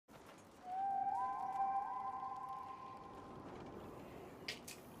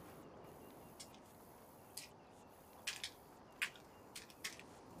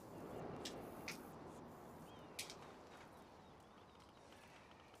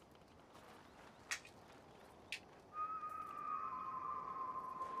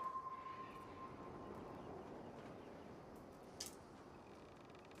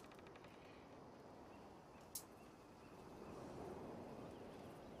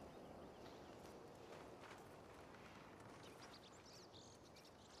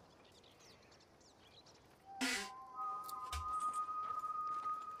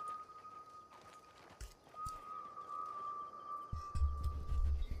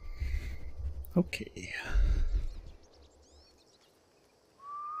Okay.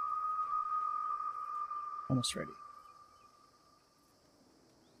 Almost ready.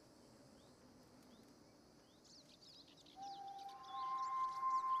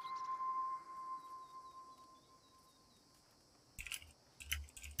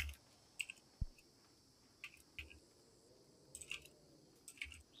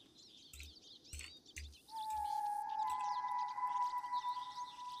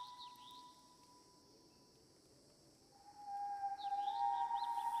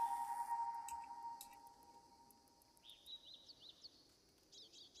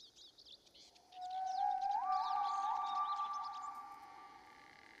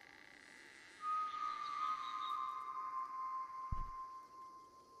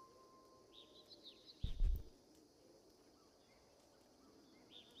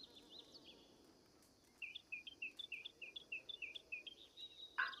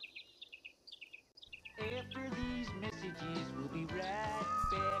 After these messages, we'll be right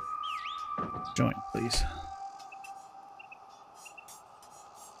back. Join, please.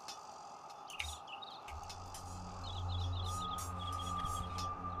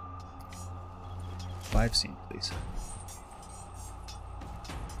 Live scene, please.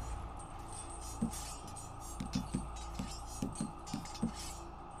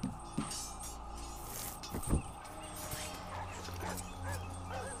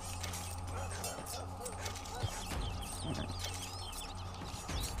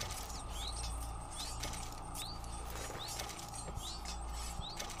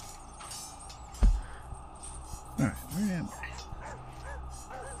 Alright, where am I?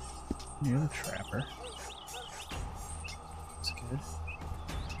 Near the trapper. That's good.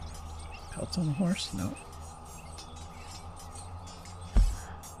 Pelts on the horse? No.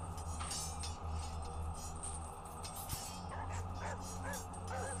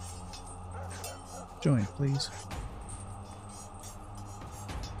 Join, please.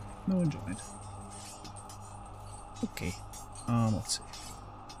 No one joined. Okay. Let's see.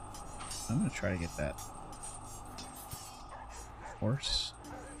 I'm gonna try to get that horse.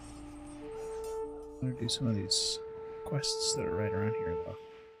 I'm gonna do some of these quests that are right around here, though.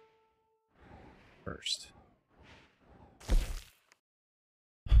 First.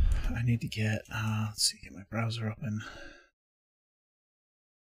 I need to get, let's see, get my browser open.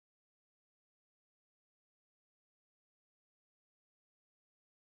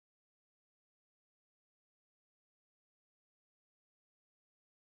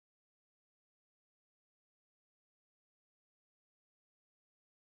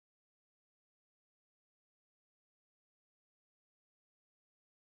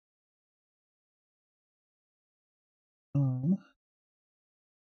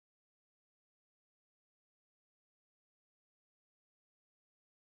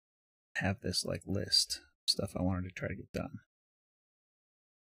 Have this like list of stuff I wanted to try to get done.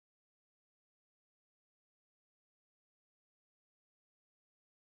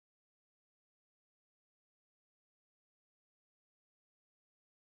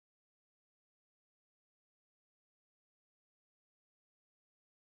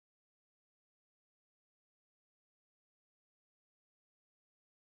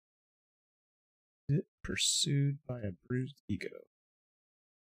 Pursued by a bruised ego.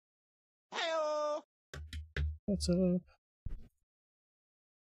 Hello. What's up?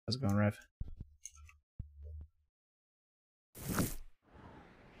 How's it going, Rev?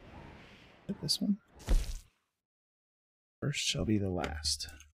 Hit this one. First shall be the last.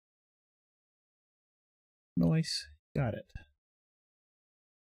 Nice. Got it.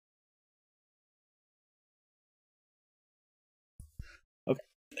 Okay,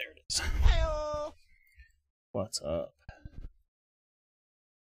 there it is. Hello. What's up?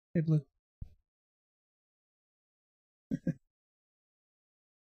 Hey, Blue.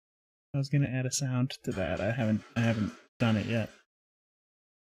 I was gonna add a sound to that. I haven't done it yet.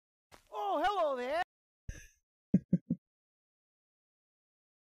 Oh, hello there.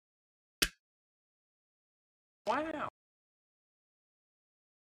 Wow.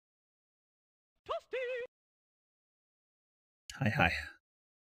 Hi.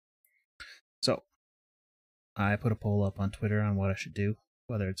 So, I put a poll up on Twitter on what I should do,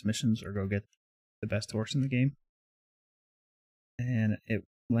 whether it's missions or go get the best horse in the game. And it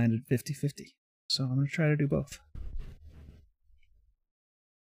landed 50-50. So I'm going to try to do both.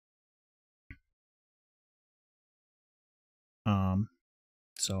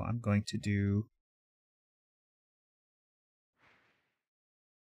 So I'm going to do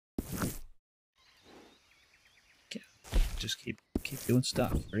just keep doing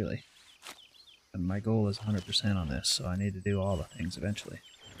stuff, really. And my goal is 100% on this, so I need to do all the things eventually.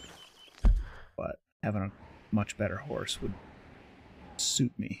 But having a much better horse would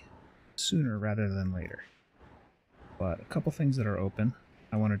suit me sooner rather than later. But a couple things that are open.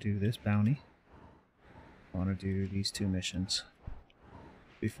 I want to do this bounty. I want to do these 2 missions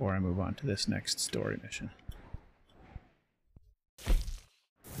before I move on to this next story mission.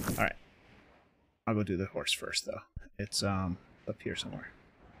 Alright. I'll go do the horse first, though. It's up here somewhere.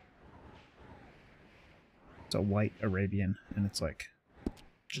 It's a White Arabian, and it's like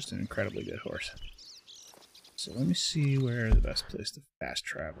just an incredibly good horse. So let me see where the best place to fast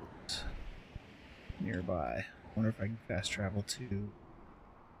travel is nearby. I wonder if I can fast travel to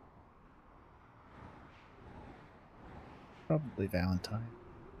probably Valentine.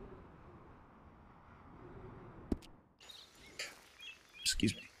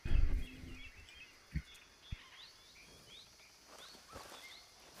 Excuse me.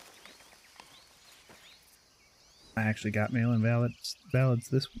 I actually got mail-in ballots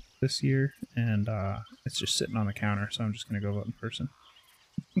this year, and it's just sitting on the counter, so I'm just going to go vote in person.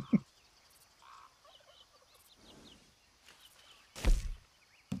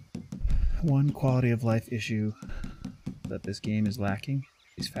 One quality of life issue that this game is lacking,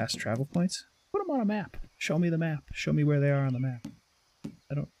 these fast travel points. Put them on a map. Show me the map. Show me where they are on the map.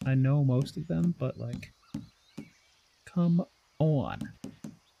 I know most of them, but like, come on.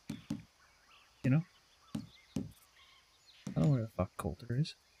 You know? I don't know where the fuck Coulter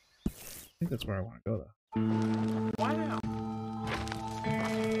is. I think that's where I want to go, though. Wow.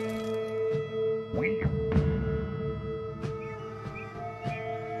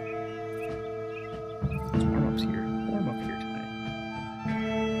 There's warm-ups here. Warm-up here tonight.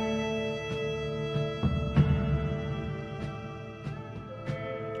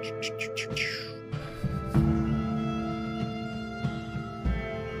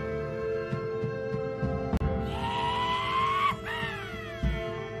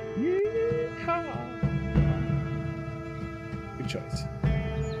 Good choice.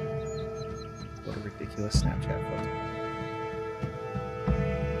 What a ridiculous Snapchat photo.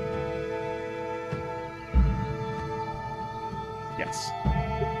 Yes,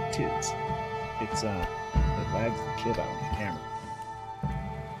 it is. It lags the shit out of my camera.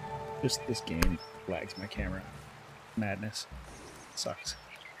 Just this game lags my camera. Madness. Sucks.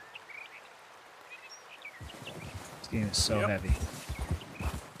 This game is so heavy.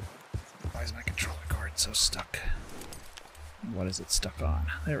 Why is my controller cord so stuck? What is it stuck on?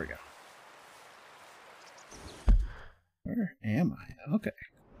 There we go. Where am I? Okay.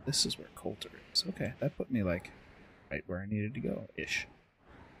 This is where Coulter is. Okay, that put me like right where I needed to go, ish.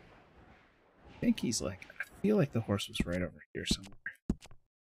 I think he's like, I feel like the horse was right over here somewhere.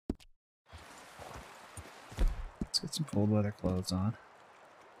 Let's get some cold weather clothes on.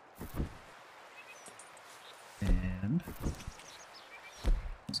 And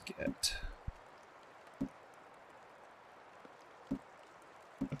let's get,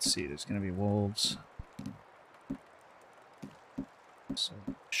 let's see, there's gonna be wolves. So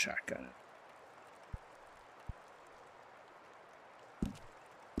shotgun it.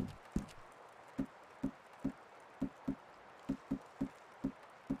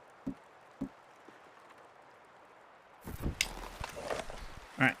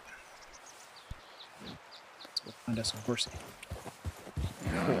 Alright. Let's go find us a horsey.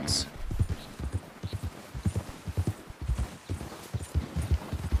 Horse.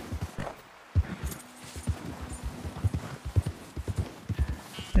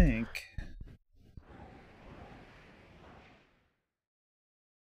 I think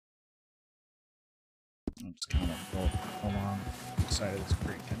I'm just kind of go along the side of this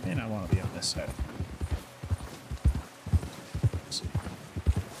creek. I may not want to be on this side. Let's see.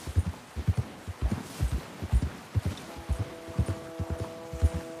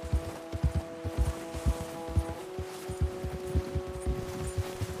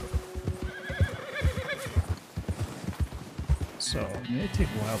 So, it may take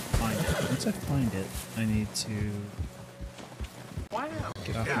a while to find it. Once I find it, I need to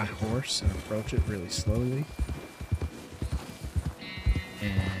get off my horse and approach it really slowly.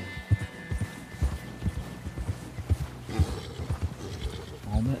 And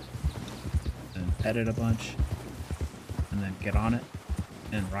pet it a bunch, and then get on it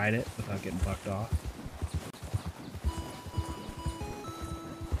and ride it without getting bucked off.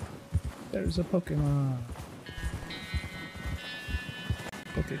 There's a Pokemon.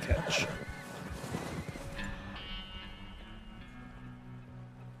 Catch.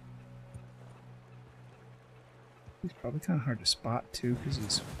 He's probably kind of hard to spot too, because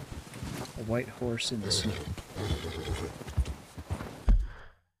he's a white horse in the snow.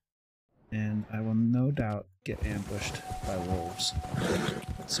 And I will no doubt get ambushed by wolves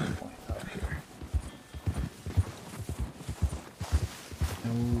at some point out here.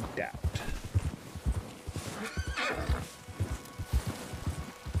 No doubt.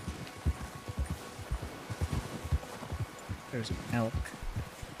 There's an elk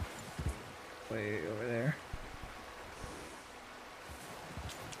way over there.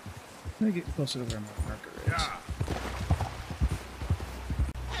 Let me get closer to where my marker is.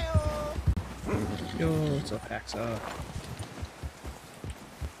 Yo, what's up, Hacksaw?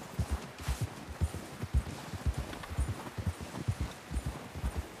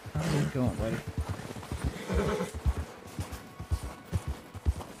 How are you going, buddy?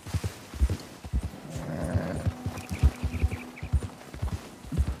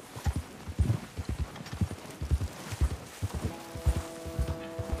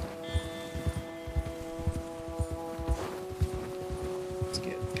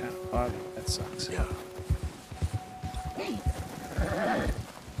 That sucks. Yeah,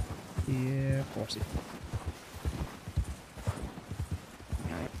 horsey.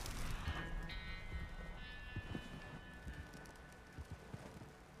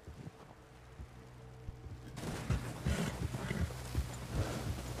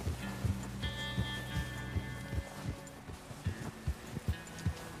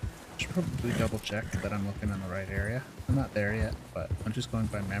 Should probably double check that I'm looking in the right area. I'm not there yet, but I'm just going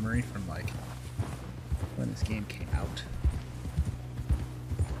by memory from like when this game came out.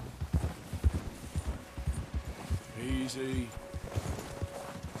 Easy.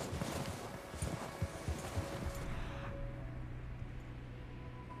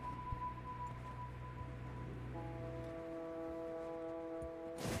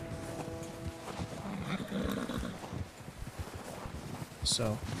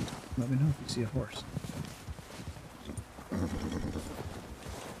 So, let me know if you see a horse.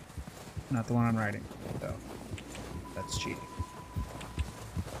 Not the one I'm riding, though. That's cheating.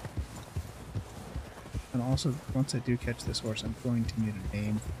 And also, once I do catch this horse, I'm going to need a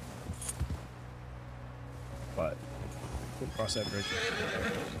name. But we'll cross that bridge.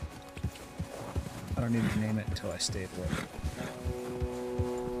 I don't need to name it until I stay away.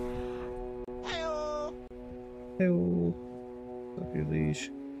 Hey-oh! Up your leash.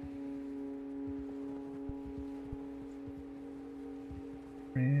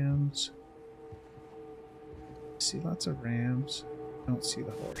 Rams. See lots of rams. Don't see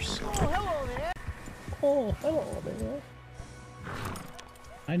the horse. Oh, hello there. Oh, hello there.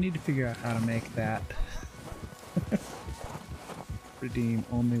 I need to figure out how to make that redeem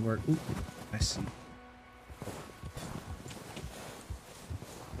only work. Ooh, I see.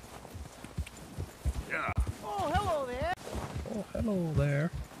 Yeah. Oh, hello there. Oh, hello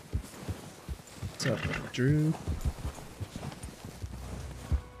there. What's up, Drew?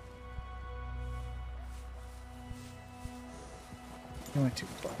 You went too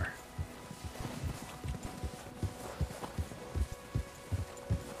far.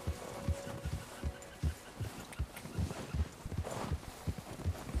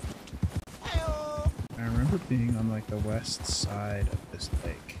 I remember being on like the west side of this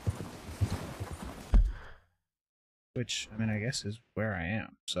lake. Which, I mean, I guess is where I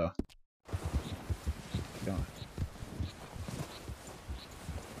am, so. Keep going.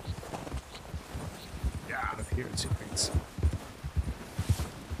 Yeah. Get up here and see if I can see.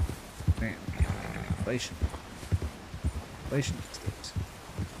 Man, inflation. Inflation these days.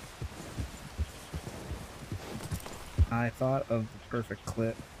 I thought of the perfect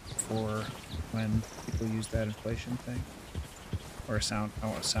clip for when people use that inflation thing. Or a sound, I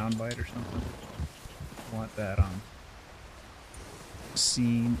want a sound bite or something. I want that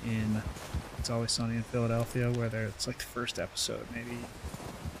scene in It's Always Sunny in Philadelphia where it's like the first episode maybe,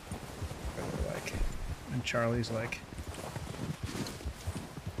 where they're like, and Charlie's like,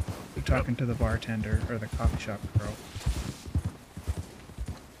 they're talking to the bartender or the coffee shop girl.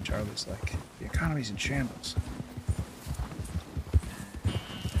 Charlie's like, the economy's in shambles.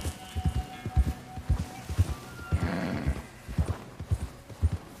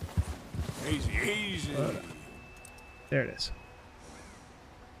 Easy, easy. There it is.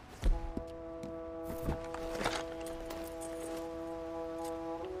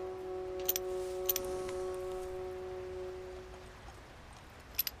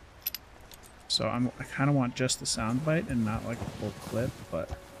 So I kind of want just the sound bite and not like a full clip, but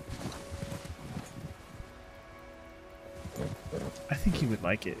I think he would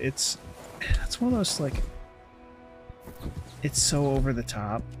like it. It's one of those, like, it's so over the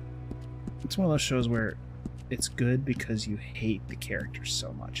top. It's one of those shows where it's good because you hate the characters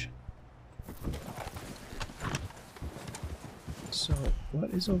so much. So, what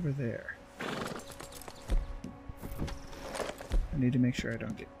is over there? I need to make sure I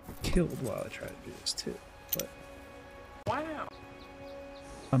don't get killed while I try to do this too. But Wow.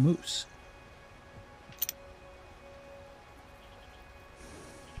 a moose.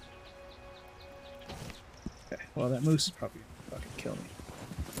 Okay, well that moose is probably gonna fucking kill me.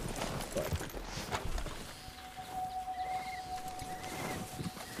 But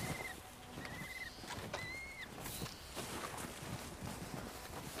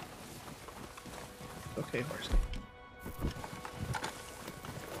okay, horsey.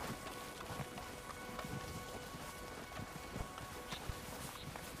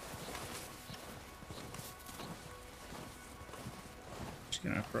 Just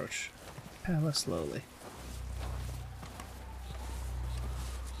gonna approach hella slowly.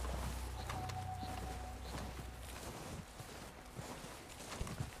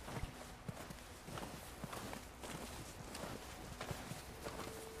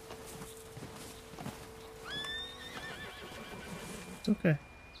 It's okay.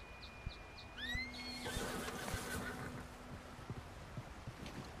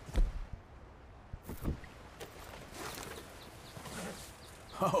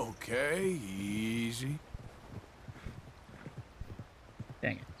 Okay, easy.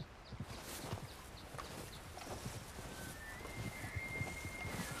 Dang it.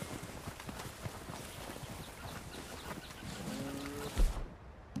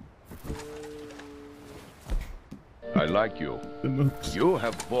 I like you. The moose. You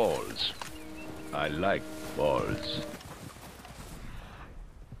have balls. I like balls.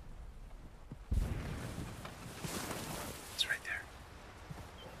 It's right there.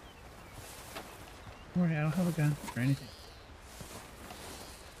 Don't worry, I don't have a gun or anything.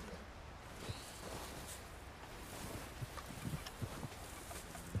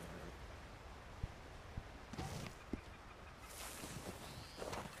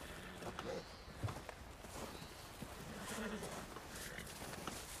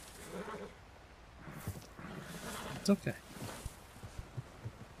 It's okay.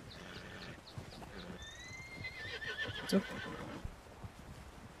 It's okay.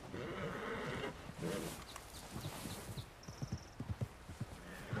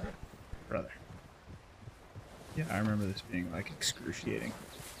 Brother. Yeah, I remember this being like excruciating.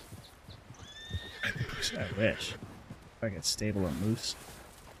 I wish. If I could stable a moose.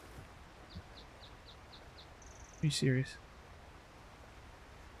 Are you serious?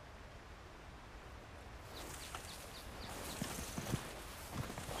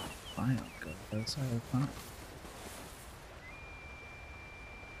 Fine, I'll go to the other side of the pond.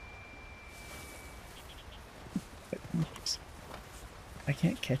 I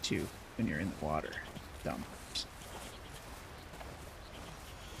can't catch you when you're in the water, dumb.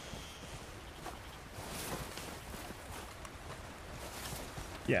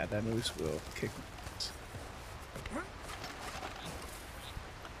 Yeah, that moose will kick me.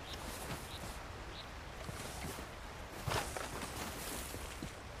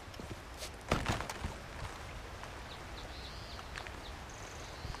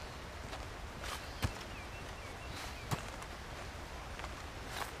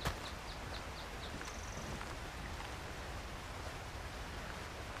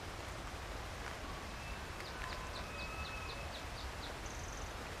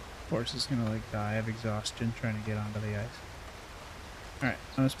 Horse is gonna like die of exhaustion trying to get onto the ice. Alright,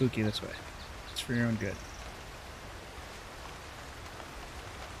 I'm gonna spook you this way. It's for your own good.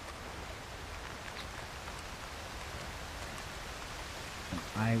 And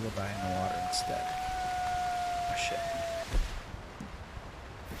I will die in the water instead. Oh shit.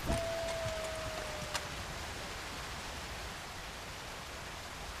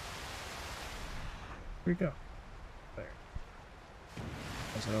 Here we go. There.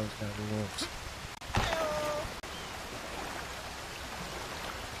 That's always gotta be wolves.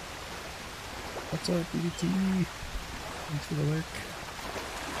 What's up, BBT? Thanks for the lurk.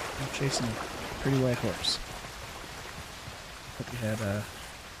 I'm chasing a pretty white horse. Hope you had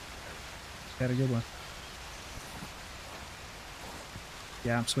a good one.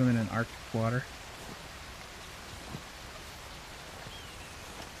 Yeah, I'm swimming in Arctic water.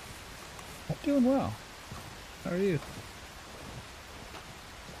 I'm doing well. How are you?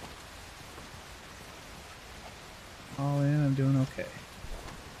 All in, I'm doing okay.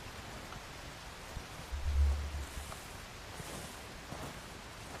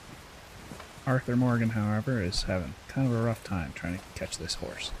 Arthur Morgan, however, is having kind of a rough time trying to catch this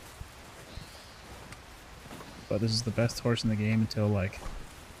horse. But this is the best horse in the game until, like,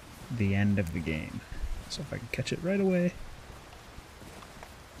 the end of the game. So if I can catch it right away,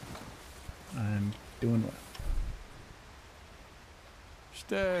 I'm doing well.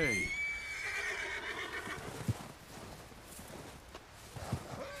 Stay.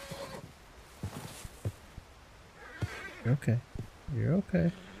 You're okay. You're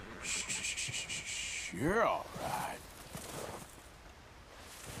okay. Shh, you're all right.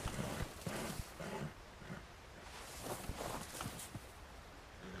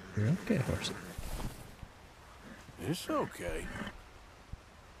 You're okay, horsey. It's okay.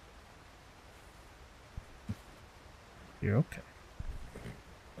 You're okay.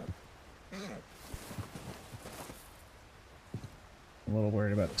 I'm a little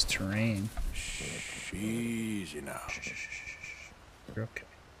worried about this terrain. Shh, easy now. You're okay.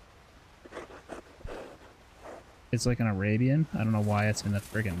 It's like an Arabian. I don't know why it's in the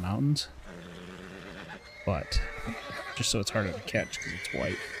friggin' mountains. But, just so it's harder to catch because it's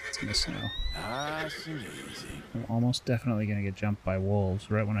white. It's in the snow. Nice and easy. I'm almost definitely going to get jumped by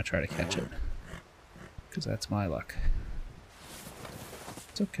wolves right when I try to catch it. Because that's my luck.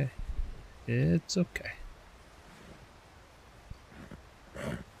 It's okay. It's okay.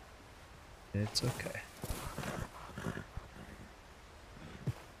 It's okay.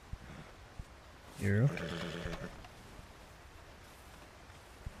 You're okay.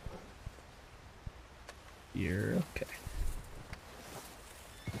 You're okay.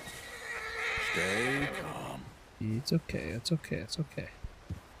 Stay calm. It's okay, it's okay, it's okay.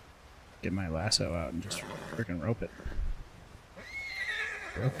 Get my lasso out and just freaking rope it.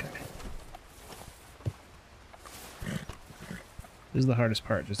 You're okay. This is the hardest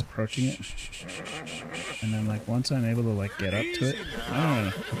part, just approaching it. And then, like, once I'm able to, like, get up to it.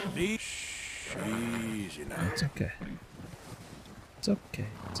 No. Easy now. It's okay. It's okay,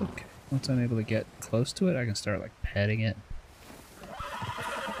 it's okay. Once I'm able to get close to it, I can start, like, petting it.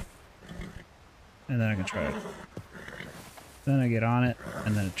 And then I can try it. Then I get on it,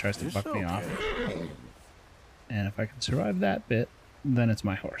 and then it tries to buck me off. And if I can survive that bit, then it's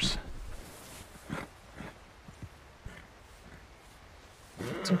my horse.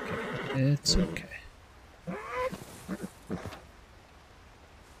 It's okay. It's okay.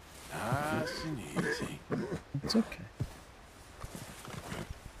 Nice and easy. It's okay.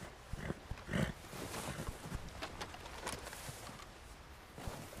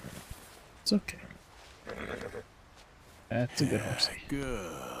 It's okay. That's a good horsey.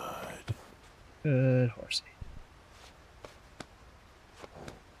 Good. Good horsey.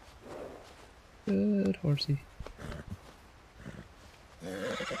 Good horsey.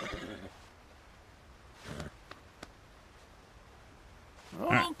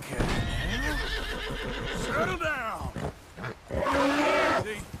 Okay. Settle down.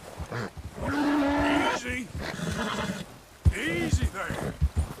 Easy. Easy. Easy there.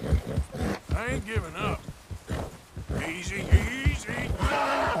 I ain't giving up. Easy, easy.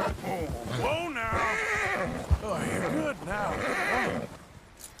 Oh, whoa now. Oh, you're good now.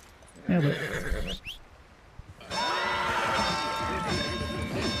 Yeah, but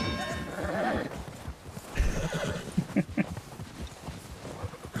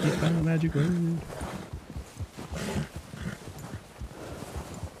you found the magic word.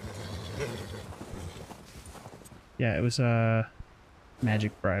 Yeah, it was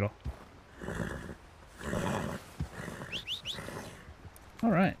magic bridle.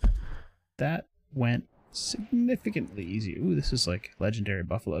 Alright. That went significantly easier. Ooh, this is like legendary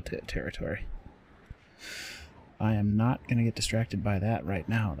buffalo territory. I am not going to get distracted by that right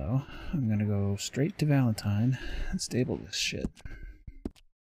now, though. I'm going to go straight to Valentine and stable this shit.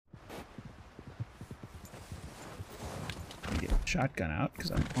 Get the shotgun out, because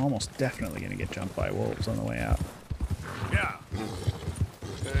I'm almost definitely going to get jumped by wolves on the way out. Yeah.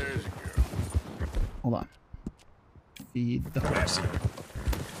 There's a girl. Hold on. Feed the horse.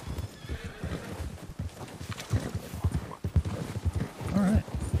 Alright.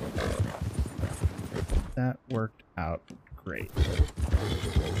 That worked out great.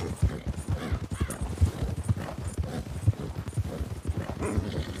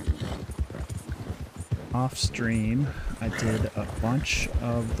 Off stream, I did a bunch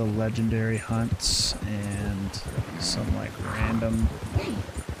of the legendary hunts and some like random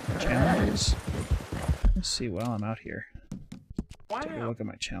challenges. Let's see while I'm out here. Take a look at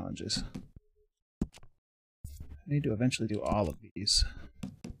my challenges. I need to eventually do all of these.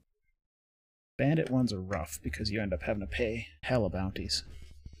 Bandit ones are rough because you end up having to pay hella bounties.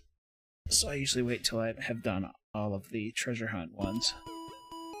 So I usually wait till I have done all of the treasure hunt ones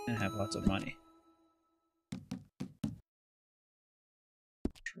and have lots of money.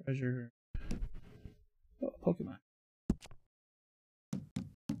 treasure. Oh, Pokemon.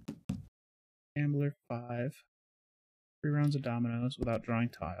 Gambler 5. 3 rounds of dominoes without drawing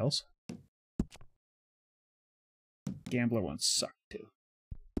tiles. Gambler 1 sucked too.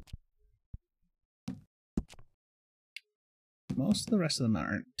 Most of the rest of them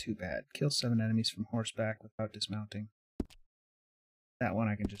aren't too bad. Kill 7 enemies from horseback without dismounting. That one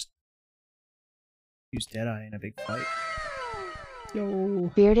I can just use Deadeye in a big fight. Yo!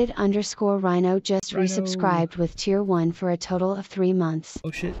 Bearded_Rhino just Rhino. resubscribed with tier 1 for a total of 3 months.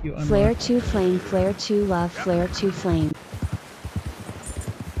 Oh shit, you unlocked. Phlare 2 Flame, Phlare 2 Love, Phlare 2 Flame.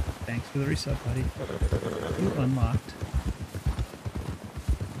 Thanks for the resub, buddy. You unlocked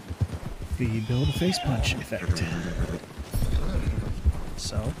the build a face punch effect.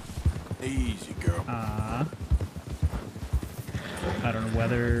 So, Easy, girl. I don't know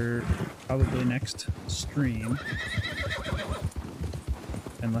whether, probably next stream,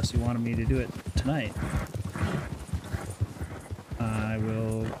 unless you wanted me to do it tonight, I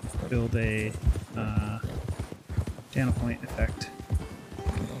will build a channel point effect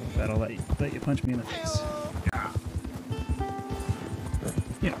that'll let you punch me in the face.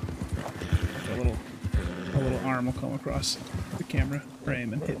 You know, a little arm will come across the camera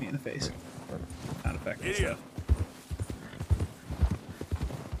frame and hit me in the face. Sound effect. Idiot.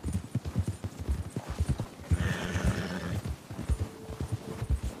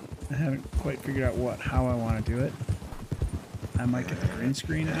 I haven't quite figured out how I want to do it. I might get the green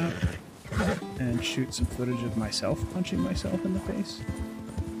screen out and shoot some footage of myself punching myself in the face.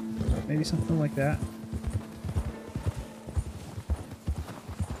 Maybe something like that.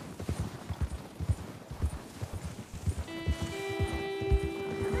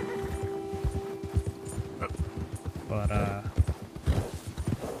 But,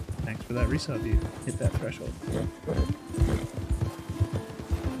 thanks for that resub, you hit that threshold.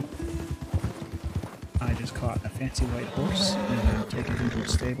 I just caught a fancy white horse and I'm taking him to a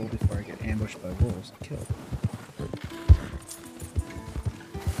stable before I get ambushed by wolves and killed.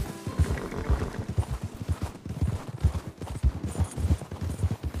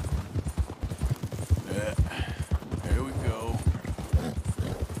 Here we go.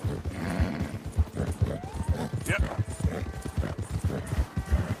 Yep.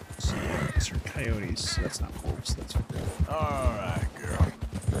 So, these are coyotes. That's not wolves. That's All right, girl.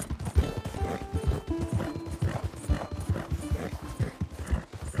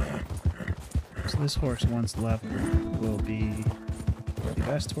 so this horse, once leveled, will be the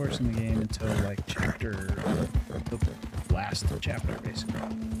best horse in the game until like the last chapter, basically.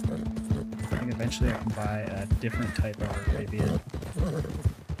 I think eventually I can buy a different type of Arabian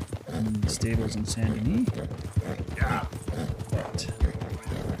in the stables in Saint Denis. Yeah.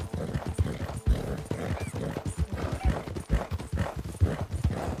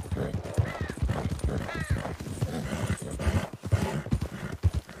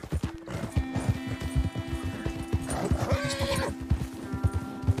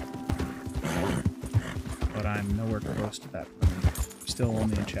 But I'm nowhere close to that point. I'm still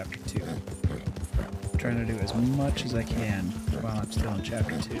only in chapter 2. I'm trying to do as much as I can while I'm still in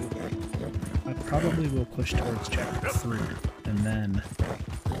chapter 2. I probably will push towards chapter 3, and then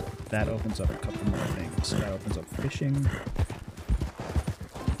that opens up a couple more things. So that opens up fishing,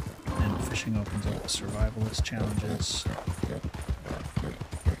 and fishing opens up the survivalist challenges,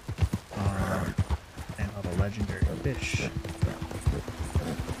 and all the legendary fish.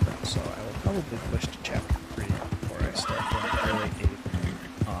 So I will probably push to chapter 3 before I start going early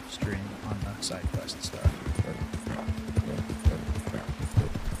 8 off stream on the side quest stuff.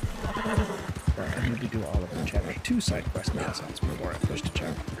 But I need to do all of the chapter 2 side quest nonsense before I push to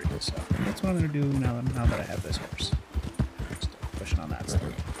chapter 3. So that's what I'm going to do now that I have this horse. Start pushing on that stuff.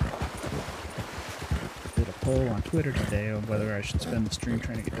 Did a poll on Twitter today on whether I should spend the stream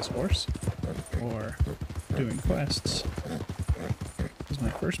trying to get this horse or doing quests. My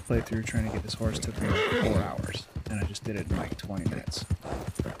first playthrough trying to get this horse took me like 4 hours, and I just did it in like 20 minutes.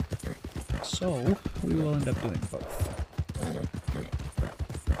 So, we will end up doing both.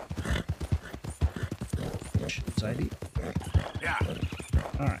 Which is ideal. Yeah.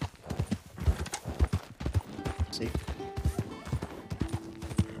 Alright. See?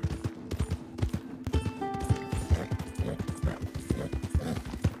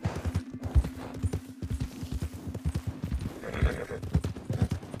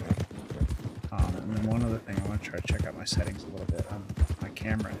 And then one other thing, I want to try to check out my settings a little bit. My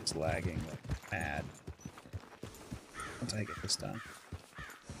camera is lagging like mad. Once I get this done.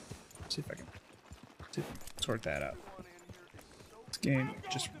 See if I can sort that out. This game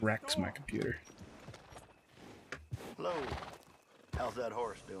just wrecks my computer. Hello. How's that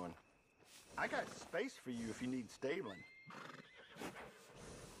horse doing? I got space for you if you need stabling.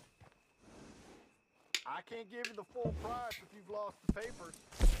 I can't give you the full price if you've lost the papers.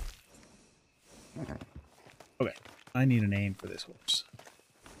 Okay, I need a name for this horse.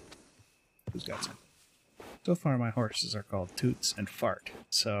 Who's got some? So far, my horses are called Toots and Fart,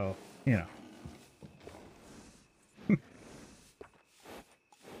 so, you know.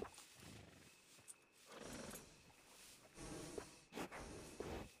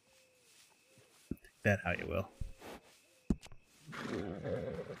 Take that how you will.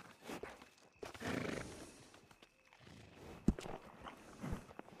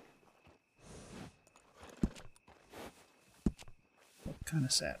 What kind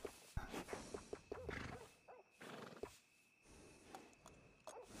of saddle?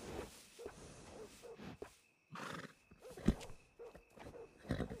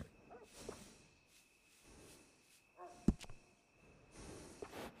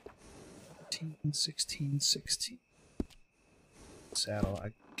 $16.16 saddle.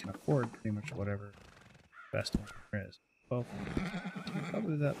 I can afford pretty much whatever best one there is. Well,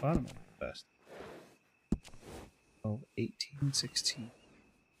 probably that bottom one is the best. Oh, 18.16.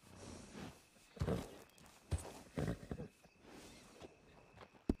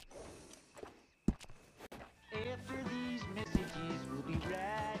 After these messages, we'll be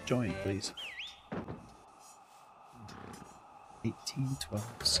right Join, back. please. 18, 12,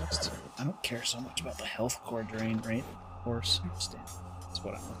 16. I don't care so much about the health core drain rate. Horse stand. That's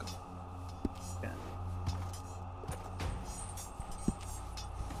what I'm looking for. Yeah.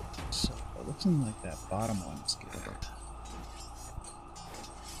 So, it looks like that bottom one's good.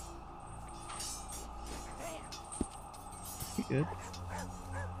 Pretty good.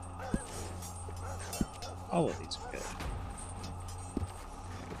 All of these are good.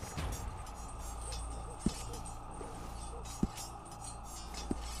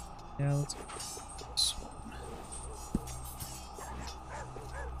 Yeah, let's go with this one.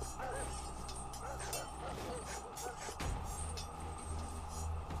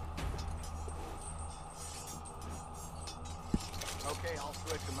 Okay, I'll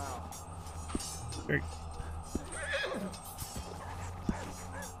switch them out. Very good.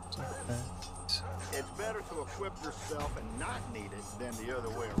 So that, It's better to equip yourself and not need it than the other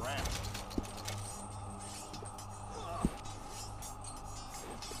way around.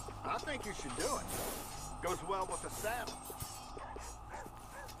 I think you should do it. Goes well with the saddle.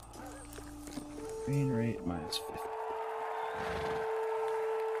 drain rate minus 50.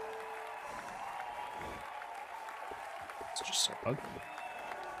 It's just so ugly.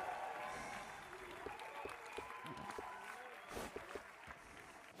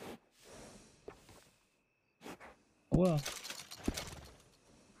 Oh well.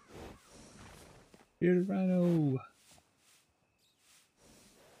 Bearded rhino.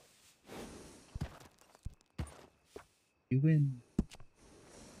 You win.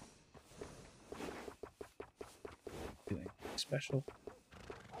 Doing special.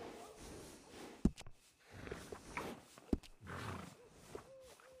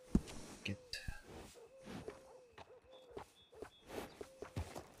 Get.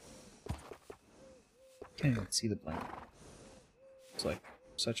 Can't even see the blanket. It's like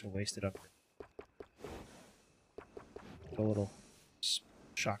such a wasted upgrade. A little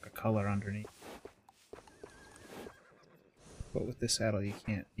shock of color underneath. But with this saddle, you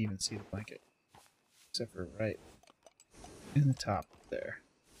can't even see the blanket. Except for right in the top there.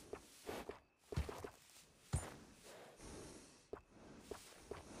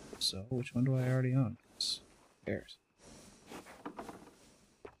 So, which one do I already own? Who cares?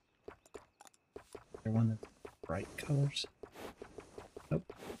 Is there one that's bright colors?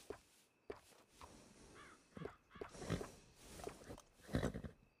 Nope.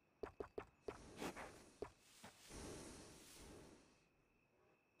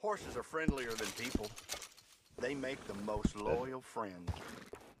 Horses are friendlier than people. They make the most loyal friends.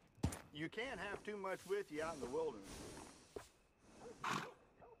 You can't have too much with you out in the wilderness.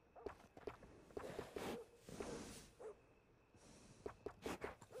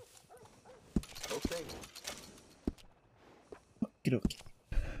 Okay. Okie dokie.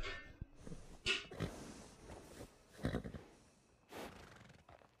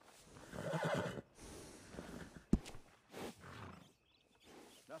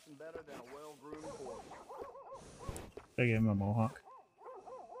 Nothing better than a well-groomed horse. Should I give him a mohawk?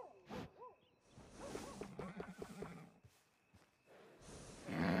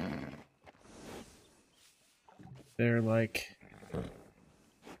 They're like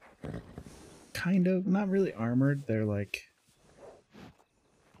kind of not really armored. They're like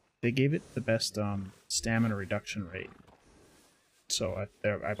they gave it the best stamina reduction rate so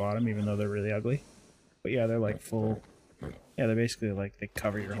I bought them even though they're really ugly. But yeah, they're like full. Yeah, they're basically like they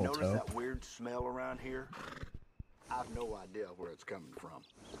cover your Did you whole notice toe. that weird smell around here? I've no idea where it's coming from.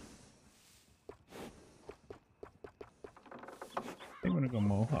 I think I'm gonna go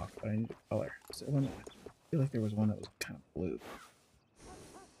mohawk, but I need a color. Is there one? I feel like there was one that was kind of blue.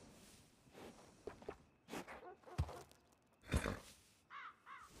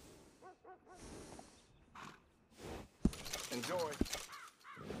 Enjoy.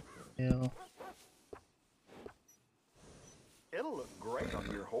 Hell. It'll look great on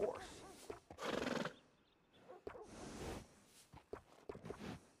your horse.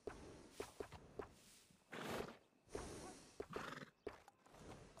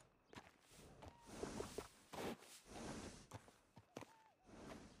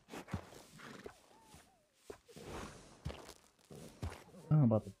 I don't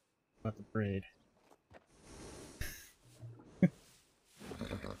know about the braid. I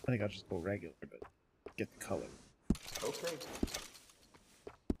think I'll just go regular, but get the color. Okay.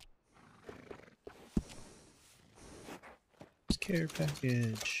 Care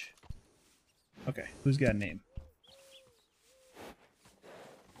package. Okay, who's got a name?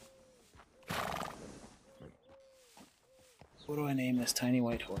 What do I name this tiny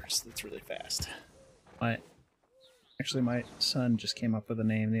white horse that's really fast? Actually, my son just came up with a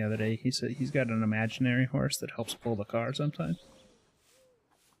name the other day. He said he's got an imaginary horse that helps pull the car sometimes.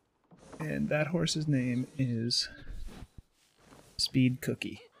 And that horse's name is Speed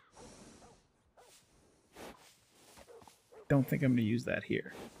Cookie. Don't think I'm going to use that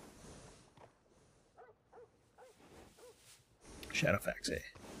here. Shadowfax, eh? Is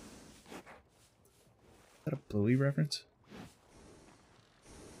that a Bluey reference?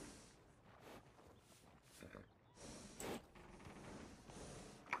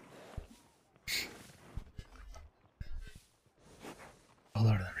 Oh,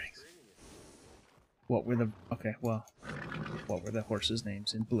 Lord of the Rings. What were the... Okay, well... What were the horses'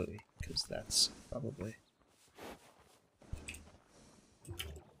 names in Bluey? Because that's probably...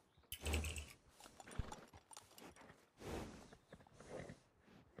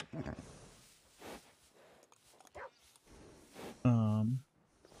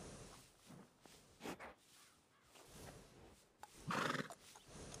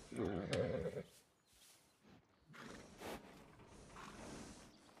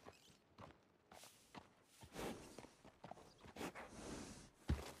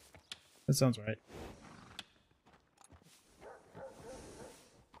 That sounds right.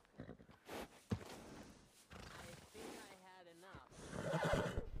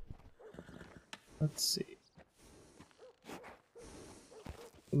 Let's see.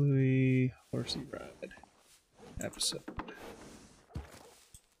 Bluey Horsey Ride episode.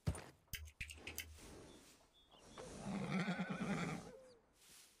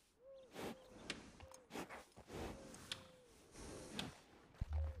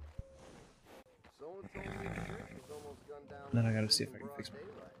 Then I gotta see if I can fix my...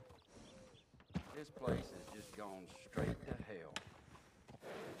 This place has just gone straight to hell.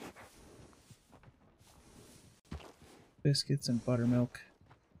 Biscuits and buttermilk.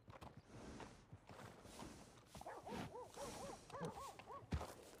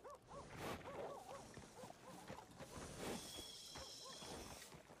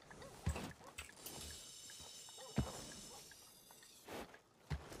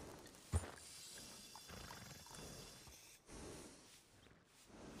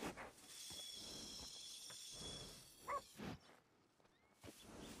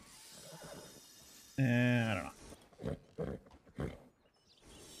 I don't know.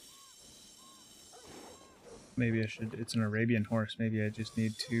 Maybe I should... It's an Arabian horse. Maybe I just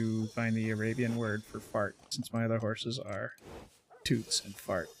need to find the Arabian word for fart, since my other horses are toots and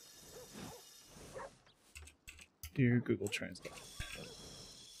fart. Dear Google Translate.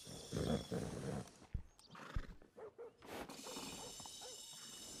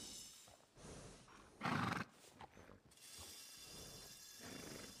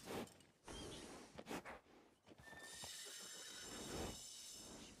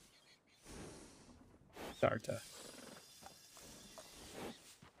 Darta.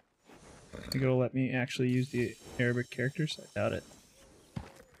 Think it'll let me actually use the Arabic characters? I doubt it.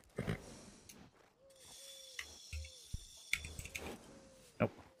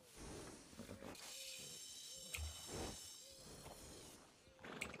 Nope.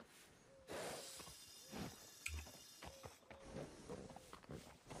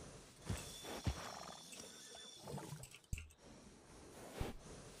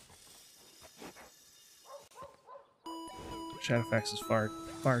 Shadowfax is far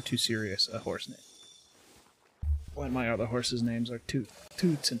too serious a horse name. when my other horses' names are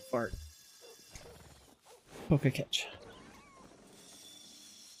Toots and Fart. Poke catch.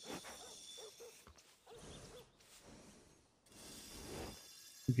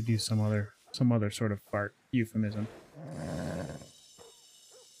 We could use some other sort of fart euphemism.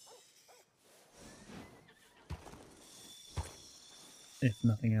 If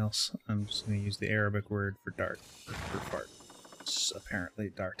nothing else, I'm just going to use the Arabic word for dart, for fart. It's apparently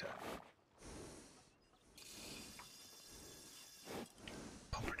darta.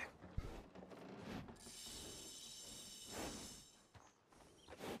 Pumpernickel.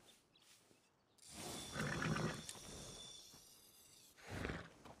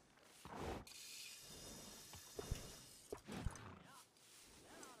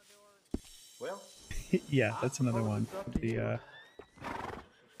 Well, Yeah, that's another one. The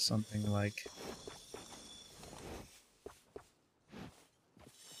something like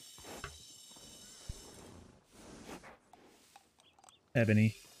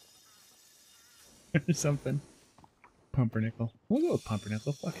ebony or something. Pumpernickel. We'll go with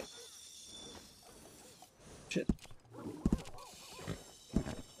pumpernickel. Fuck it. Shit.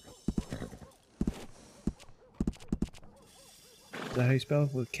 Is that how you spell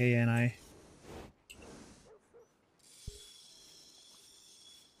it? With K-N-I?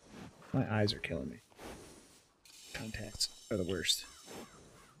 My eyes are killing me. Contacts are the worst.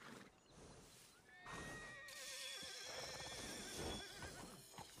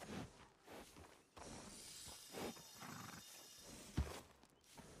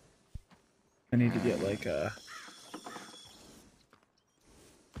 I need to get like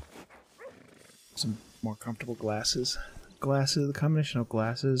some more comfortable glasses. The combination of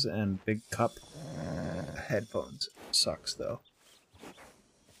glasses and big cup headphones sucks though.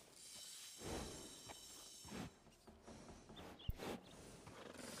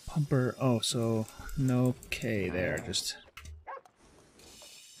 Pumper, oh, so no K there, just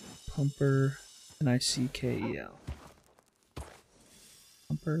Pumper, N-I-C-K-E-L.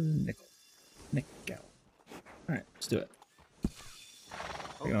 Pumpernickel. Nickel. Alright, let's do it.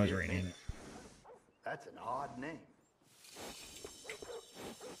 We can always rename it. that's an odd name.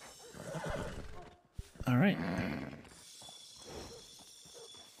 Alright.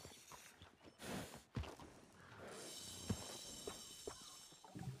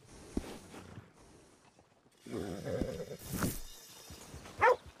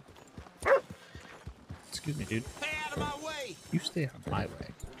 Excuse me, dude. Stay out of my way! You stay out of my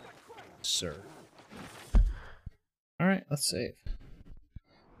way, sir. Alright, let's save.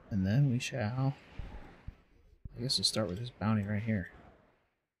 And then we shall... I guess we'll start with this bounty right here.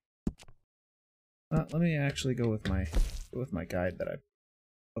 Let me actually go with my guide that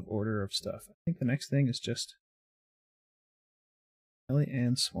of order of stuff. I think the next thing is just Ellie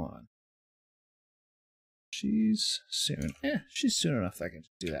Ann Swan. She's soon. She's soon enough that I can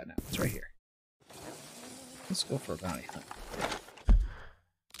do that now. It's right here. Let's go for a bounty hunt.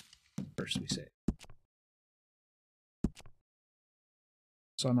 First we save.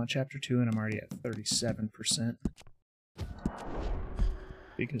 So I'm on chapter 2 and I'm already at 37%.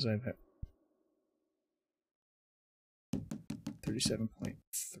 Because I've had 37.3.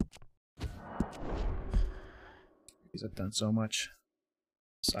 Because I've done so much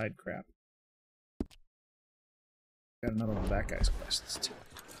side crap. Got another one of that guy's quests too.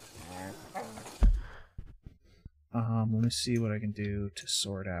 Let me see what I can do to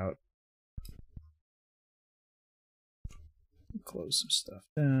sort out. Close some stuff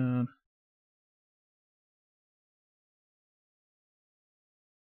down.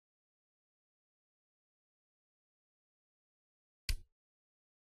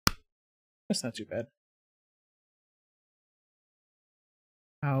 That's not too bad.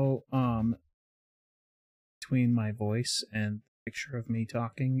 How, between my voice and the picture of me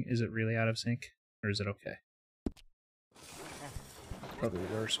talking, is it really out of sync? Or is it okay? Probably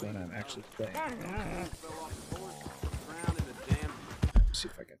worse when I'm actually playing. See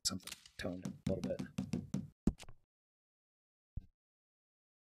if I get something toned up a little bit.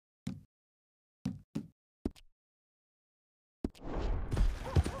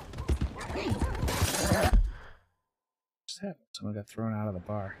 Just happened. Someone got thrown out of the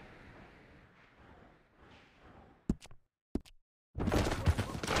bar.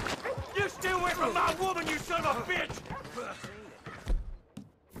 You stay away from my woman, you son of a bitch!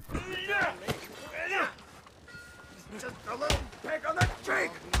 Just a little peck on the cheek!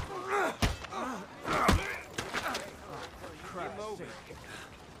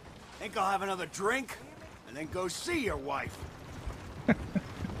 Think I'll have another drink, and then go see your wife.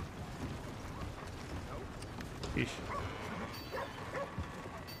 Yeesh.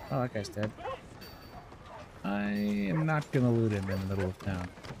 Oh, that guy's dead. I am not gonna loot him in the middle of town.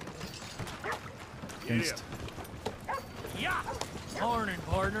 Against Yeah! Morning,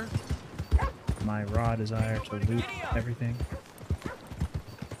 partner. my raw desire to loot everything.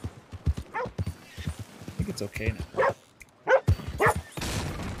 I think it's okay now.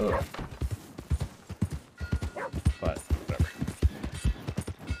 Ugh. But whatever.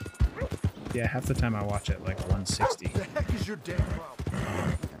 Yeah, half the time I watch it like 160 The heck is your damn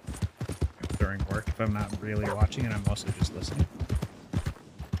problem? during work. If I'm not really watching it, I'm mostly just listening.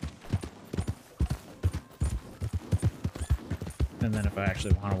 And then if I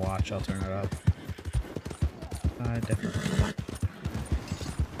actually want to watch, I'll turn it up. I definitely will.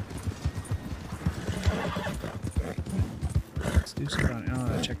 Let's do some running.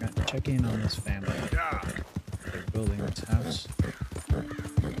 Oh, check in on this family. They're building this house. They're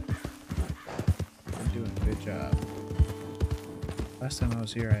doing a good job. Last time I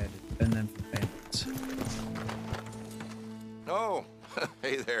was here, I had to defend them from bandits. Oh,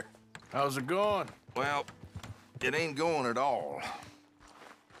 hey there. How's it going? Well, it ain't going at all.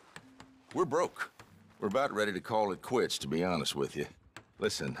 We're broke. We're about ready to call it quits, to be honest with you.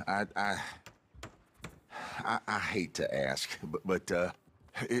 Listen, I hate to ask, but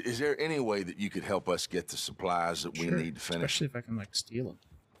is there any way that you could help us get the supplies that we Sure, need to finish? especially if I can like steal them.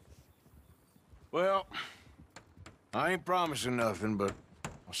 Well, I ain't promising nothing, but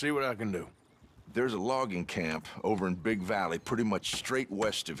I'll see what I can do. There's a logging camp over in Big Valley, pretty much straight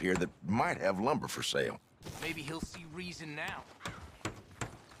west of here, that might have lumber for sale. Maybe he'll see reason now.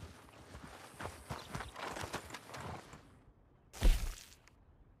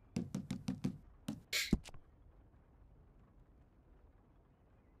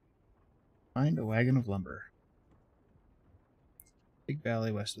 Find a wagon of lumber. Big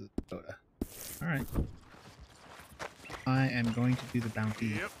Valley west of Dakota. Alright. I am going to do the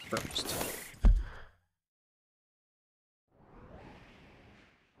bounty first.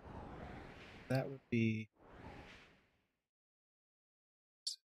 That would be...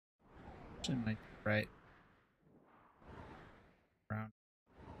 Actually might be right. Around...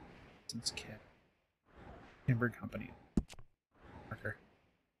 Since cat. Timber Company. Marker.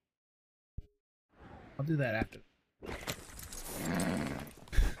 I'll do that after.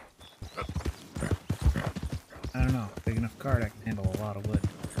 I don't know. Big enough cart, I can handle a lot of wood.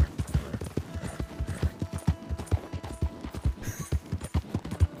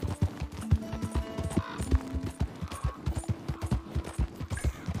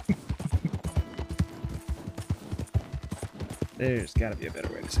 There's gotta be a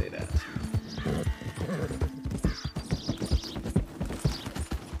better way to say that.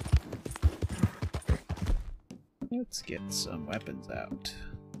 Let's get some weapons out.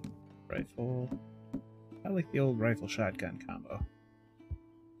 Rifle. I like the old rifle shotgun combo.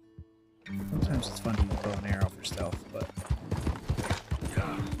 Sometimes it's fun to use bow and arrow for stealth, but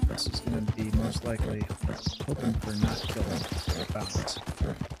this is going to be most likely hoping for not killing bounties.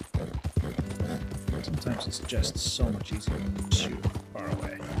 Sometimes it's just so much easier to shoot far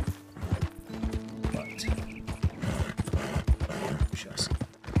away. But we shall see.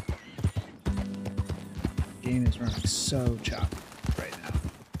 The game is running so choppy right now.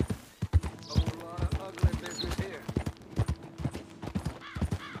 Whole lot of ugly business here.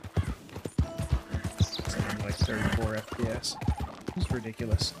 Something like 34 FPS. It's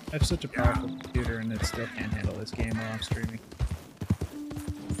ridiculous. I have such a powerful computer and it still can't handle this game while I'm streaming.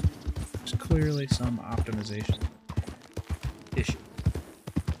 There's clearly some optimization issue.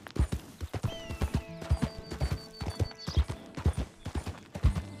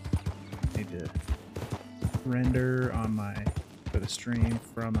 Need to render on for the stream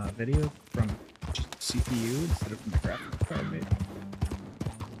from a video from CPU instead of from the graphics card maybe.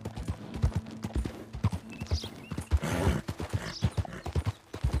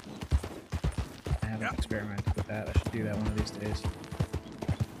 I haven't experimented with that. I should do that one of these days.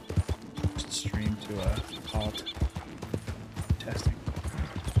 Just stream to a halt testing.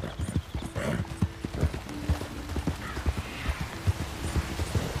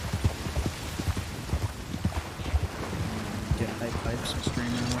 Get hype pipes and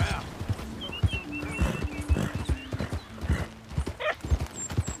stream now.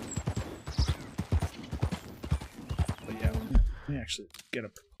 But yeah, let me actually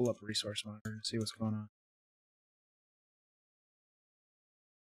pull up a resource monitor and see what's going on.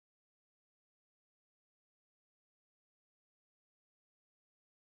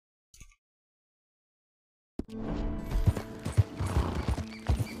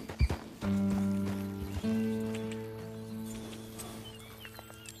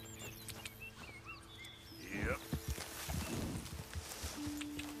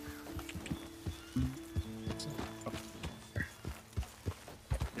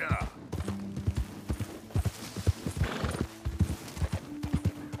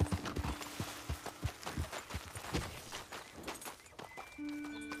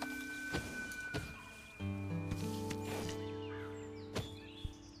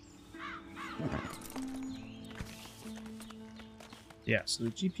 Yeah, so the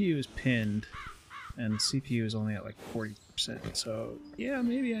GPU is pinned, and the CPU is only at like 40%. So yeah,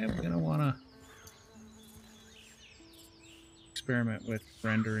 maybe I'm gonna wanna experiment with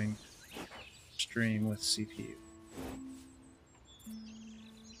rendering stream with CPU.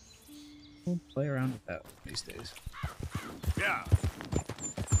 We'll play around with that these days. Yeah.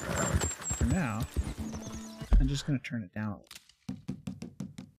 For now, I'm just gonna turn it down a little.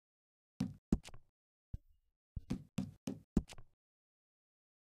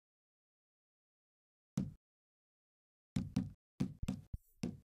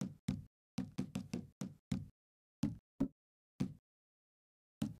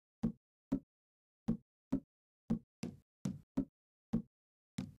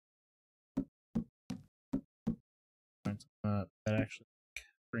 That actually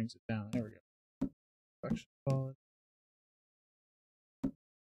brings it down. There we go. Selection quality.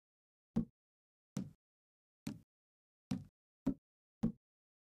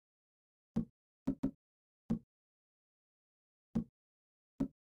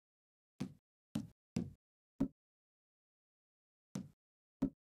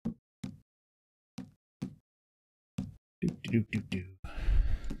 Doop doop doop doop.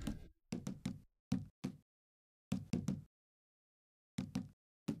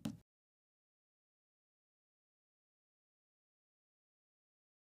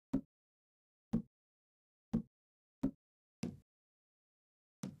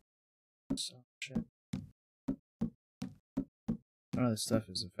 So check. None of this stuff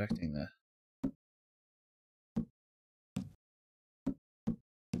is affecting the.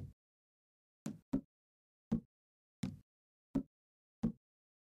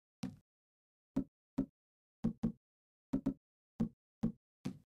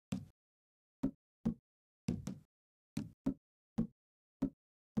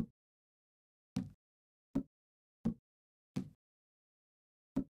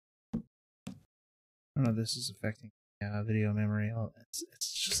 None of this is affecting video memory.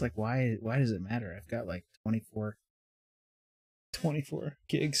 It's just like why does it matter? I've got like 24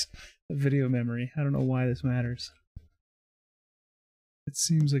 gigs of video memory. I don't know why this matters. It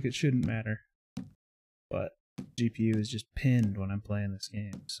seems like it shouldn't matter, but GPU is just pinned when I'm playing this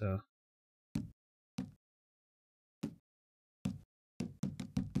game, so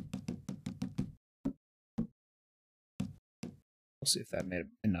we'll see if that made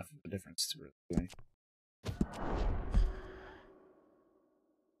enough of a difference to really do anything.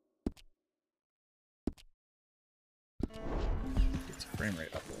 Get the frame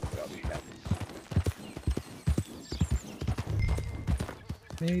rate up a little bit, I'll be happy.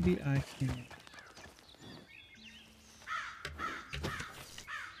 Maybe I can.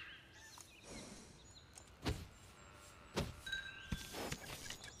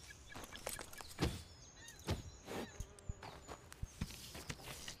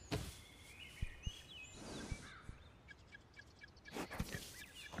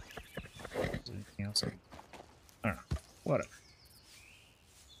 Is there anything else? I don't know. Whatever.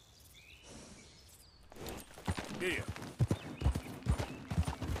 Yeah.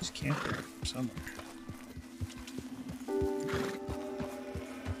 Just camp there somewhere.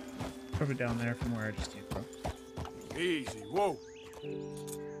 Probably down there from where I just came from. Easy. Whoa.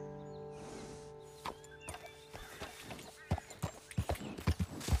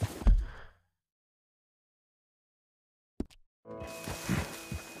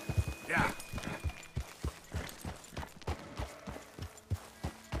 Yeah.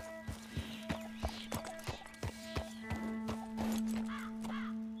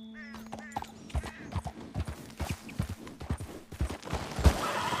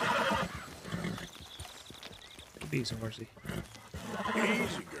 The bees are horsey.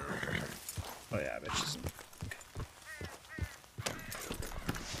 Easy, girl. Oh yeah, I bet she's.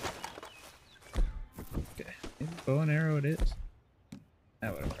 Okay, maybe bow and arrow it is.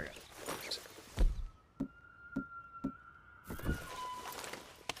 Ah, whatever, I got it.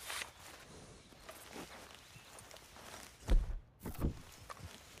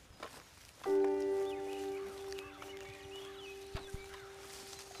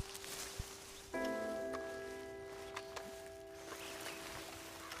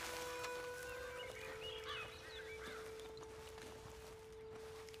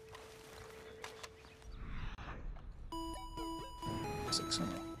 Looks like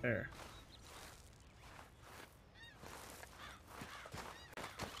someone there.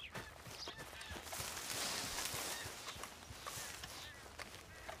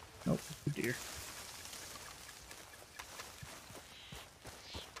 Nope, oh dear.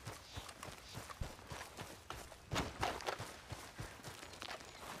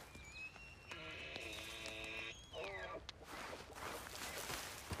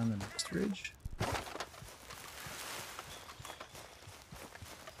 On the next ridge.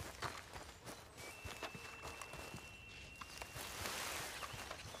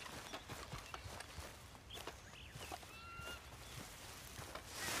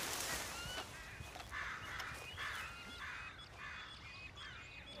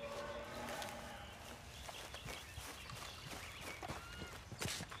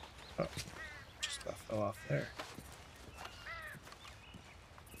 Oh, just fell off there.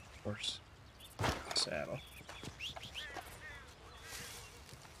 Horse. Saddle.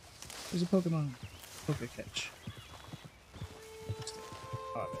 There's a Pokemon. Pokecatch.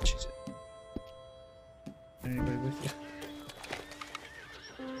 Oh, I bet she's it. Anybody with you?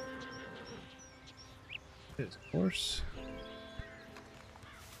 There's a horse.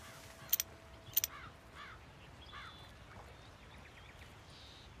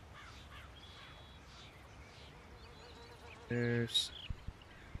 There's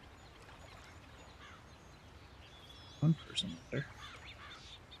one person there.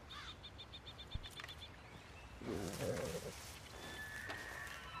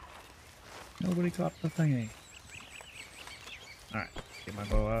 Nobody caught the thingy. Alright, get my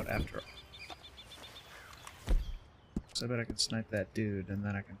bow out after all. So I bet I can snipe that dude and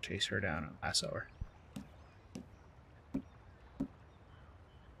then I can chase her down and lasso her.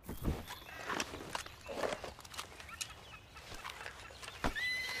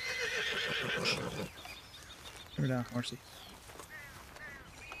 Put her down, horsey.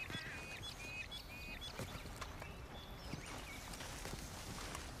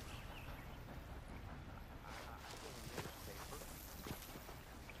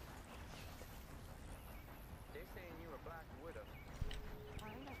 They're saying you're a black widow. I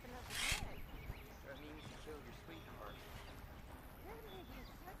ain't nothing up with that. That means you killed your sweetheart.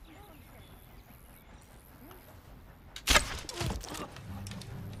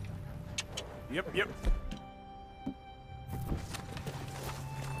 Yep.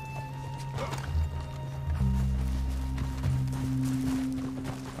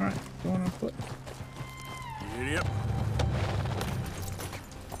 Alright, going on foot. Yep.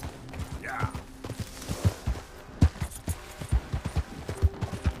 Yeah.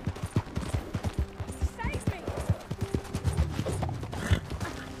 Save me!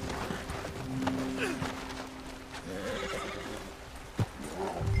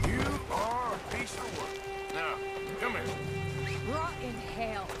 You are a piece of work. Now, come here. Rot in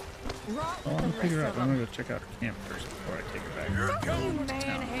hell. Rot Oh, I'm with gonna the figure rest out. of I'm them. gonna go check out her camp first before I take her back. You're You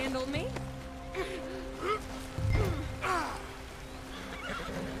manhandled me.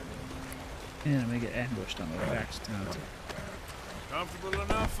 And I'm gonna get ambushed on the way back to town. comfortable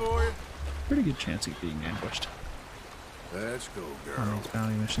enough for you? Pretty good chance of being ambushed Let's go, on girl. these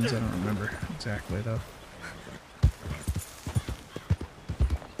bounty missions. I don't remember exactly though.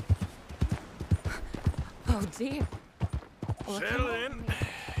 Oh dear. Well, Settle come on. in.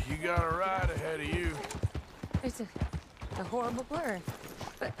 You got a ride ahead of you. It's a horrible blur,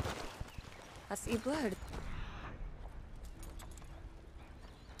 but I see blood.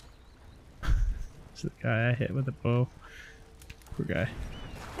 It's the guy I hit with a bow. Poor guy.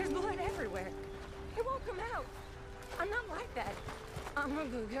 There's blood everywhere. It won't come out. I'm not like that. I'm a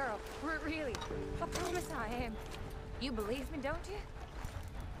good girl. Really. I promise I am. You believe me, don't you?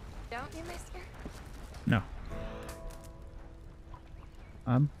 Don't you, mister? No.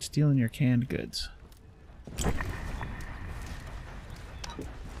 I'm stealing your canned goods.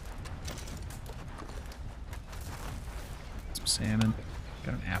 Some salmon.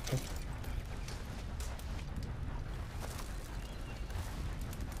 Got an apple.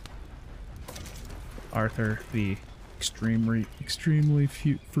 Arthur, the extremely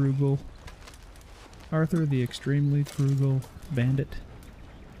frugal. Arthur, the extremely frugal bandit.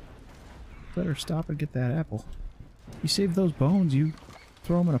 Better stop and get that apple. You save those bones, you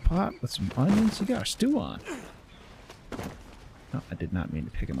throw them in a pot with some onions, you got a stew on. No, I did not mean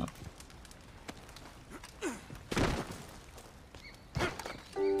to pick him up.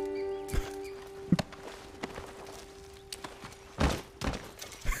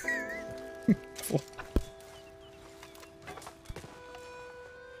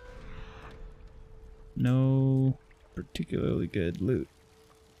 No particularly good loot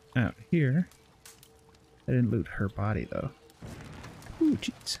out here. I didn't loot her body though. Ooh,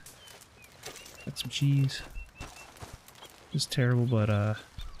 cheese. Got some cheese. This is terrible, but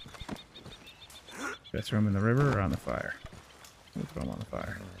should I throw them in the river or on the fire? We'll throw them on the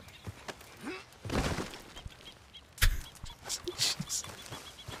fire. Jeez.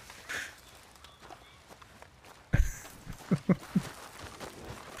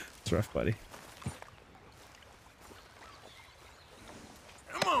 It's rough, buddy.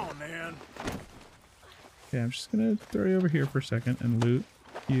 Come on. then. Okay, I'm just gonna throw you over here for a second and loot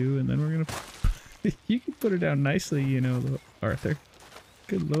you, and then we're gonna... You can put her down nicely, you know, Arthur.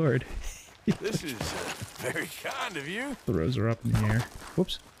 Good lord. This is very kind of you. Throws her up in the air.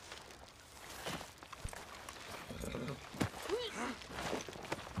 Whoops.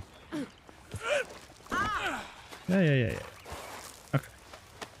 Yeah. Okay.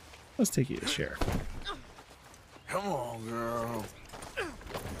 Let's take you to the sheriff. Come on, girl.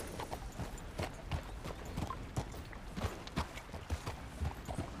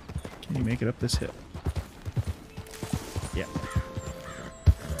 Can you make it up this hill? Yeah.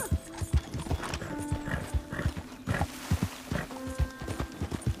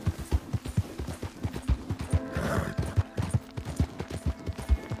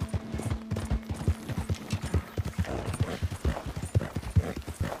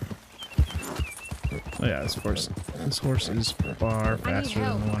 Oh yeah, this horse is far faster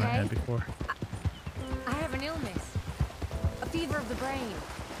than the one I had before. I have an illness. A fever of the brain.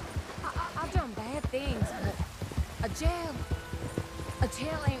 I've done bad things, but a jail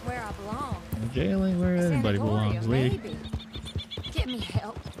ain't where I belong. A jail ain't where anybody belongs, lady. Maybe. Get me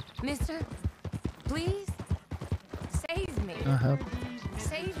help, mister. Please? Save me. I'll help.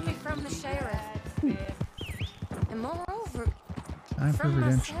 Save me from the sheriff. And moreover, Time for from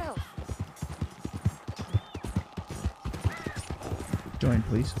redemption. myself. Join,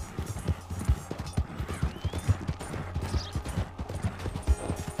 please.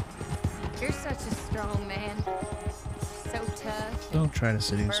 You're such a strong man. So tough. Don't try to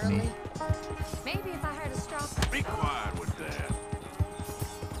seduce me. burly. Maybe if I had a strong... Be quiet with that.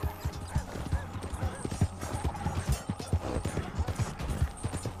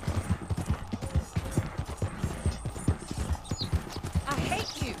 I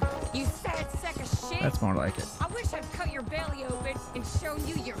hate you, you sad sack of shit. That's more like it. I wish I'd cut your belly open and shown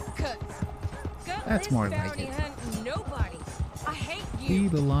you your guts. That's more like bounty it. hunting nobody. I hate you. Be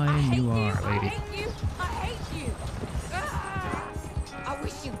the lion you are, I lady. hate you. I hate you. Ah! I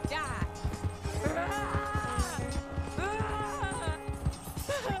wish you died. Ah!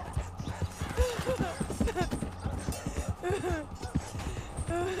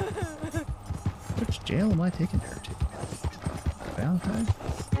 Which jail am I taking her to? Valentine?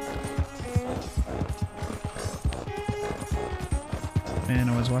 Man,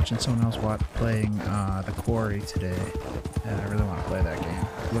 I was watching someone else playing The Quarry today, and I really want to play that game.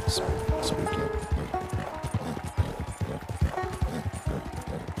 It looks spooky.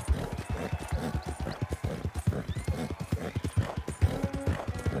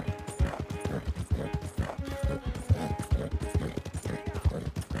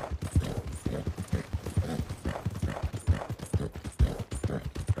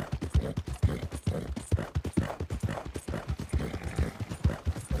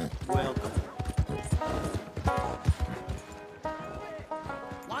 Welcome.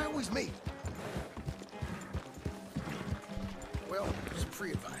 Why always me? Well, some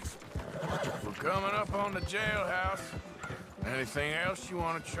free advice. We're coming up on the jailhouse. Anything else you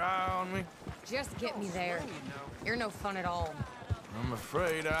want to try on me? Just get me there. You're no fun at all. I'm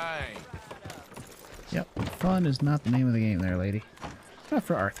afraid I ain't. Yep, fun is not the name of the game there, lady. Not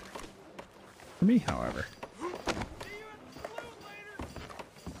for Arthur. For me, however.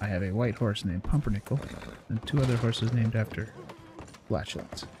 I have a white horse named Pumpernickel, and 2 other horses named after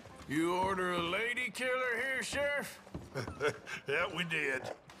flatulence. You order a lady killer here, Sheriff? Yeah, we did.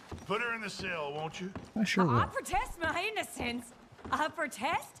 Put her in the cell, won't you? I sure I will. protest my innocence. I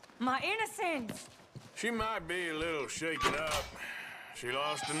protest my innocence. She might be a little shaken up. She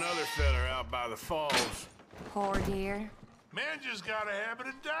lost another feller out by the falls. Poor dear. Men just got a habit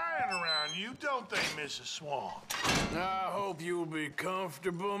of dying around you, don't they, Mrs. Swan? I hope you'll be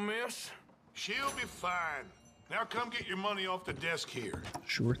comfortable, miss. She'll be fine. Now come get your money off the desk here.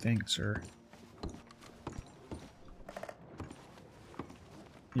 Sure thing, sir.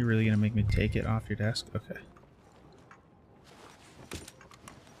 You really gonna make me take it off your desk? Okay.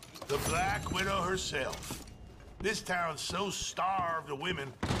 The Black Widow herself. This town's so starved of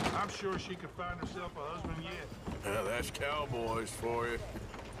women, I'm sure she could find herself a husband yet. Yeah, that's cowboys for you.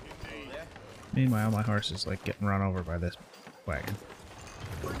 Meanwhile, my horse is like getting run over by this wagon.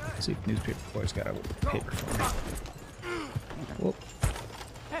 Let's see if newspaper boy's got a paper for me. Whoop.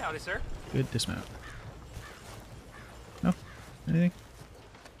 Hey, howdy, sir. Good dismount. No? Anything?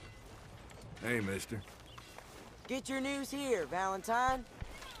 Hey, mister. Get your news here, Valentine.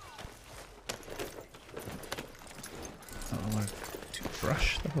 Oh, I want to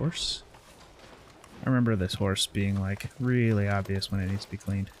brush the horse. I remember this horse being like really obvious when it needs to be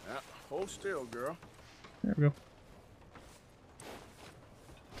cleaned. Hold still, girl. There we go.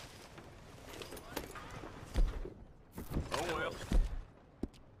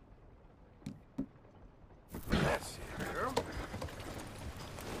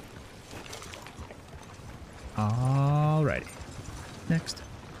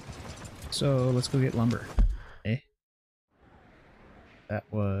 So let's go get lumber. Eh? That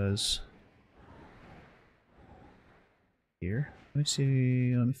was here. Let me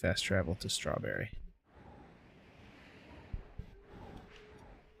see. Let me fast travel to Strawberry.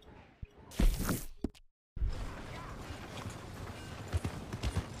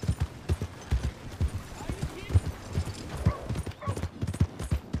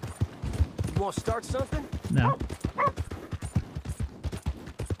 You want to start something? No.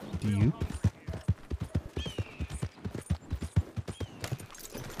 Do you?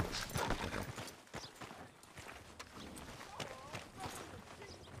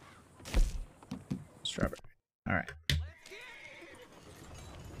 Strawberry. All right.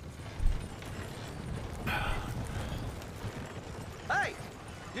 Hey!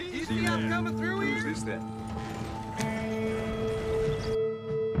 You see I'm coming through here? Who's this then?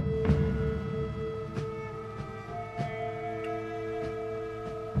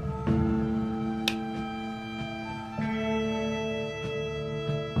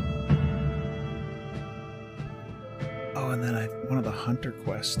 Oh, and then one of the hunting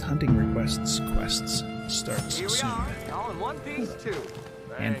requests starts Here we soon. are, all in one piece too.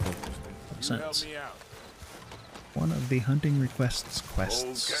 Handful of sense. One of the hunting requests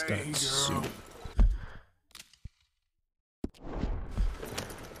starts soon.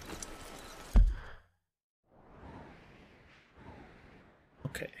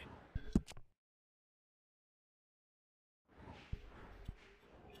 Okay.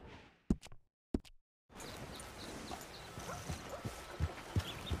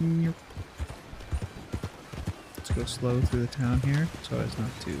 Yep. Let's go slow through the town here so as not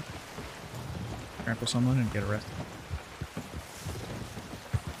to trample someone and get arrested.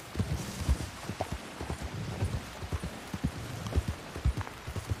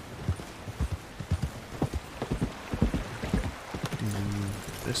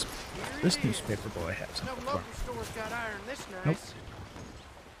 This newspaper boy has No something. local store's got iron this nice.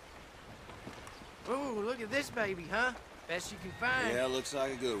 Ooh, look at this baby, huh? Best you can find. Yeah, looks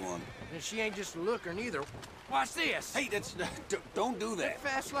like a good one. And she ain't just a looker neither. Watch this. Hey, that's don't do that.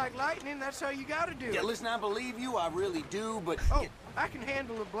 Fast like lightning, that's how you gotta do it. Yeah, listen, I believe you, I really do, but oh, I can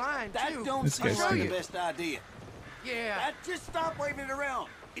handle a blind that too. don't seem like the best idea. Yeah. Just stop waving it around.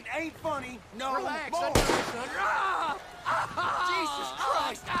 It ain't funny. No Relax. more. Jesus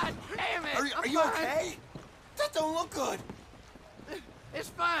Christ! God damn it! Are you okay? That don't look good. It's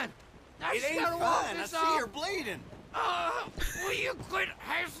fine. I It just ain't gotta walk fine. I this see off. you're bleeding. Will you quit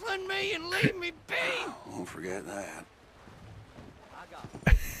hassling me and leave me be? Don't forget that.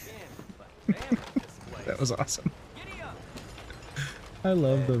 That was awesome. I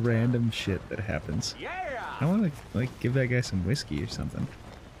love the random shit that happens. Yeah. I want to like give that guy some whiskey or something.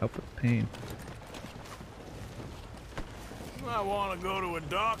 Help with the pain. I want to go to a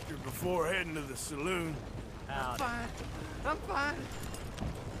doctor before heading to the saloon. I'm fine. I'm fine.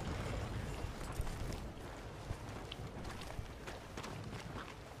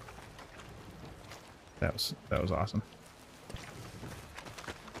 That was awesome.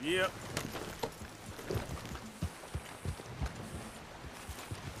 Yep.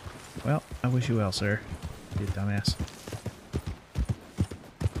 Well, I wish you well, sir. You dumbass.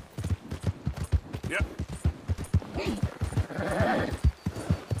 Yep.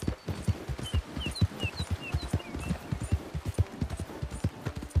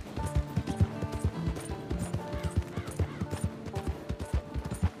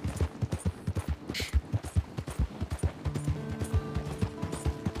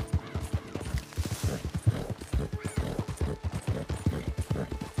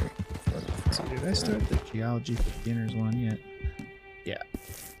 So did I start the geology for beginners one yet? Yeah.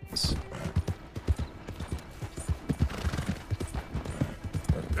 Yes.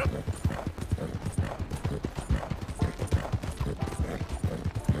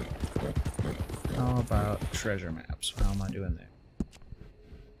 How about treasure maps? How am I doing there?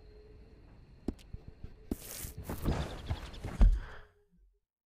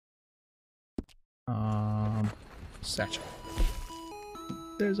 Satchel.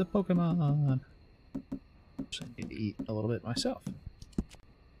 There's a Pokemon. Which I need to eat a little bit myself.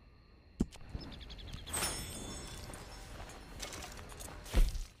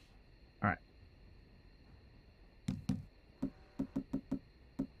 Alright.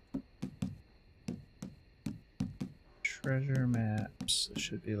 Treasure maps. There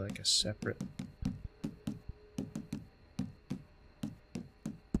should be like a separate.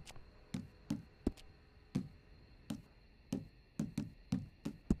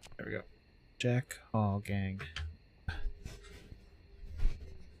 There we go. Jack Hall Gang.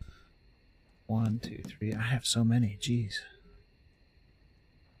 1, 2, 3. I have so many. Jeez.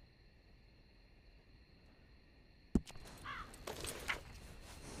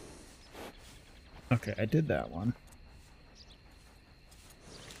 Okay, I did that one.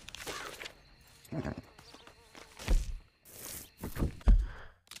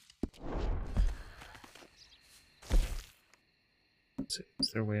 Let's see,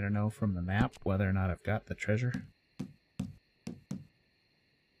 is there a way to know from the map whether or not I've got the treasure?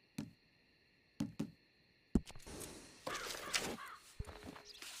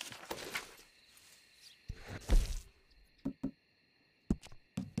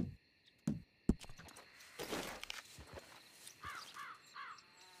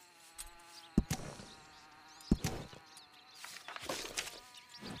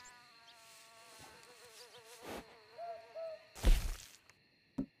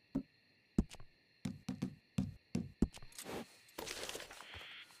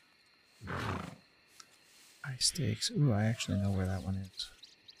 High stakes. Ooh, I actually know where that one is.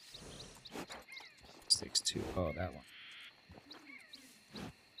 Stakes 2. Oh, that one.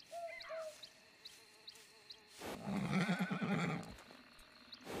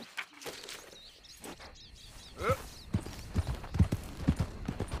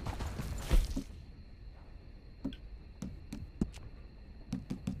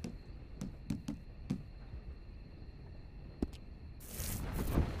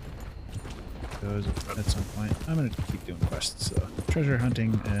 Those at some point. I'm gonna keep doing quests though. Treasure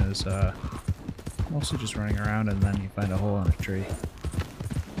hunting is mostly just running around and then you find a hole in a tree.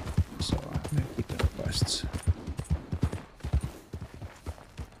 So I'm gonna keep doing quests.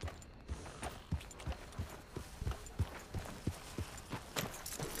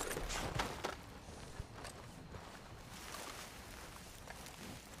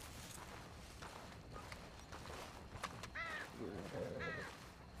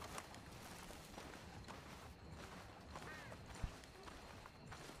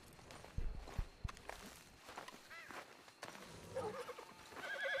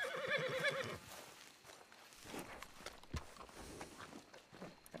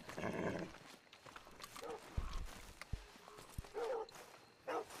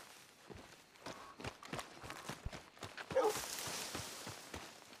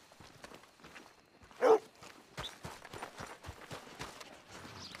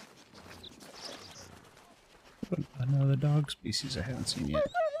 Another dog species I haven't seen yet.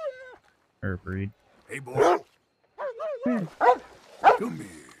 Or breed. Hey, boy. Come Come here.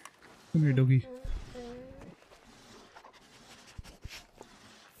 Come here, doggy.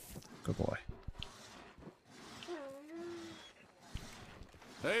 Good boy.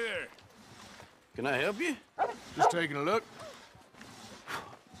 Hey there. Can I help you? Just taking a look.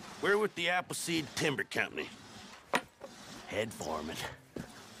 We're with the Appleseed Timber Company. Head foreman. We're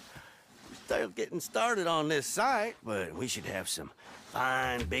still getting started on this site, but we should have some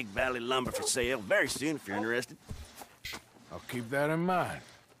fine Big Valley lumber for sale very soon if you're interested. I'll keep that in mind.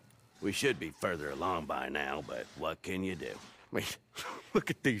 We should be further along by now, but what can you do? I mean, look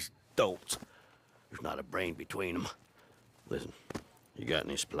at these dolts. There's not a brain between them. Listen, you got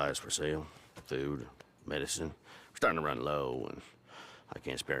any supplies for sale? Food, medicine? We're starting to run low, and I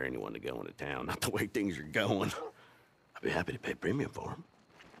can't spare anyone to go into town, not the way things are going. I'd be happy to pay premium for them.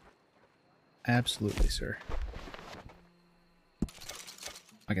 Absolutely, sir.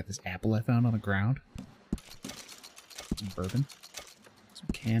 I got this apple I found on the ground. Some bourbon. Some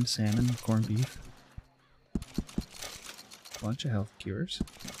canned salmon, corned beef. Bunch of health cures.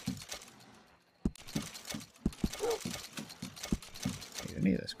 Need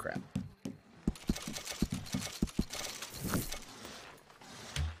any of this crap.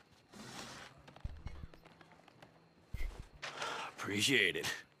 Appreciate it.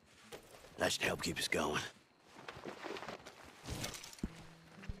 That should help keep us going.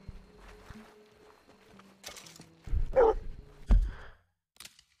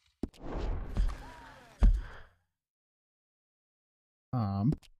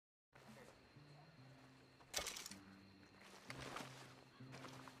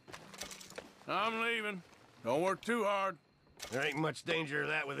 I'm leaving. Don't work too hard. There ain't much danger of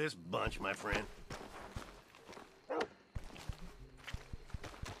that with this bunch, my friend.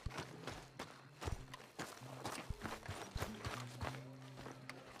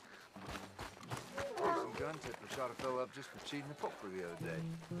 Some gun tipper shot a fellow up just for cheating the poker the other day.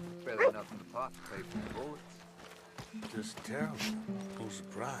 Barely enough in the pot to pay for the bullets. Just terrible. No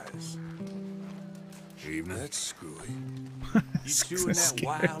surprise. Evening. That's screwy. You chewing that Scared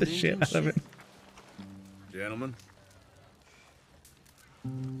wild the shit Indian out of it. Gentlemen.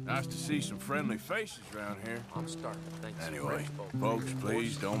 Nice to see some friendly faces around here. I'm starting to think some Anyway, rich folk folks,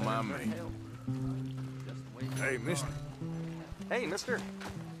 please don't mind me. Hey, mister. Hey, mister.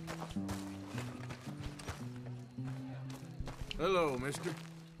 Hello, mister.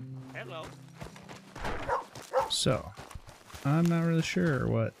 Hello. So, I'm not really sure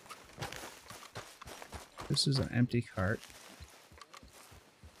what... This is an empty cart.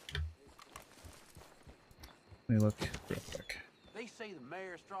 Let me look real quick. They say the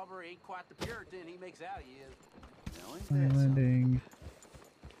mayor of Strawberry ain't quite the Puritan he makes out he is. Now, ain't Money that something? lending.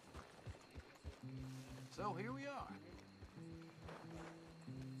 So here we are.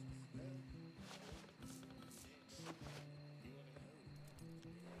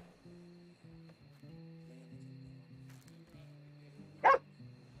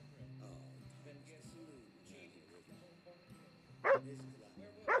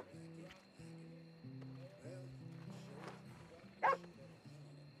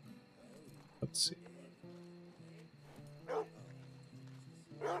 Let's see.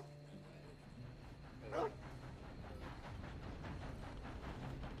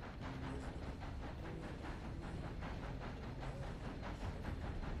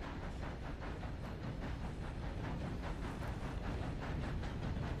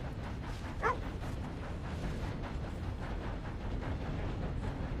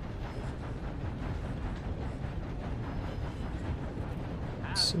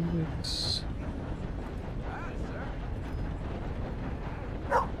 Civics.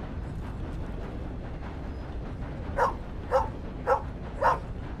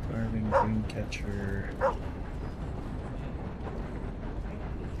 Carving, green catcher.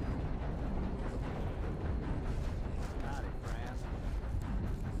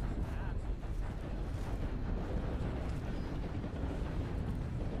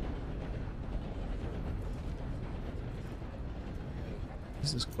 What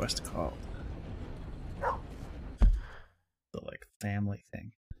is this quest called? The like family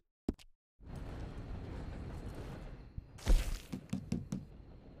thing.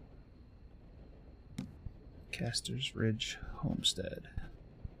 Caster's Ridge Homestead.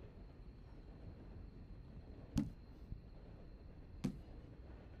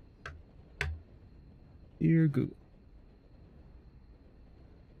 Dear Google.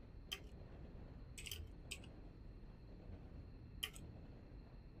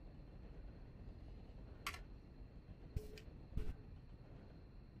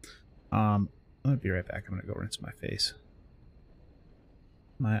 I'm gonna be right back. I'm gonna go rinse my face.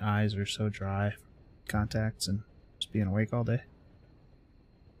 My eyes are so dry from contacts and just being awake all day.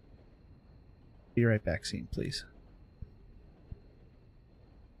 Be right back, scene, please.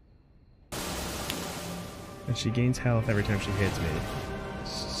 And she gains health every time she hits me.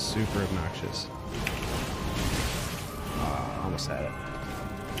 Super obnoxious. Almost had it.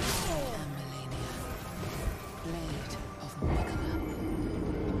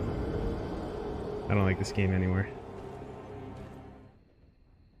 I don't like this game anymore.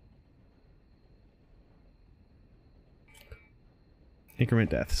 Increment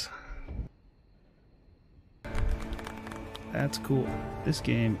deaths. That's cool. This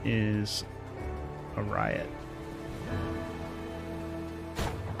game is a riot.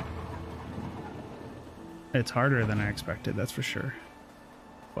 It's harder than I expected, that's for sure.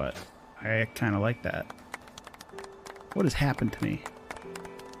 But I kind of like that. What has happened to me?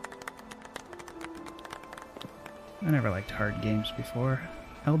 I never liked hard games before.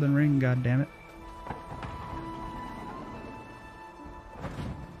 Elden Ring, goddammit.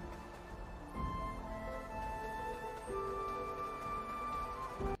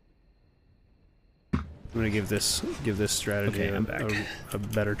 I'm gonna give this strategy a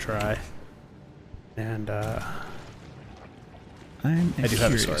better try. And I do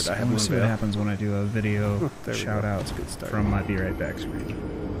have a sword. I want to see what happens when I do a video shout out from my Be Right Back screen.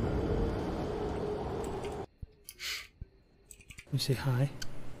 You say hi.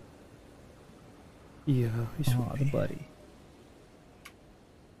 Yeah, he's the buddy.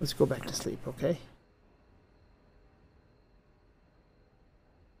 Let's go back to sleep, okay?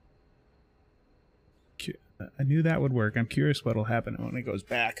 I knew that would work. I'm curious what'll happen when it goes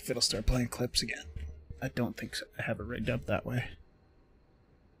back, if it'll start playing clips again. I don't think so. I have it rigged up that way.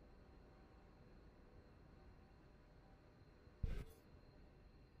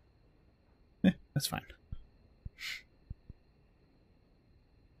 That's fine.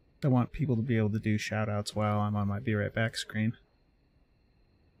 I want people to be able to do shoutouts while I'm on my Be Right Back screen.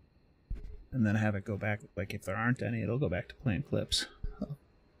 And then have it go back, like if there aren't any, it'll go back to playing clips. So,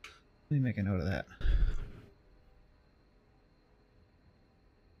 let me make a note of that.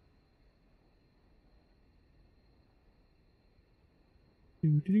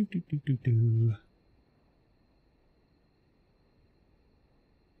 Do.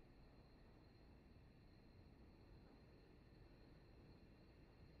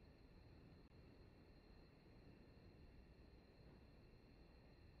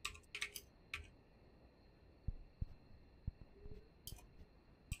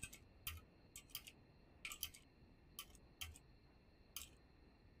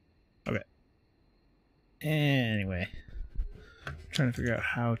 Anyway, I'm trying to figure out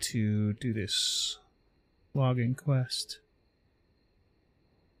how to do this logging quest.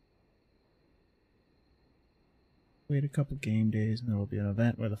 Wait a couple game days and there will be an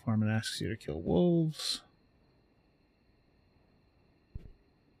event where the foreman asks you to kill wolves.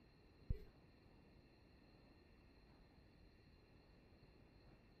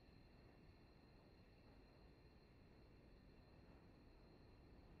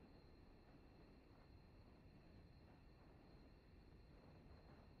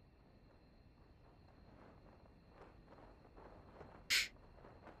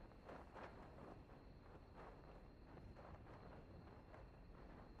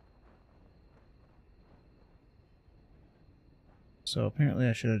 So apparently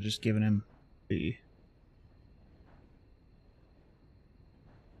I should have just given him the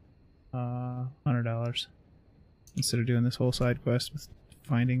 $100 instead of doing this whole side quest with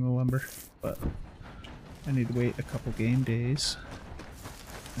finding the lumber. But I need to wait a couple game days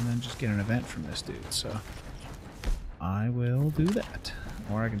and then just get an event from this dude. So I will do that,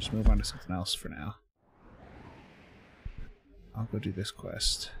 or I can just move on to something else for now. I'll go do this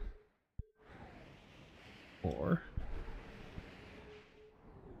quest, or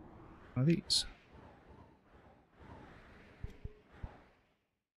one of these.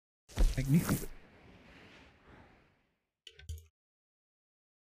 Magnificent.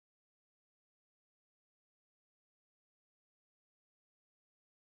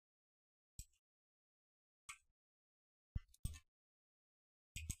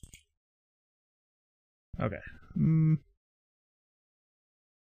 Okay.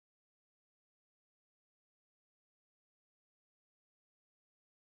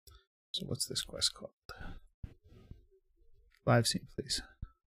 So what's this quest called? Live scene, please.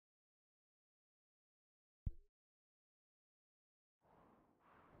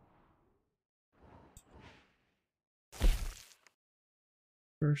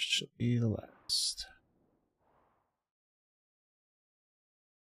 First shall be the last.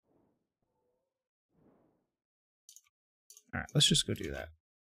 Alright, let's just go do that.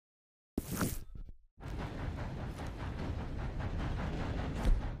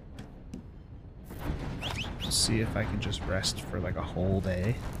 See if I can just rest for like a whole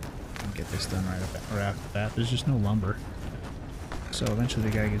day and get this done right after that. There's just no lumber. So eventually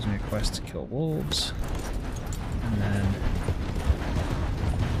the guy gives me a quest to kill wolves. And then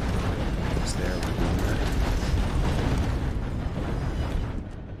it's there with lumber.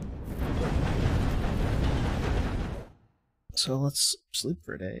 So let's sleep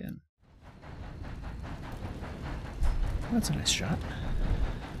for a day, and that's a nice shot.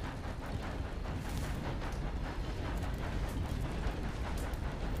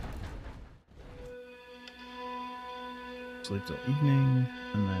 Sleep till evening,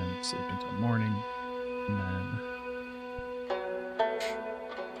 and then sleep until morning, and then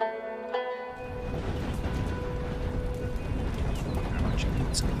how much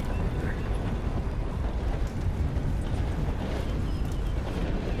meat's gonna be there?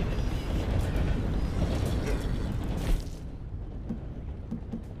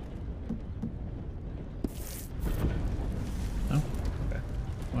 Oh, okay.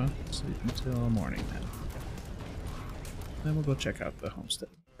 Well, sleep until morning then. Then we'll go check out the homestead,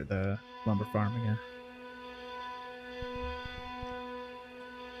 or the lumber farm again.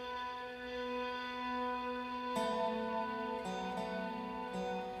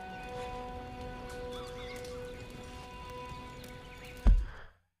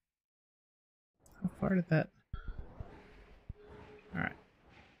 How far did that... Alright.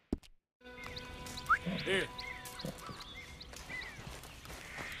 Here.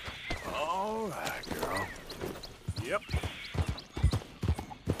 All right, girl. Yep.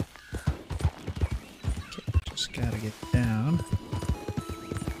 Just gotta get down.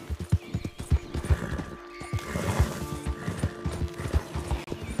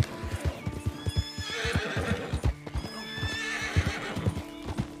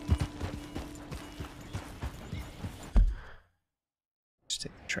 Just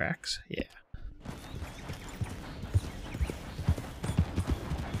take the tracks. Yeah.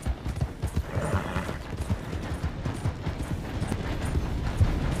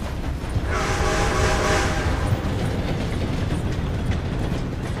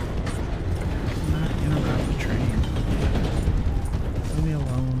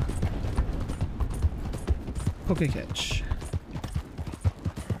 Poke catch.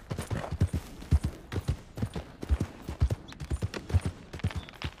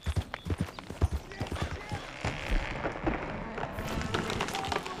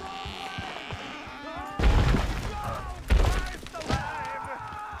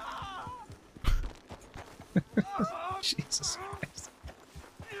 Jesus Christ.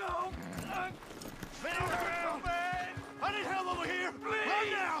 I need help over here!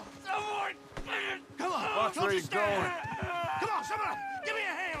 Right now! Someone! Come on! Watch don't where just you're stand going. there. Come on, somebody! Give me a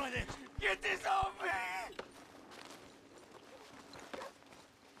hand with this! Get this off me!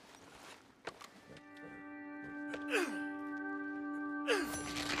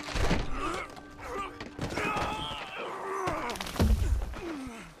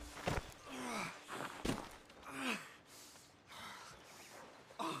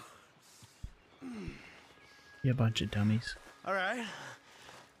 You bunch of dummies. All right.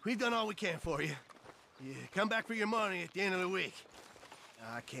 We've done all we can for you. You come back for your money at the end of the week.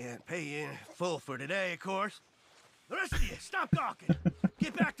 I can't pay you in full for today, of course. The rest of you, stop talking.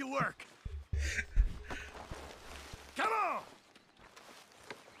 Get back to work. Come on!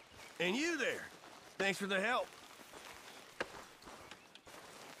 And you there. Thanks for the help.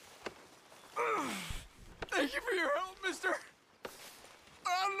 Thank you for your help, mister.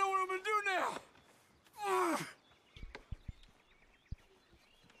 I don't know what I'm gonna do now.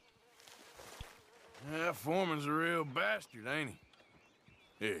 That foreman's a real bastard, ain't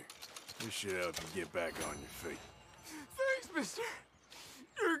he? Here, this should help you get back on your feet. Thanks, mister.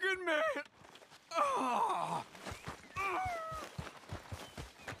 You're a good man. Oh.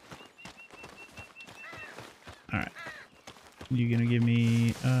 Alright. You gonna give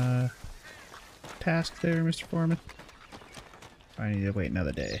me a task there, Mr. Foreman? I need to wait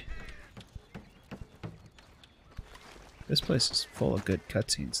another day. This place is full of good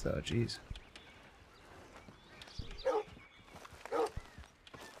cutscenes, though, jeez.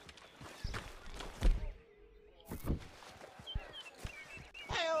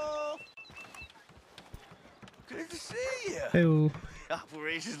 Good to see you. Hey-o.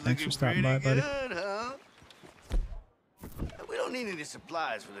 Operation's Thanks for looking stopping pretty by, buddy. good, huh? We don't need any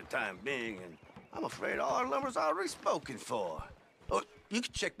supplies for the time being, and I'm afraid all our lumber's already spoken for. Oh, you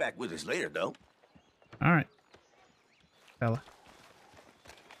can check back with us later, though. Alright. Fella.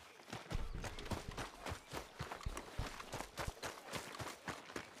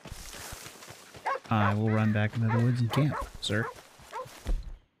 I will run back into the woods and camp, sir.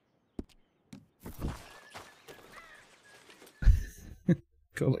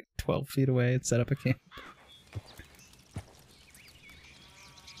 Go like 12 feet away and set up a camp.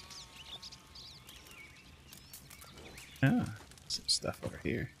 Ah, some stuff over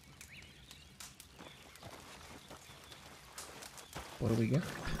here. What do we got?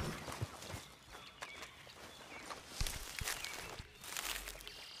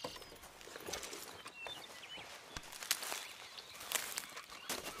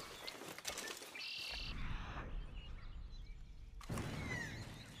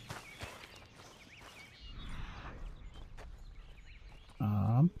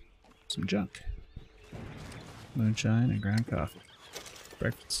 Some junk. Moonshine and ground coffee.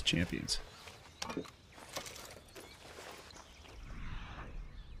 Breakfast champions.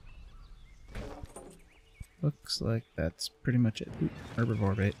 Looks like that's pretty much it. Ooh,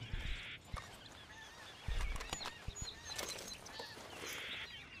 herbivore bait.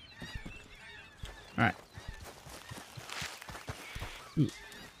 Alright. Ooh.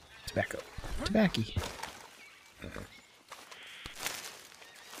 Tobacco. Tobacco.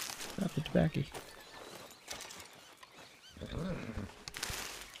 Stop the tobacco.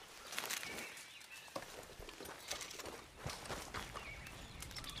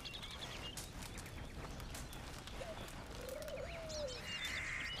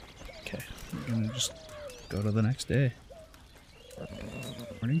 Okay, we're gonna just go to the next day.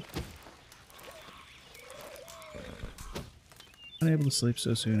 Morning. Unable to sleep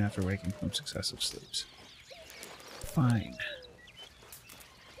so soon after waking from successive sleeps. Fine.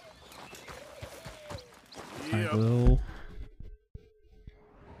 I will.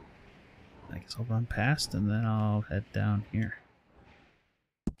 I guess I'll run past and then I'll head down here.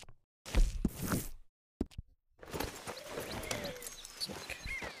 It's like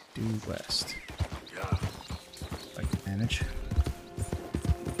due west. If I can manage.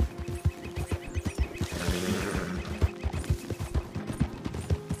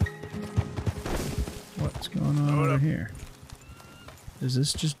 What's going on over here? Is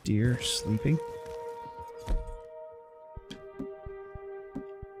this just deer sleeping?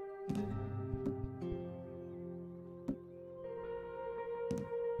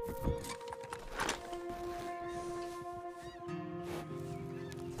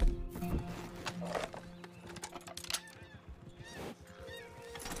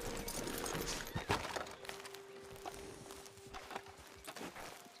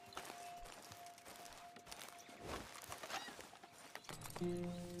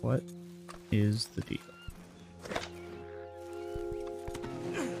 What is the deal?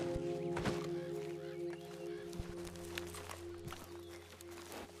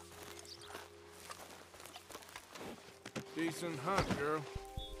 and hunt, girl.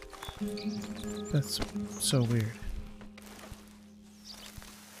 That's so weird.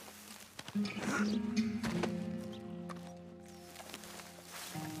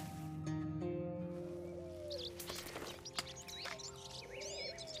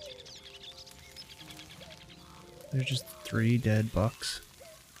 There's just 3 dead bucks,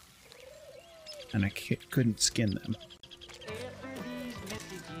 and I couldn't skin them.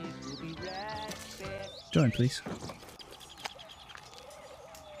 Join, please.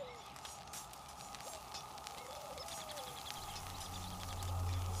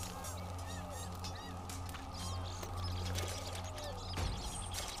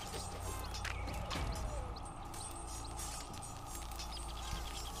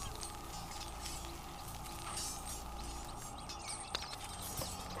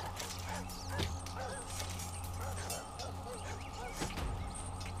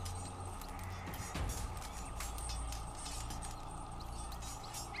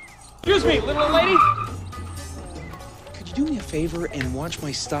 Excuse me, little lady! Could you do me a favor and watch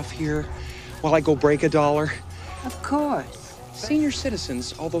my stuff here while I go break $1? Of course. Senior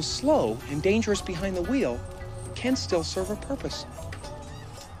citizens, although slow and dangerous behind the wheel, can still serve a purpose.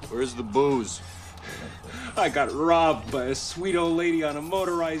 Where's the booze? I got robbed by a sweet old lady on a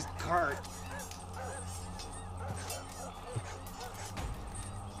motorized cart.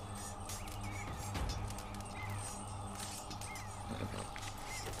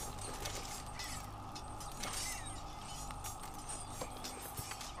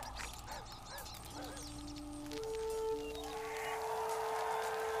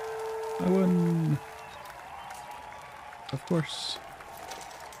 I won. Of course.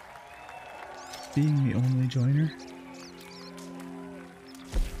 Being the only joiner.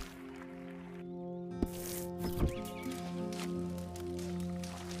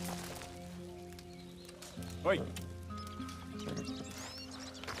 Wait.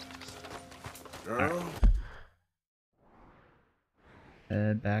 Girl.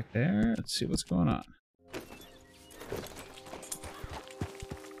 Head back there. Let's see what's going on.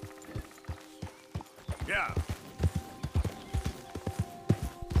 Yeah.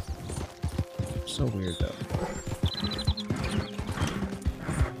 So weird though.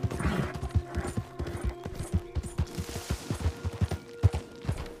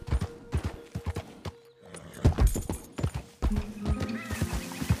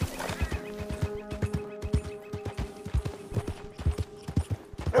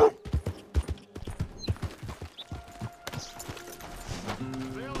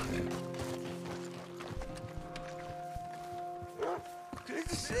 Good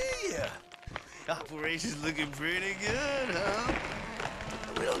to see you. Operation's looking pretty good, huh?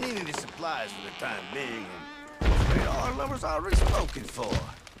 We don't need any supplies for the time being, and radar number's already spoken for.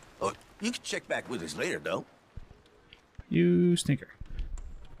 Oh, you can check back with us later, though. You stinker.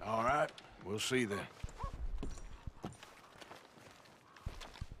 All right, we'll see then.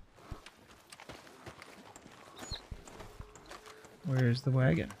 Where's the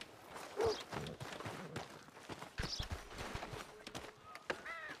wagon?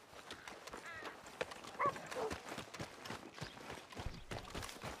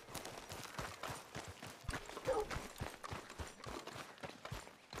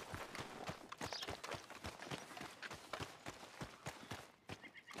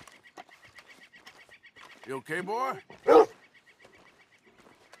 You okay, boy?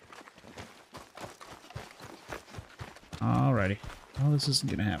 Alrighty. Well, this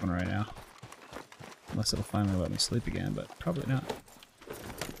isn't gonna happen right now. Unless it'll finally let me sleep again, but probably not.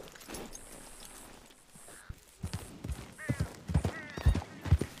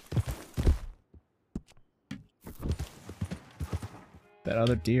 That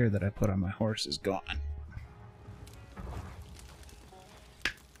other deer that I put on my horse is gone.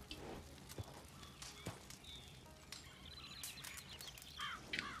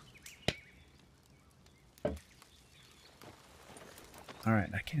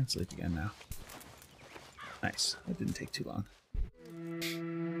 Alright, I can sleep again now. Nice. That didn't take too long. Hey,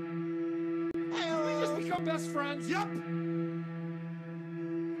 we just become best friends. Yep.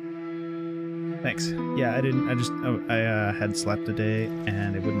 Thanks. Yeah, I had slept a day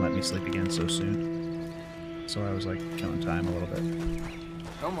and it wouldn't let me sleep again so soon. So I was like killing time a little bit.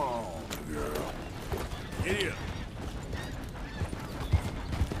 Come on, girl. Get here.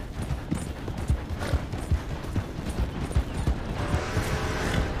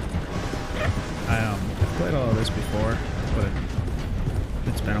 I've played all of this before, but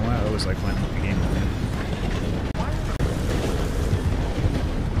it's been a while. It was like when the game was new.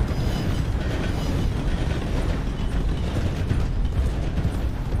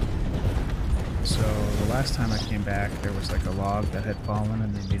 last time I came back, there was like a log that had fallen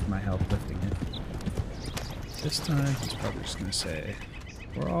and they needed my help lifting it. This time, he's probably just gonna say,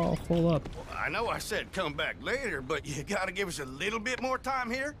 we're all full up. Well, I know I said come back later, but you gotta give us a little bit more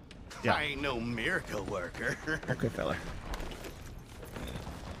time here. Yeah. I ain't no miracle worker. Okay, fella.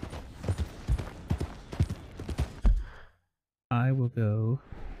 I will go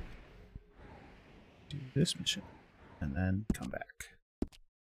do this mission and then come back.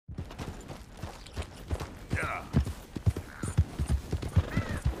 Yeah.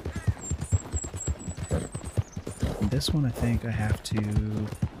 This one, I think I have to...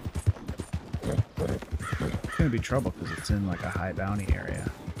 It's gonna be trouble because it's in like a high bounty area.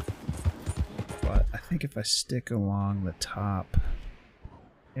 But I think if I stick along the top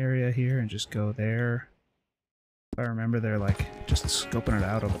area here and just go there... If I remember, they're like just scoping it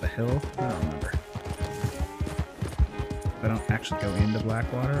out over the hill. I don't remember. If I don't actually go into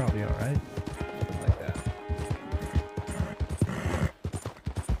Blackwater, I'll be alright. Like that.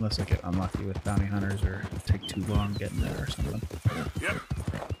 Unless I get unlucky with bounty hunters or take too long getting there or something. Yep.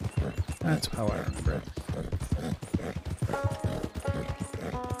 That's how I remember it.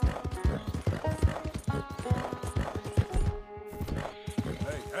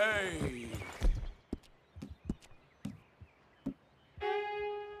 Hey!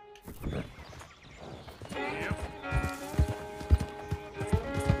 Yep.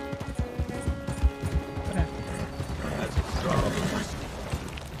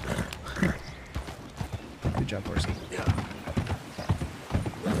 Good job, horsey. Yeah.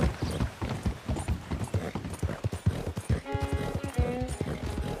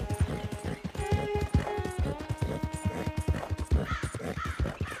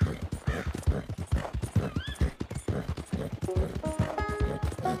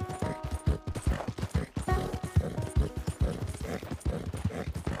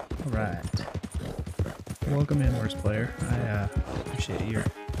 Alright. Welcome in, horse player. I appreciate your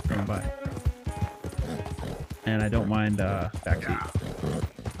coming by. And I don't mind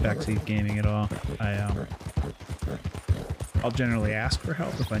backseat gaming at all. I'll generally ask for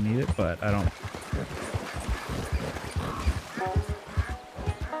help if I need it, but I don't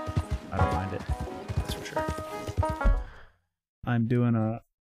mind it. That's for sure. I'm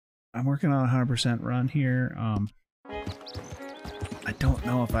working on a 100% run here. I don't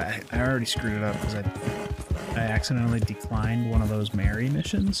know if I already screwed it up because I accidentally declined one of those Mary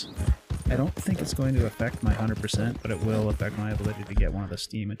missions. I don't think it's going to affect my 100%, but it will affect my ability to get one of the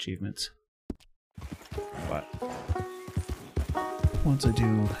Steam achievements. But once I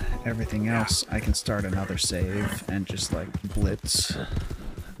do everything else, I can start another save and just like blitz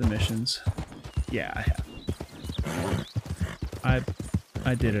the missions. Yeah, I have.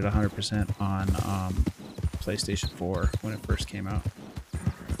 I did it 100% on PlayStation 4 when it first came out.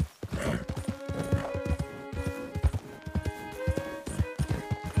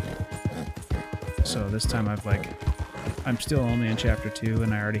 So this time I'm still only in chapter 2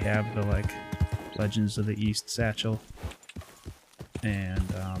 and I already have the Legends of the East satchel. And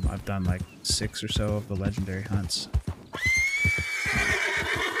I've done 6 or so of the legendary hunts.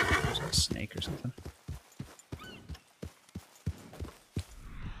 There's a snake or something.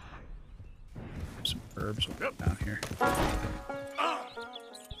 Some herbs down here.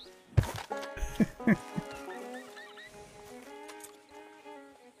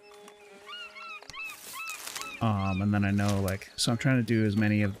 And then I know so I'm trying to do as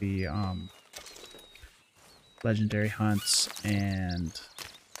many of the legendary hunts and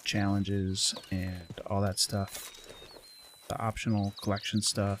challenges and all that stuff, the optional collection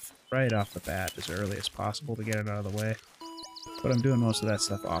stuff, right off the bat as early as possible to get it out of the way. But I'm doing most of that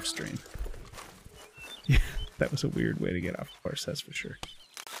stuff off stream. Yeah, that was a weird way to get off course, that's for sure.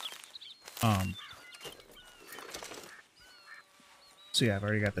 So yeah, I've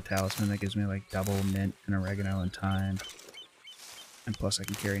already got the talisman that gives me double mint and oregano and thyme. And plus I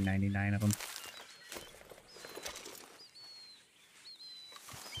can carry 99 of them.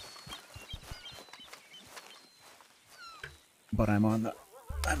 But I'm on the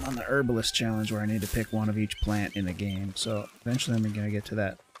herbalist challenge where I need to pick one of each plant in the game. So eventually I'm gonna get to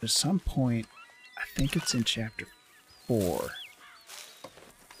that. There's some point, I think it's in chapter 4,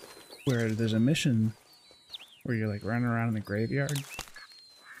 where there's a mission where you're running around in the graveyard.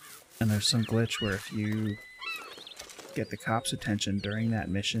 And there's some glitch where if you get the cops' attention during that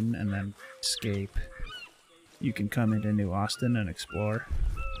mission and then escape, you can come into New Austin and explore.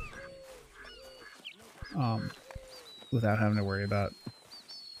 Without having to worry about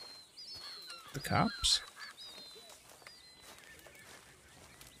the cops.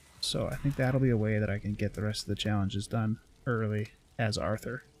 So I think that'll be a way that I can get the rest of the challenges done early as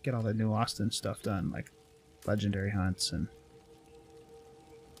Arthur. Get all the New Austin stuff done legendary hunts and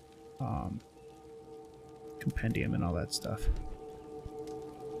compendium and all that stuff.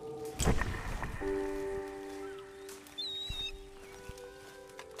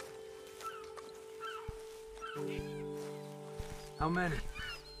 How many?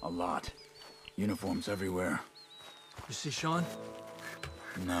 A lot. Uniforms everywhere. You see Sean?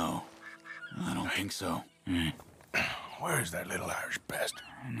 No, I don't think so. Where's that little Irish bastard?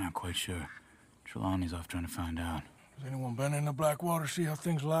 I'm not quite sure. Trelawney's off trying to find out. Has anyone been in the Blackwater, see how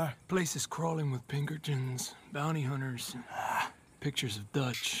things lie? Place is crawling with Pinkertons, bounty hunters, pictures of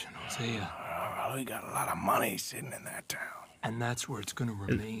Dutch and Hosea. We got a lot of money sitting in that town. And that's where it's gonna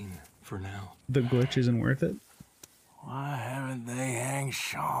remain for now. The glitch isn't worth it? Why haven't they hanged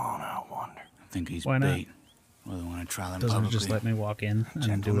Sean, I wonder? I think he's Why not? bait. Well, they want to trial him Doesn't it publicly. just let me walk in and do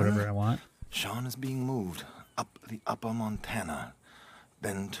Gentlemen, whatever I want? Sean is being moved up the upper Montana,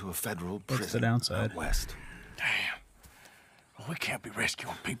 then to a federal What's prison the downside? out west. Damn. Well, we can't be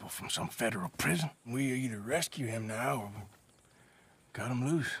rescuing people from some federal prison. We either rescue him now or cut him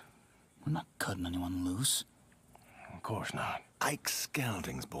loose. We're not cutting anyone loose. Of course not. Ike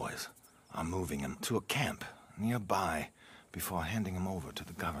Skelding's boys are moving him to a camp nearby before handing him over to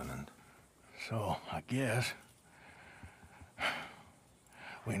the government. So, I guess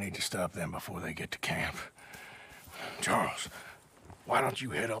we need to stop them before they get to camp. Charles, why don't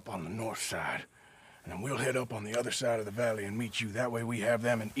you head up on the north side, and then we'll head up on the other side of the valley and meet you. That way we have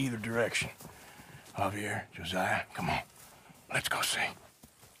them in either direction. Javier, Josiah, come on. Let's go see.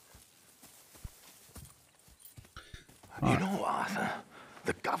 You know, Arthur,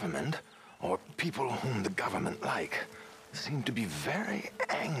 the government, or people whom the government like, seem to be very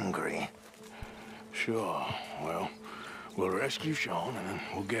angry. Sure. Well, we'll rescue Sean, and then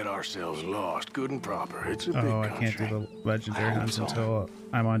we'll get ourselves lost, good and proper. It's a big Oh, I country. can't do the legendary I hope hunts so. until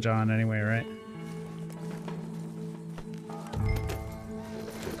I'm on John anyway, right?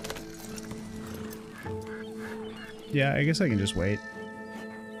 Yeah, I guess I can just wait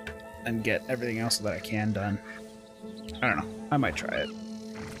and get everything else that I can done. I don't know. I might try it.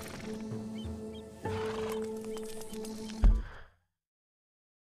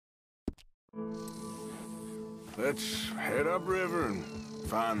 Let's head upriver and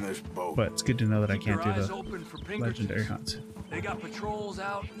find this boat. But it's good to know that I Keep your can't do eyes the open for Pinkertons. legendary hunts. They got patrols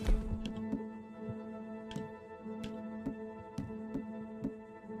out.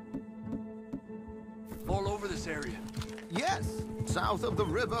 All over this area. Yes, south of the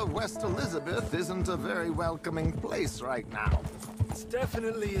river, West Elizabeth isn't a very welcoming place right now. It's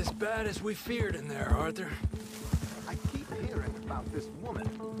definitely as bad as we feared in there, Arthur. I keep hearing about this woman,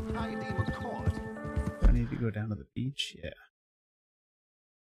 Heidi McCord. I need to go down to the beach. Yeah.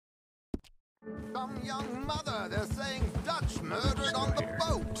 Some young mother, they're saying Dutch murdered on the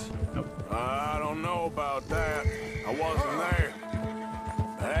boat. Nope. I don't know about that. I wasn't there.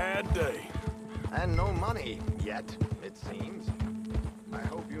 Bad day. And no money yet, it seems. I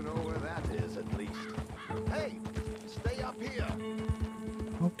hope you know where that is, at least. Hey, stay up here.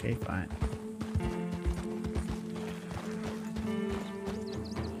 Okay, fine.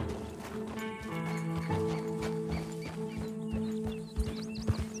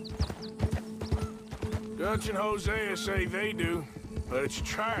 Dutch and Hosea say they do, but it's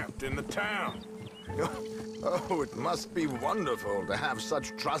trapped in the town. Oh, it must be wonderful to have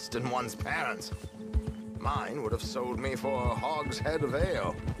such trust in one's parents. Mine would have sold me for a hogshead of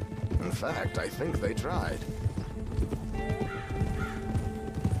ale. In fact, I think they tried.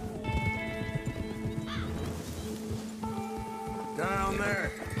 Down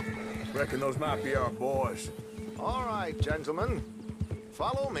there. Reckon those might be our boys. All right, gentlemen.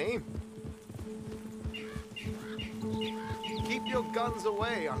 Follow me. Keep your guns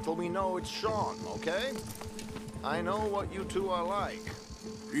away until we know it's Sean, okay? I know what you two are like.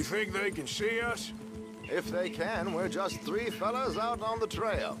 You think they can see us? If they can, we're just three fellas out on the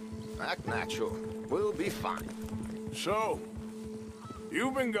trail. Act natural. We'll be fine. So,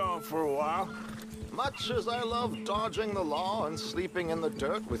 you've been gone for a while. Much as I love dodging the law and sleeping in the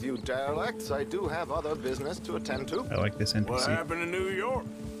dirt with you derelicts, I do have other business to attend to. I like this NPC. What happened in New York?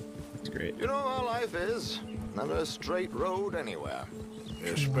 It's great. You know how life is. Never a straight road anywhere.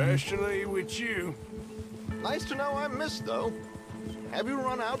 Especially with you. Nice to know I'm missed, though. Have you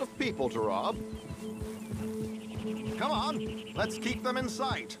run out of people to rob? Come on, let's keep them in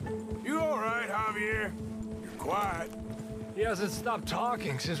sight. You all right, Javier? You're quiet. He hasn't stopped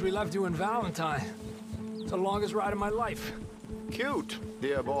talking since we left you in Valentine. It's the longest ride of my life. Cute,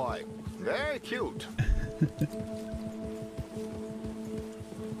 dear boy. Very cute.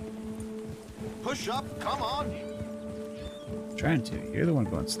 Push up, come on. Trying to. You're the one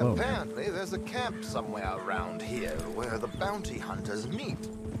going slow. Apparently, there's a camp somewhere around here where the bounty hunters meet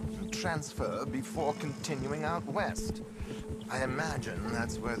and transfer before continuing out west. I imagine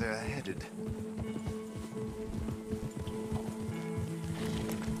that's where they're headed.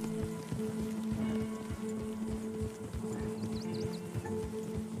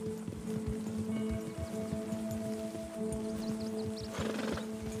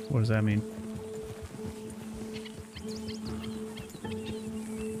 What does that mean?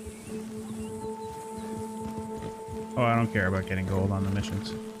 Oh, I don't care about getting gold on the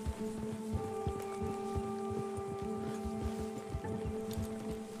missions.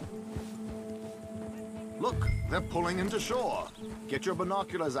 Look, they're pulling into shore. Get your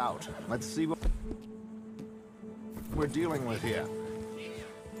binoculars out. Let's see what we're dealing with here.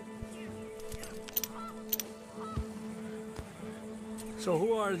 So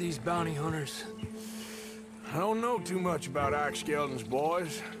who are these bounty hunters? I don't know too much about Ike Skelton's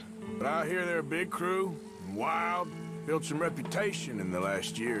boys, but I hear they're a big crew, wild, built some reputation in the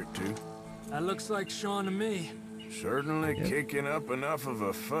last year or two. That looks like Sean to me. Certainly kicking up enough of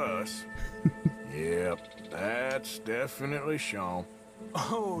a fuss. Yep, that's definitely Sean.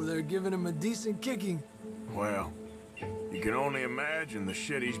 Oh, they're giving him a decent kicking. Well, you can only imagine the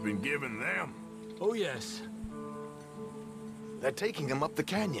shit he's been giving them. Oh, yes. They're taking him up the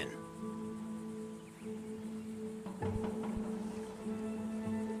canyon.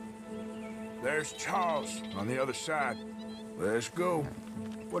 There's Charles on the other side. Let's go.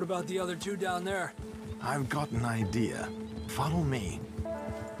 What about the other two down there? I've got an idea. Follow me.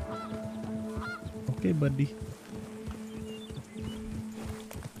 Okay, buddy.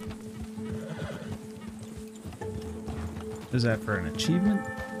 Is that for an achievement?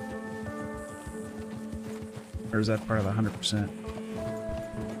 Or is that part of the 100%?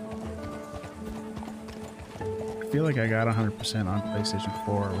 I feel like I got 100% on PlayStation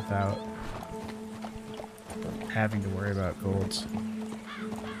 4 without having to worry about golds.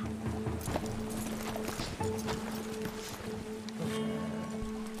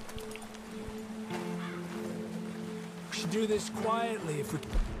 We should do this quietly if we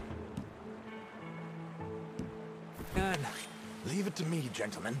can. Leave it to me,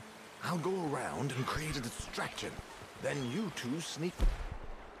 gentlemen. I'll go around and create a distraction. Then you two sneak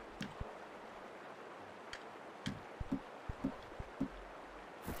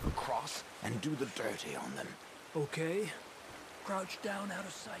across and do the dirty on them. Okay. Crouch down out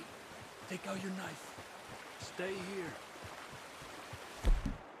of sight. Take out your knife. Stay here.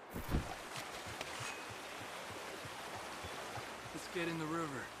 Let's get in the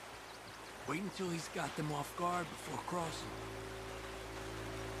river. Wait until he's got them off guard before crossing.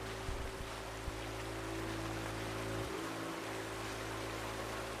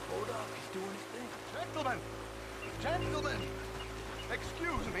 Hold up, he's doing his thing. Gentlemen! Gentlemen!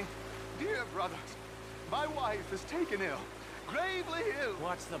 Excuse me, dear brothers. My wife is taken ill. Gravely ill.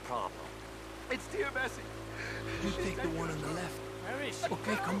 What's the problem? It's dear Bessie. You take the one on the left. Where is she?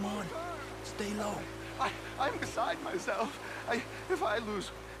 Okay, come on. Stay low. I'm beside myself. If I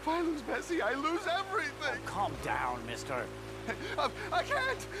lose Bessie, I lose everything. Oh, calm down, mister. I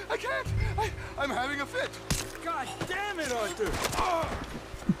can't. I'm having a fit. God damn it, Arthur!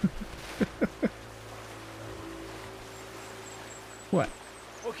 What?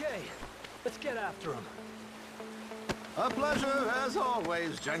 Okay, let's get after him. A pleasure as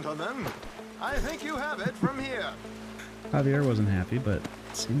always, gentlemen. I think you have it from here. Javier wasn't happy, but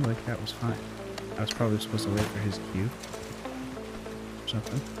it seemed like that was fine. I was probably supposed to wait for his cue. Or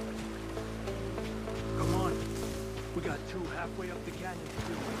something. Come on. We got two halfway up the canyon to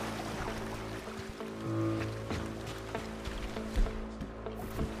do.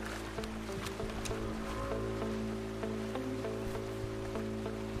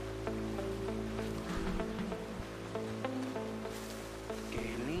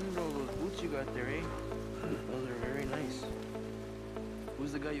 You got there, eh? Those are very nice.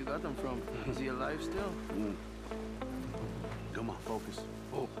 Who's the guy you got them from? Is he alive still? Come on, focus.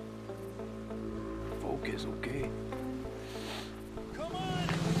 Oh. Focus, okay. Come on!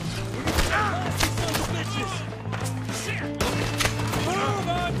 Ah! Sons of bitches! Shit! Move,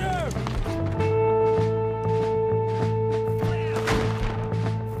 Arthur!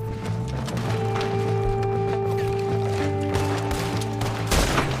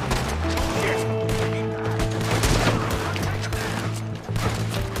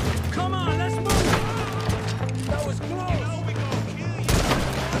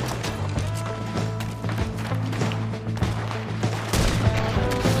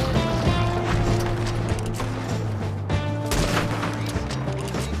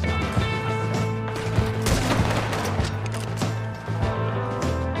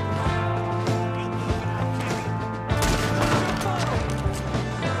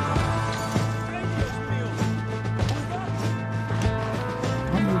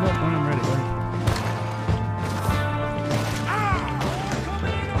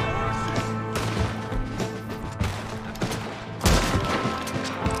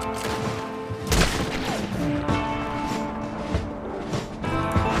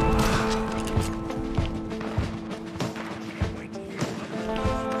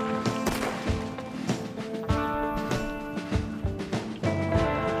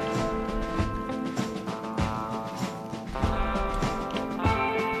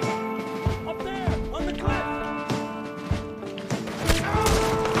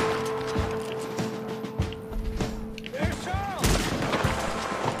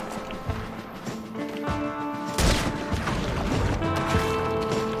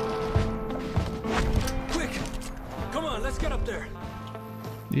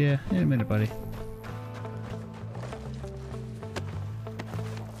 Yeah, in a minute, buddy.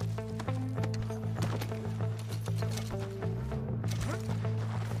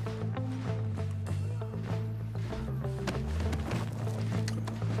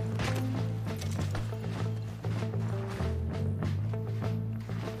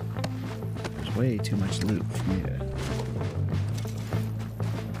 There's way too much loot for me to...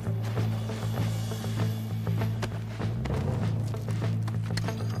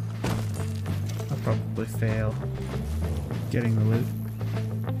 Probably fail getting the loot.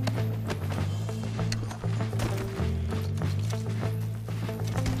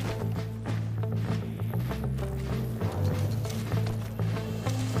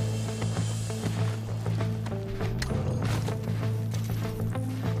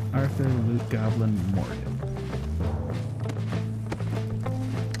 Arthur Loot Goblin Morgan.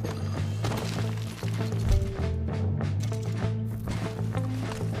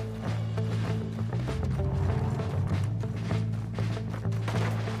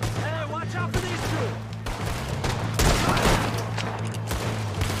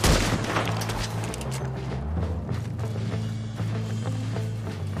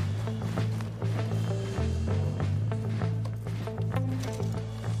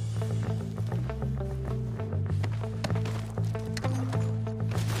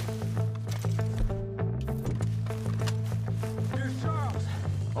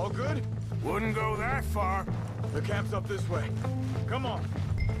 Wouldn't go that far. The camp's up this way. Come on.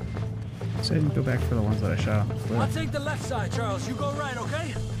 So I didn't go back for the ones that I shot. I'll take the left side, Charles. You go right,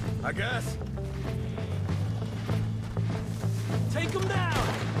 okay? I guess. Take them down!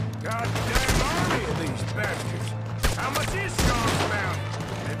 Goddamn army of these bastards. How much is Sean's bounty?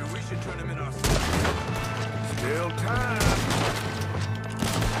 Maybe we should turn him in ourselves. Still time.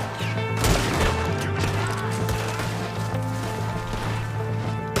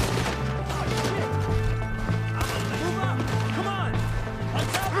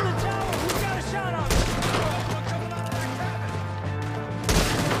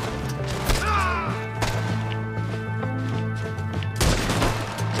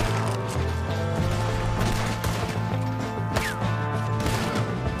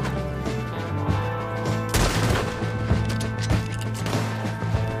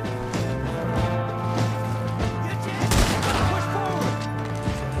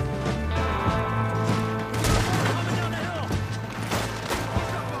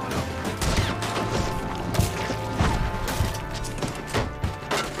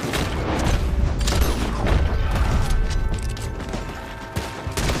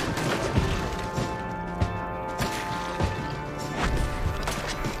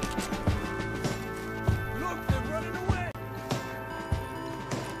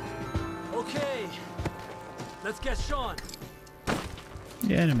 Let's get Sean.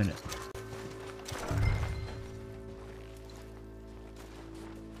 Yeah, in a minute.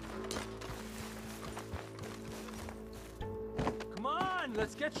 Come on,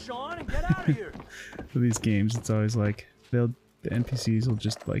 let's get Sean and get out of here. For these games, it's always like the NPCs will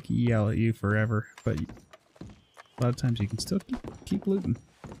just like yell at you forever, but a lot of times you can still keep looting.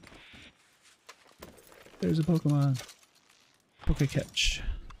 There's a Pokemon. Pokecatch.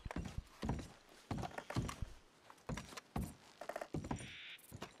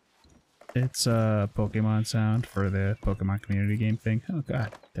 It's a Pokemon sound for the Pokemon community game thing. Oh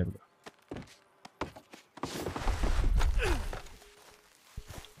god, there we go.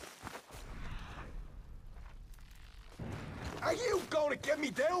 Are you going to get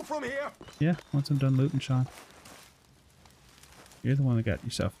me down from here? Yeah, once I'm done looting, Sean. You're the one that got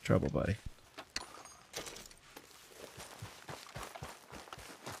yourself in trouble, buddy.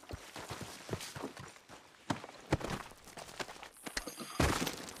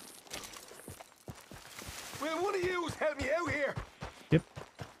 Will one of you help me out here? Yep.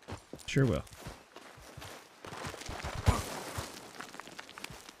 Sure will.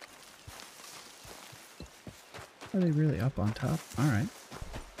 Are they really up on top? Alright.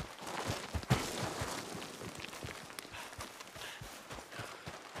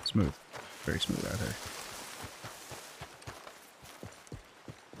 Smooth. Very smooth out there.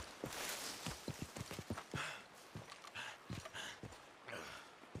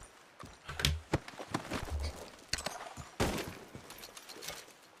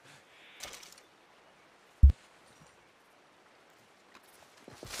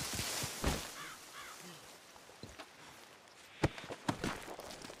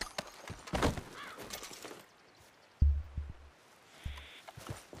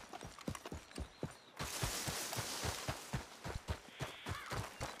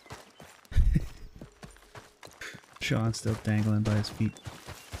 Sean's still dangling by his feet.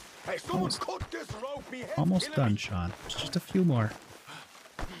 Almost done, Sean. There's just a few more.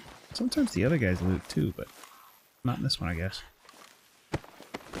 Sometimes the other guys loot too, but not in this one, I guess.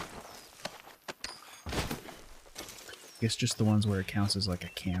 I guess just the ones where it counts as like a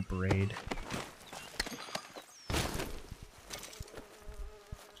camp raid.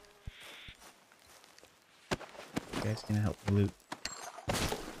 You guys gonna help loot.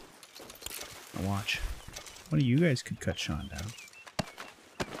 Now watch. One of you guys could cut Sean down.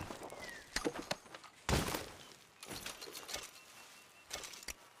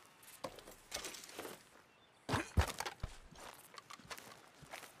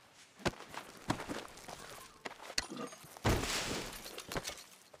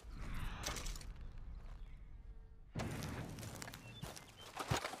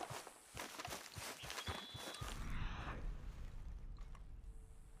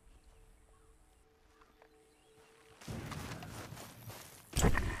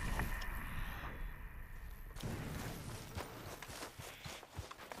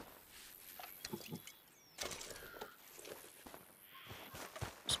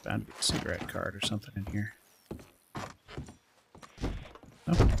 Bound to be a cigarette card or something in here.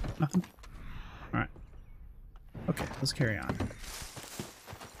 Oh, nothing. Alright. Okay, let's carry on.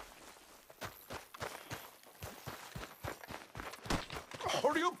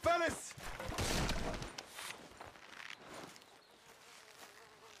 Hurry up, fellas!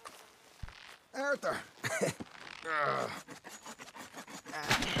 Arthur!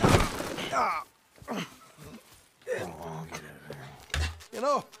 You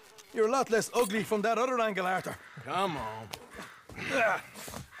know, you're a lot less ugly from that other angle, Arthur. Come on.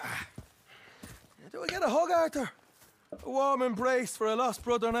 Do I get a hug, Arthur? A warm embrace for a lost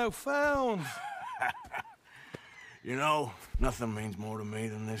brother now found. You know, nothing means more to me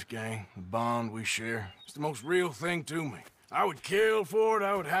than this gang. The bond we share. It's the most real thing to me. I would kill for it,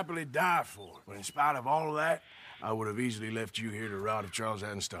 I would happily die for it. But in spite of all of that, I would have easily left you here to rot if Charles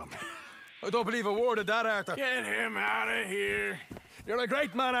hadn't stopped me. I don't believe a word of that, Arthur. Get him out of here. You're a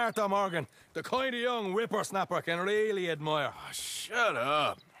great man, Arthur Morgan. The kind of young whippersnapper I can really admire. Oh, shut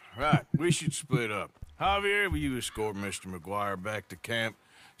up. Right, we should split up. Javier, will you escort Mr. McGuire back to camp?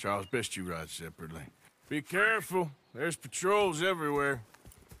 Charles, best you ride separately. Be careful. There's patrols everywhere.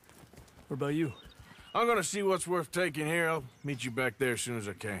 What about you? I'm gonna see what's worth taking here. I'll meet you back there as soon as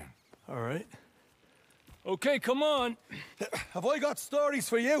I can. All right. Okay, come on. Have I got stories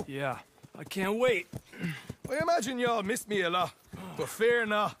for you? Yeah, I can't wait. I imagine y'all missed me a lot, but fear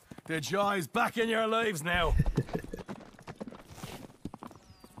not. The joy's back in your lives now.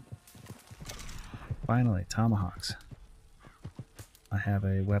 Finally, tomahawks. I have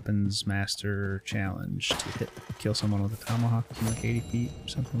a weapons master challenge to kill someone with a tomahawk from like 80 feet or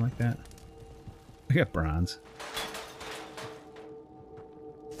something like that. I got bronze.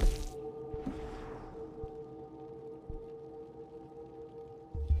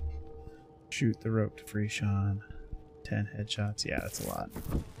 Shoot the rope to free Sean. 10 headshots. Yeah, that's a lot.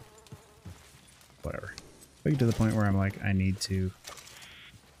 Whatever. If I get to the point where I'm like, I need to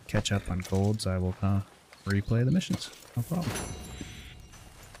catch up on golds, I will replay the missions. No problem.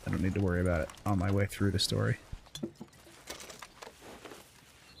 I don't need to worry about it on my way through the story.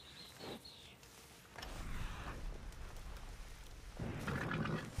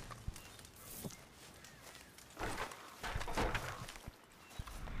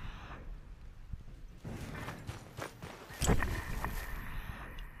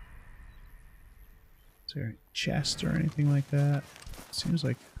 Is there a chest or anything like that? Seems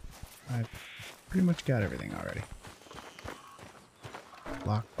like I've pretty much got everything already.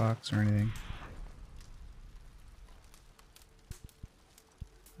 Lockbox or anything?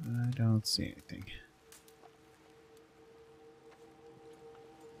 I don't see anything.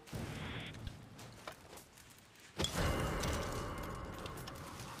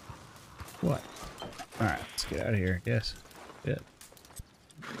 What? Alright, let's get out of here, I guess. Yeah.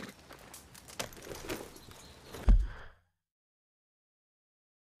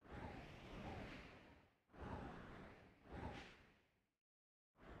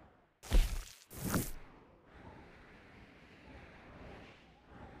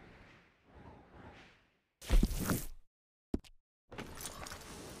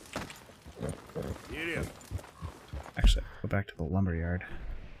 Actually, go back to the lumberyard.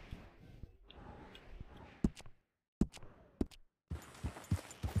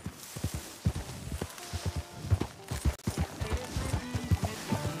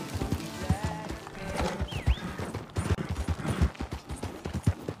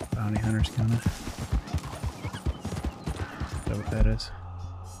 Bounty hunter's coming. Is that what that is?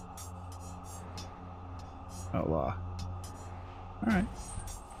 Outlaw. Alright.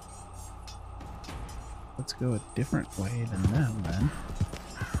 Let's go a different way than them then.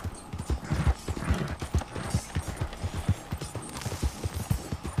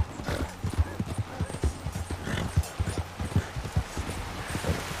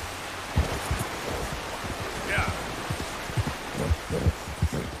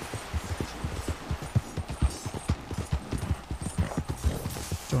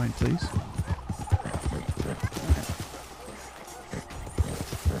 Join, please.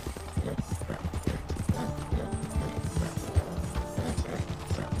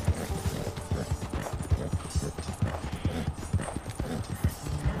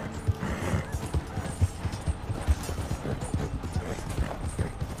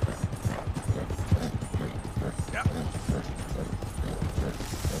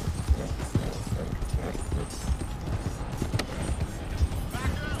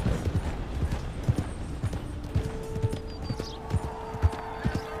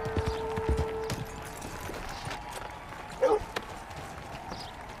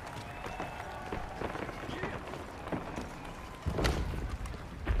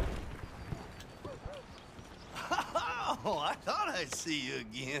 Oh, I thought I'd see you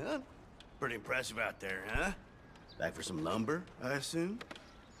again. Pretty impressive out there, huh? Back for some lumber, I assume?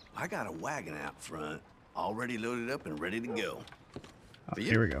 I got a wagon out front, already loaded up and ready to go. Oh,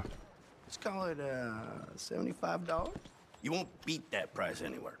 here we go. Let's call it $75. You won't beat that price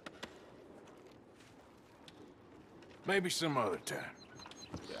anywhere. Maybe some other time.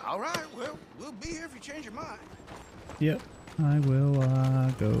 All right, well, we'll be here if you change your mind. Yep, I will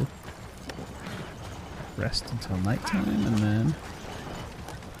go rest until nighttime and then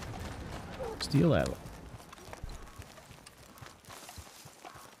steal out.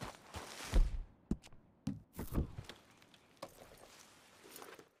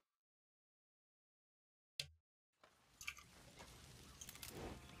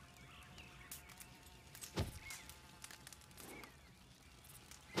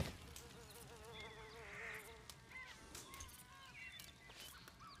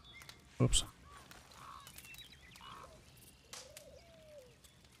 Oops.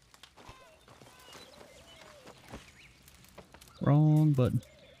 Wrong button.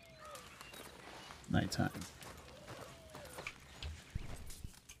 Nighttime.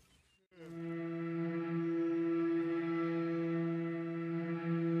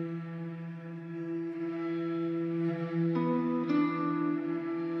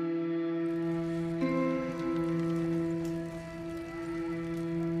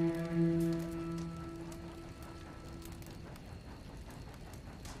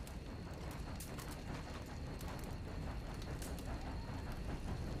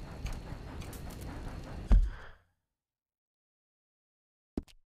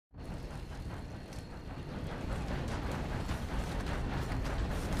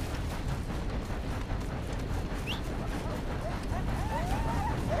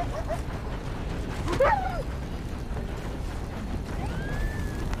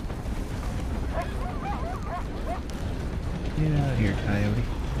 Get out of here, coyote.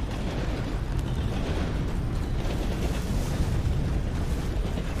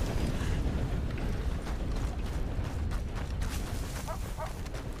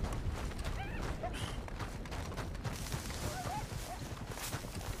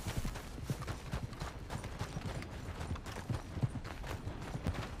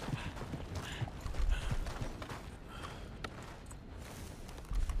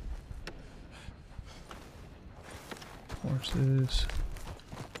 Horses.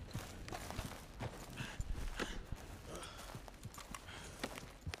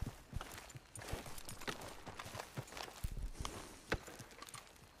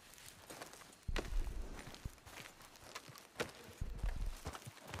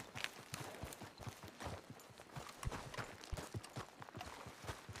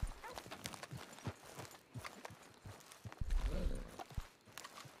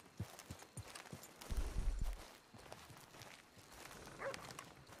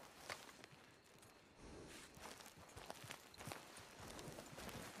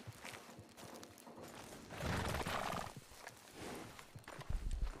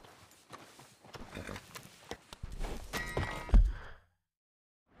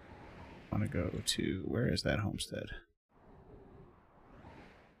 Want to go to, where is that homestead?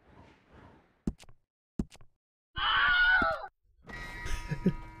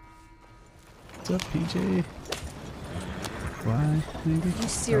 What's up, PJ? Why, maybe? You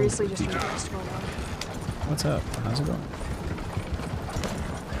seriously just reversed one. What's up? How's it going?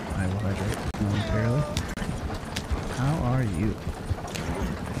 I will hydrate momentarily. How are you?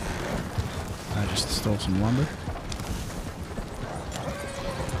 I just stole some lumber.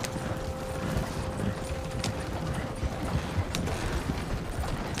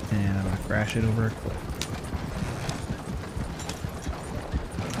 and I'm gonna crash it over a cliff.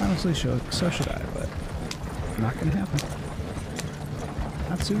 Honestly, so should I, but not gonna happen.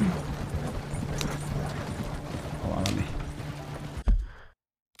 Not soon. Hold on, let me.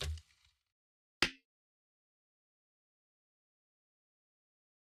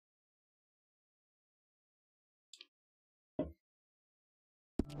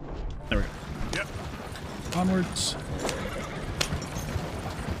 There we go. Yep. Onwards.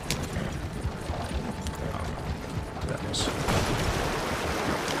 That was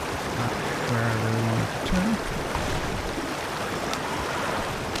not where I really wanted to turn.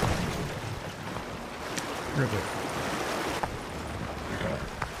 Really.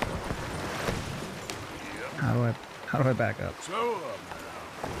 How do I back up? Slow up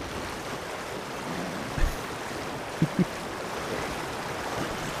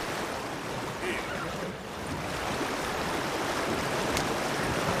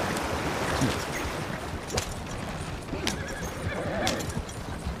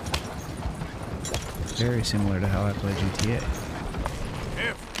Very similar to how I play GTA.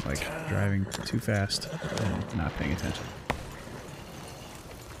 Like driving too fast and not paying attention.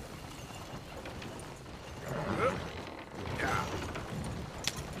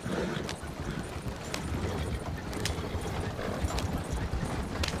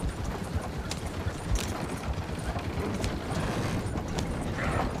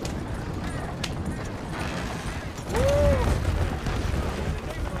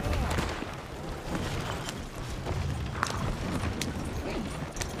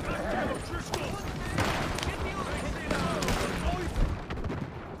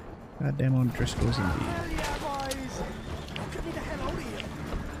 Goddamn on Driscoll's indeed.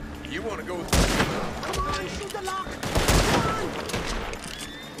 You want to go with Come on, shoot the lock! Come on!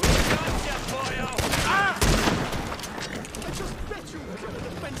 Ah! I just bet you killed a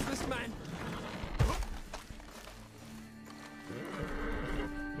defenseless man.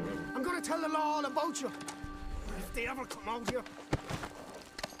 I'm gonna tell the law all about you. If they ever come out here.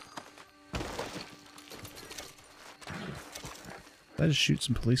 Did I just shoot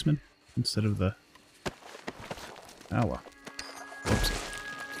some policemen instead of the... Oh well. Whoopsie.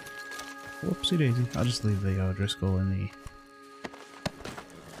 Whoopsie daisy. I'll just leave the Driscoll in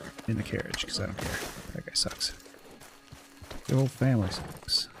the carriage because I don't care. That guy sucks. The whole family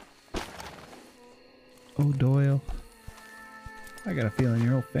sucks. Oh Doyle. I got a feeling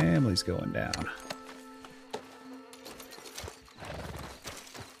your whole family's going down.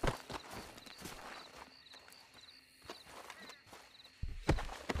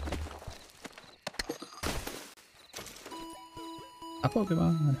 A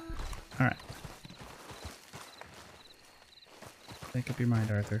Pokemon. Alright. Make up your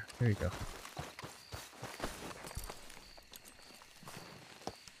mind, Arthur. There you go.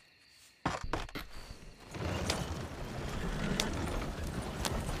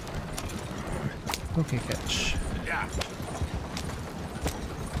 Okay, catch. Yeah.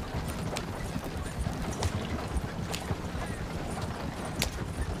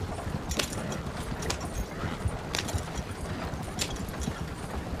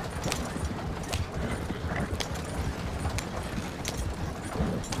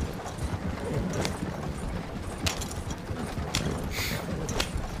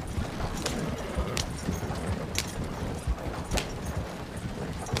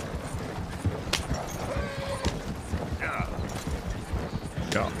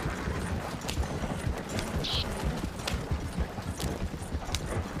 Go.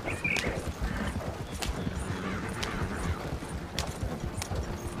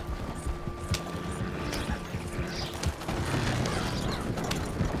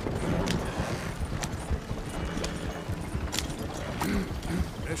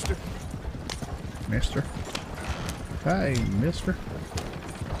 Mister? Mister? Hi, mister.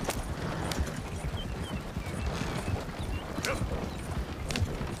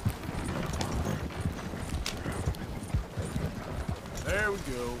 There we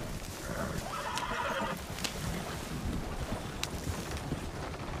go.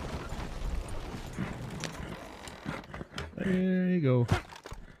 There you go.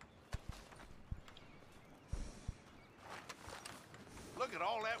 Look at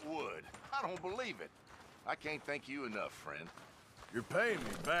all that wood. I don't believe it. I can't thank you enough, friend. You're paying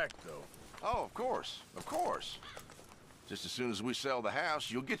me back, though. Oh, of course. Of course. Just as soon as we sell the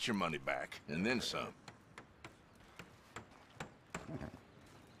house, you'll get your money back, and then some.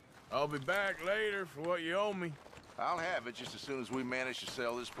 I'll be back later for what you owe me. I'll have it just as soon as we manage to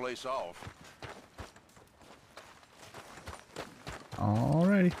sell this place off.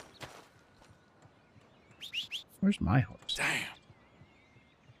 Alrighty. Where's my horse? Damn.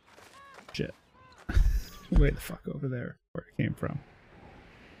 way the fuck over there where it came from.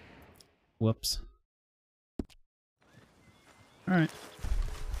 Whoops. Alright.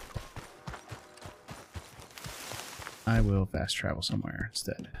 I will fast travel somewhere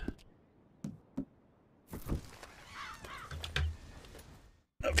instead.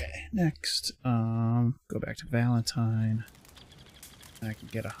 Okay, next, go back to Valentine. I can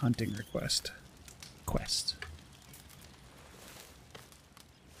get a hunting request.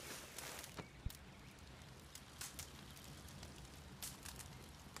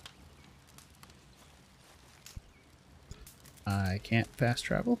 I can't fast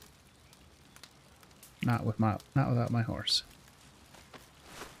travel. Not without my horse.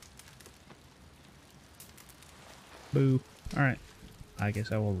 Boo. Alright. I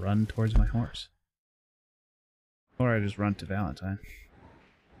guess I will run towards my horse. Or I just run to Valentine.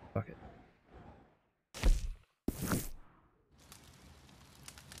 Fuck it.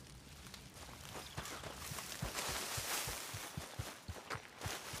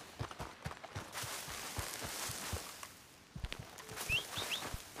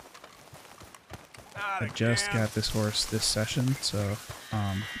 I just got this horse this session, so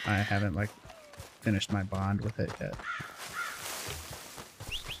I haven't like finished my bond with it yet.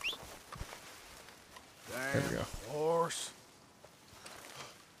 There we go. Horse.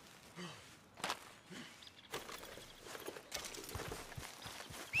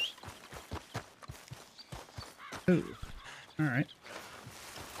 Ooh. All right.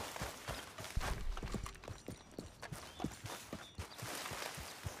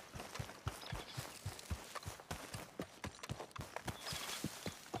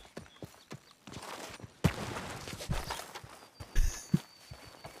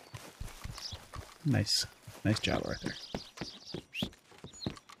 Nice job, Arthur.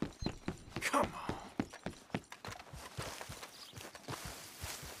 Come on.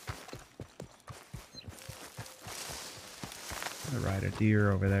 I ride a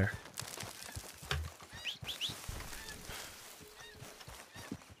deer over there.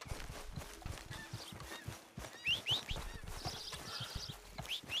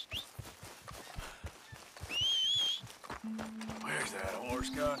 Where's that horse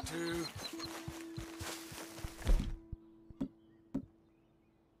got to?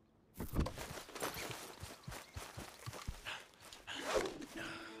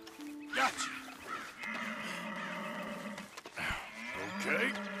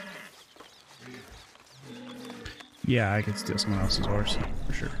 Yeah, I could steal someone else's horse,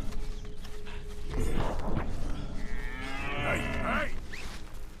 for sure. Hey!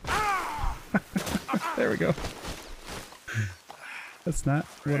 There we go. That's not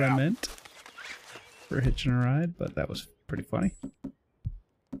what I meant for hitching a ride, but that was pretty funny. I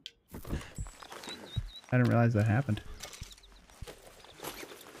didn't realize that happened.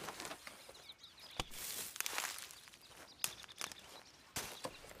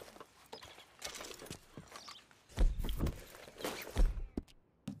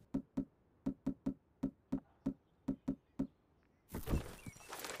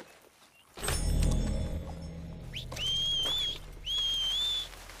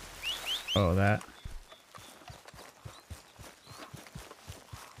 Oh, that.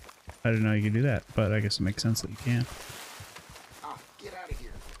 I didn't know you could do that, but I guess it makes sense that you can. Oh, get out of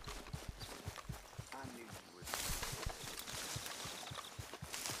here. I knew you would.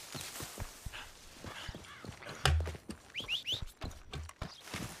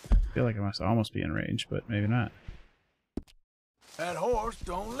 I feel like I must almost be in range, but maybe not. That horse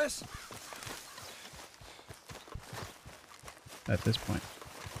don't listen. At this point.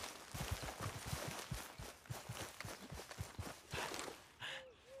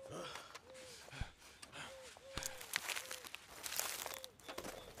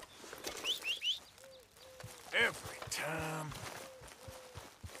 Every time.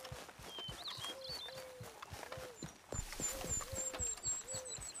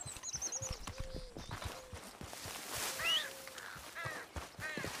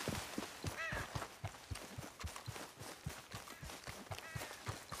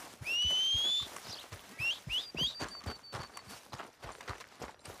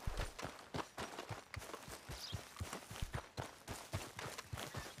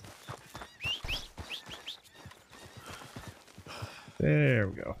 There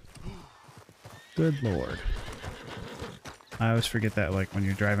we go. Good lord. I always forget that, like, when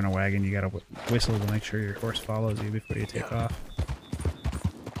you're driving a wagon, you gotta whistle to make sure your horse follows you before you take off.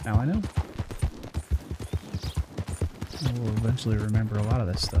 Now I know. I will eventually remember a lot of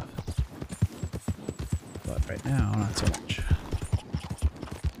this stuff. But right now, not so much.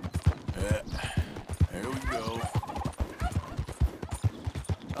 There we go.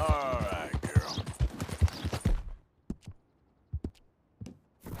 All right, girl.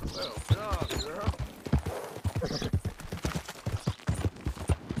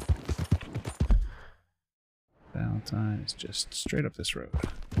 It's just straight up this road.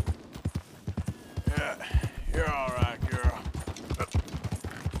 Yeah, you're all right, girl.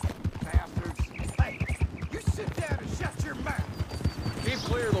 Bastards. Hey, you sit down and shut your mouth. Keep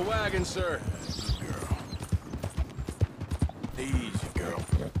clear of the wagon, sir. Girl. Easy, girl.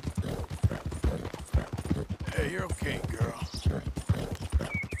 Hey, you're okay, girl.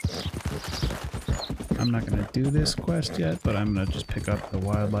 I'm not gonna do this quest yet, but I'm gonna just pick up the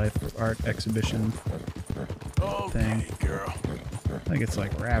wildlife art exhibition thing. Girl. I think it's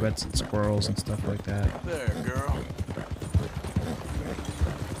like rabbits and squirrels and stuff like that. There, girl.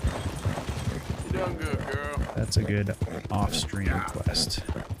 You done good, girl. That's a good off-stream quest.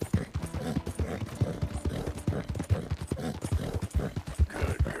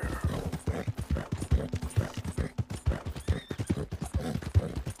 Good girl.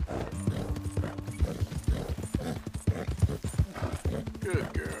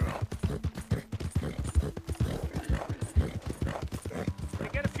 Good girl. Can I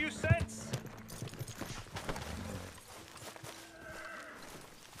get a few cents?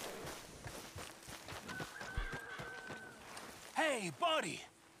 Hey, buddy!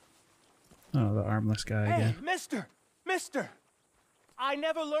 Oh, the armless guy again. Mister! I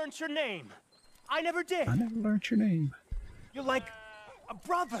never learned your name. I never did. I never learned your name. You're like a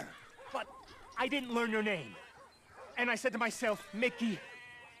brother, but I didn't learn your name. And I said to myself, Mickey,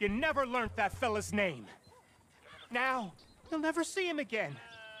 you never learned that fella's name. Now, you'll never see him again.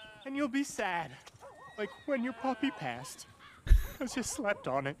 And you'll be sad. Like when your puppy passed. 'Cause you slept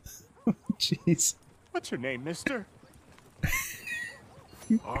on it. Jeez. What's your name, mister?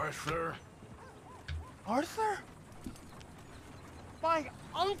 Arthur. Arthur? My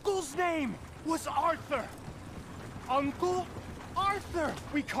uncle's name was Arthur. Uncle Arthur,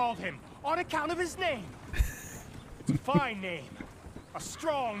 we called him, on account of his name. It's a fine name. A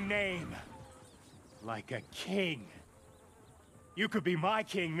strong name. Like a king. You could be my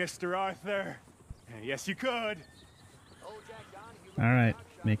king, Mr. Arthur. Yes, you could. Alright,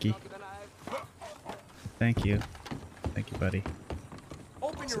 Mickey. Thank you. Thank you, buddy.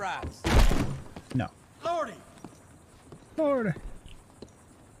 Open your eyes. No. Lordy! Lord.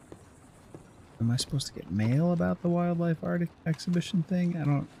 Am I supposed to get mail about the wildlife art exhibition thing? I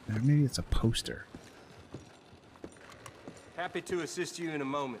don't... Maybe it's a poster. Happy to assist you in a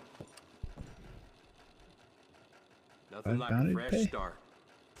moment. Nothing like bounty a to fresh pay? start.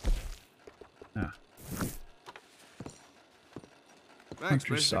 Ah. Thanks,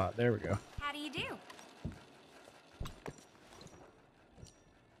 Hunter saw it. There we go. How do you do?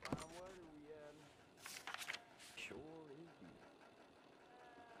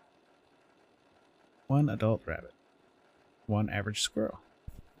 One adult rabbit. One average squirrel.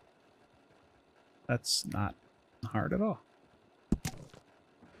 That's not hard at all.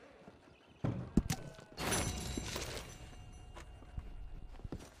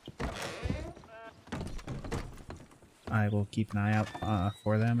 I will keep an eye out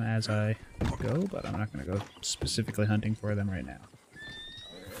for them as I go, but I'm not going to go specifically hunting for them right now.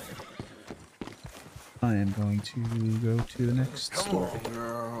 I am going to go to the next story.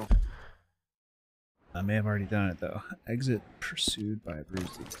 Girl. I may have already done it though. Exit pursued by a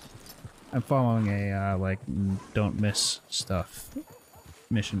bruised eagle. I'm following a like don't miss stuff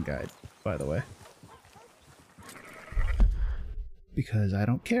mission guide, by the way, because I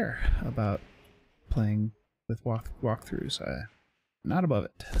don't care about playing with walkthroughs. I'm not above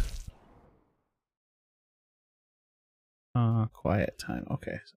it. Quiet time.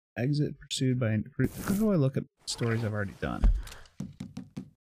 Okay. So exit pursued by. How do I look at stories I've already done?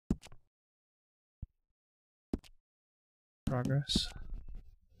 Progress.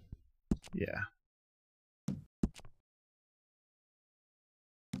 Yeah.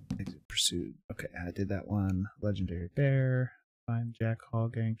 Exit pursued. Okay, I did that one. Legendary bear. Find Jack Hall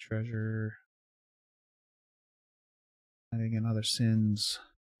gang treasure. Hiding in other sins.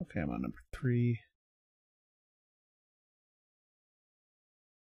 Okay, I'm on number 3.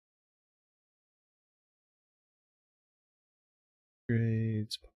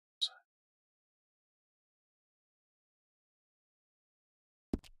 Grades.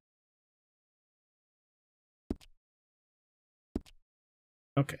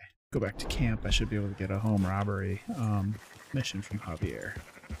 Okay, go back to camp. I should be able to get a home robbery mission from Javier.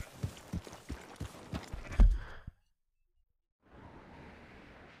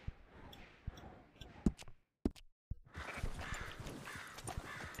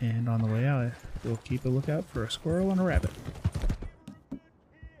 And on the way out, we'll keep a lookout for a squirrel and a rabbit.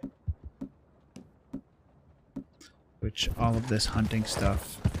 Which, all of this hunting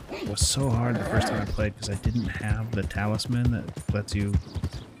stuff was so hard the first time I played because I didn't have the talisman that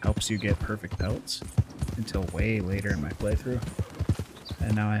helps you get perfect pelts. until way later in my playthrough.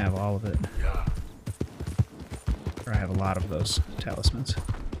 And now I have all of it. Or I have a lot of those talismans.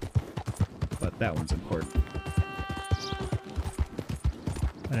 But that one's important.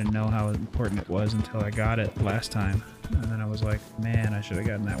 I didn't know how important it was until I got it last time. And then I was like, man, I should have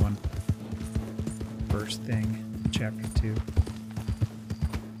gotten that one first thing, chapter 2.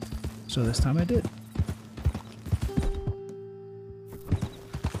 So this time I did.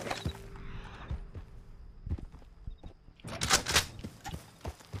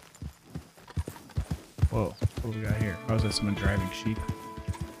 Whoa, what do we got here? Oh, is that someone driving sheep?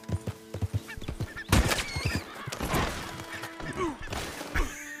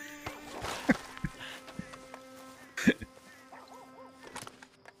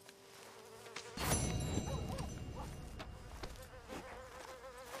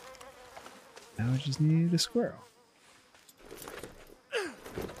 Now I just need a squirrel.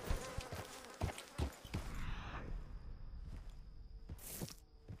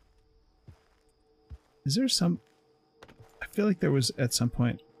 Is there some... I feel like there was at some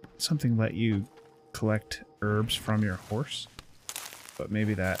point something let you collect herbs from your horse. But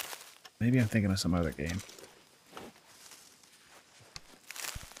maybe that... Maybe I'm thinking of some other game.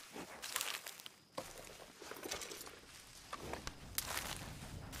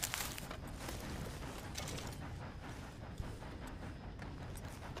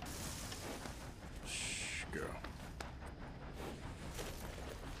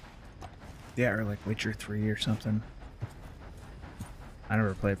 Yeah, or like Witcher 3 or something. I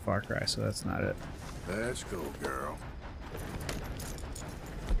never played Far Cry, so that's not it. Let's go, girl.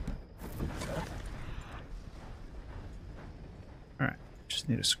 Alright, just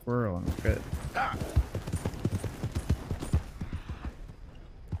need a squirrel and we're good. Ah.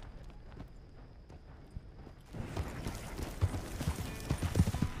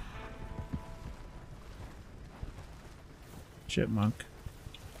 Chipmunk.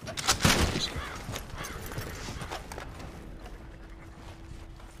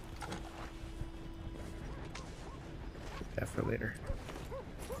 That for later.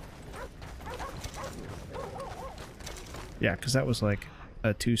 Yeah, because that was like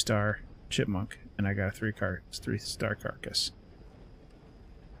a 2-star chipmunk, and I got a 3-star carcass.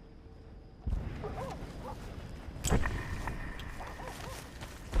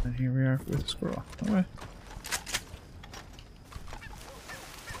 And here we are with a squirrel. Okay.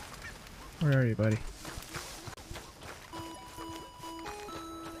 Where are you, buddy?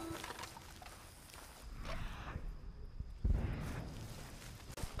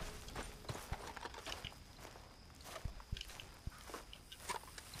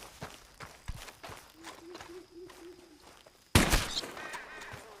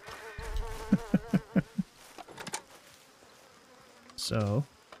 So,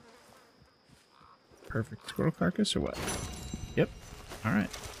 perfect squirrel carcass or what? Yep. All right.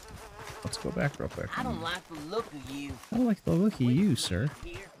 Let's go back real quick. I don't like the look of you. I don't like the look of you, sir.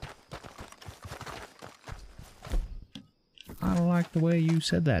 I don't like the way you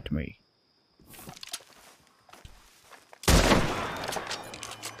said that to me.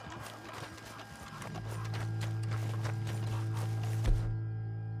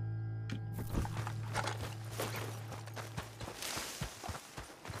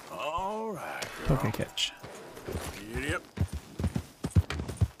 All right. Okay, catch. Yep.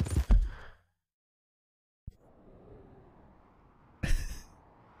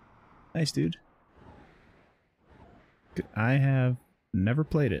 Nice, dude. I have never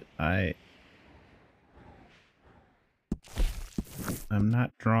played it. I'm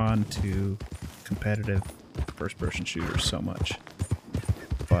not drawn to competitive first-person shooters so much.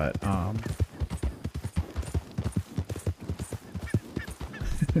 But,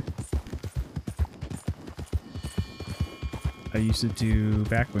 I used to do,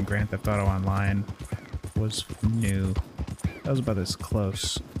 back when Grand Theft Auto Online was new, that was about as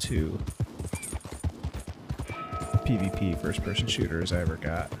close to PvP first-person shooter as I ever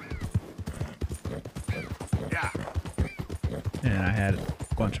got. And I had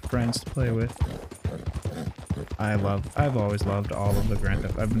a bunch of friends to play with. I've always loved all of the Grand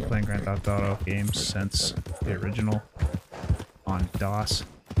Theft. I've been playing Grand Theft Auto games since the original on DOS.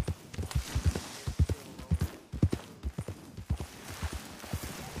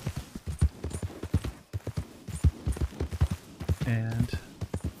 And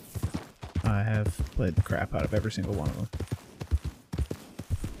I have played the crap out of every single one of them.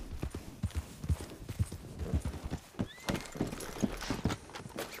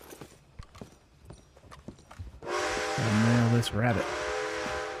 I'll nail this rabbit.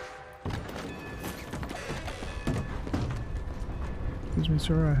 Excuse me,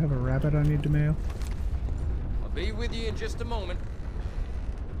 sir, I have a rabbit I need to mail. I'll be with you in just a moment.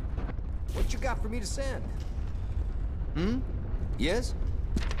 What you got for me to send? Hmm? Yes?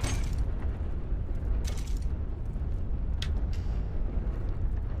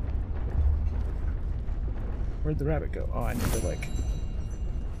 Where'd the rabbit go? Oh, I need to, like...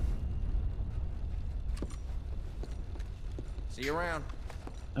 See you around.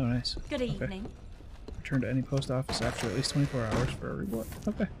 Oh, nice. Good evening. Return to any post office after at least 24 hours for a reward.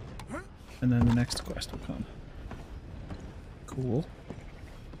 Okay. And then the next quest will come. Cool.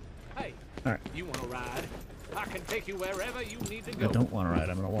 Hey, alright. You want to ride? I can take you wherever you need to I go. don't want to ride.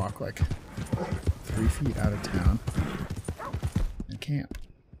 I'm going to walk like 3 feet out of town and camp.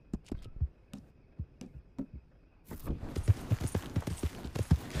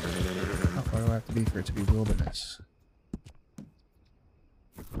 How far do I have to be for it to be wilderness?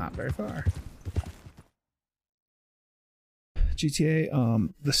 Not very far.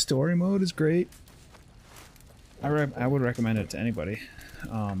 GTA, the story mode is great. I would recommend it to anybody.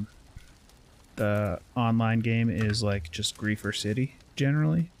 The online game is like just Griefer City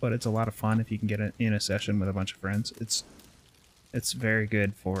generally, but it's a lot of fun if you can get it in a session with a bunch of friends. It's very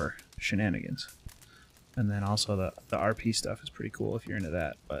good for shenanigans. And then also the RP stuff is pretty cool if you're into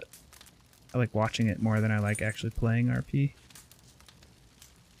that, but I like watching it more than I like actually playing RP.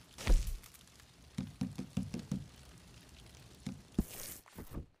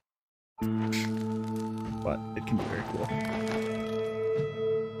 But it can be very cool.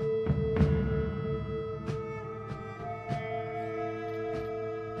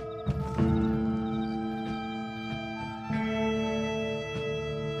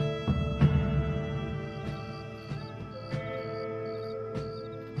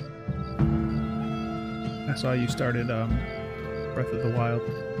 I saw you started Breath of the Wild.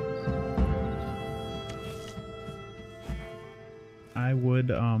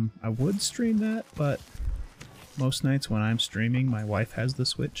 I would stream that, but most nights when I'm streaming, my wife has the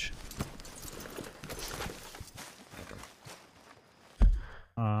Switch.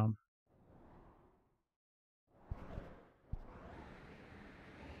 But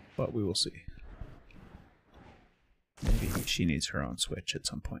we will see. Maybe she needs her own Switch at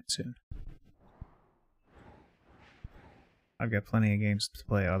some point soon. I've got plenty of games to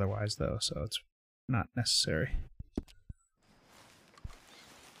play otherwise, though, so it's not necessary.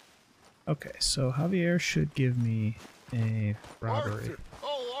 Okay, so Javier should give me a robbery. Arthur!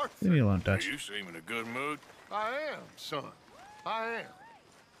 Oh, Arthur! Leave me alone, Dutch. You seem in a good mood. I am, son. I am.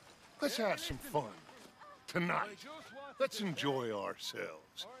 Let's have some fun. Tonight. Let's enjoy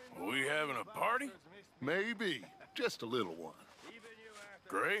ourselves. Are we having a party? Maybe. Just a little one.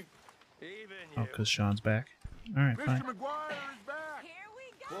 Great. Oh, because Sean's back? Alright, fine. Mr. McGuire is back. Here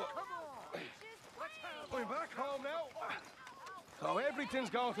we go. We're back home now. So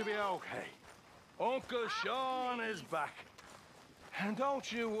everything's going to be okay. Uncle Sean is back. And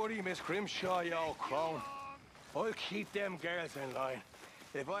don't you worry, Miss Grimshaw, you old crone. I'll keep them girls in line.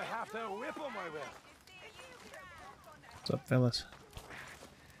 If I have to whip them, I will. What's up, fellas?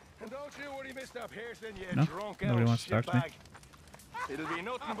 And don't you worry, Mr. Pearson, you No? drunk Nobody old wants to talk to me? shitbag. It'll be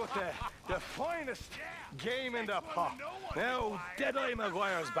nothing but the finest game in the pot. Now, Deadeye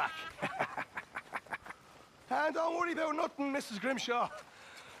McGuire's back. And don't worry about nothing, Mrs. Grimshaw.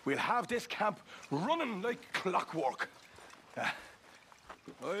 We'll have this camp running like clockwork. I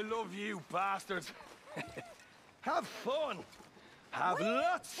love you bastards. Have fun. Have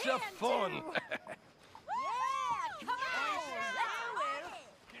lots of fun.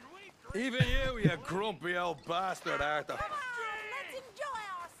 Even you grumpy old bastard, Arthur. Let's enjoy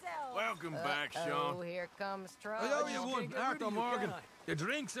ourselves. Welcome back, Sean. Oh, here comes trouble. I owe you one, Arthur Morgan. The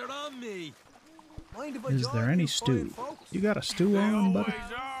drinks are on me. Is there any stew? You got a stew on, buddy?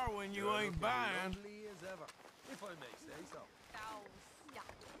 Always are when you ain't buying. If I may say so.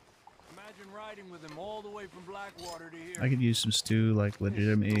 Imagine riding with him all the way from Blackwater to here. I could use some stew, like,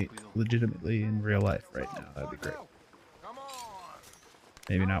 legitimately in real life right now. That'd be great.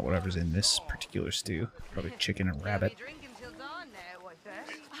 Maybe not whatever's in this particular stew. Probably chicken and rabbit.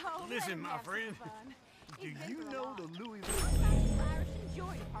 Listen, my friend. Do you know the Louisville?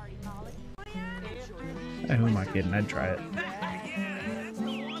 Hey, who am I kidding? I'd try it.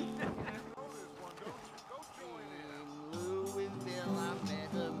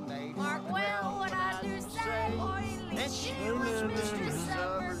 Mark well what I do say, boy. She was mistress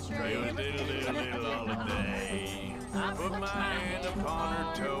of her trade. Put my hand upon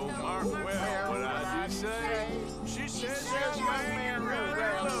her toe. Mark well what I do say. She says there's my hand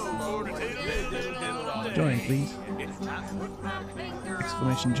right low. Join, please.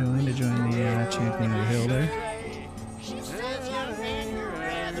 Exclamation join to join the champion of the hill there.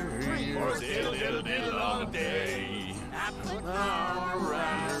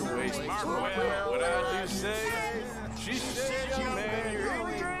 Well, what I do say, she says, young man, you're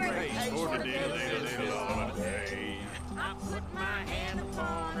in great taste for the deal.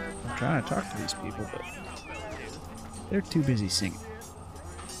 I'm trying to talk to these people, but they're too busy singing.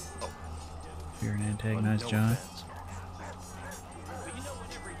 You're an antagonized John.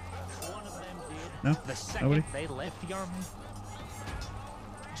 No? The second Nobody? they left the army.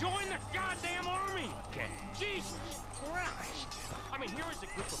 Join the goddamn army! Okay. Jesus Christ! I mean, here is a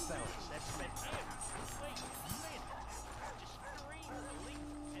group of fellas that spent every minute just screaming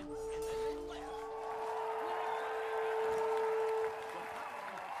and then they left.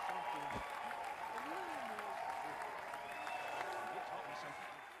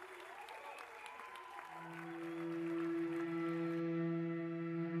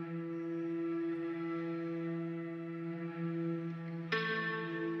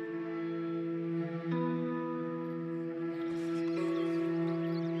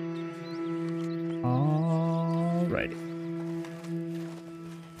 Alrighty.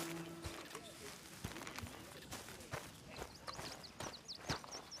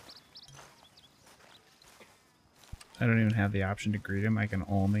 I don't even have the option to greet him. I can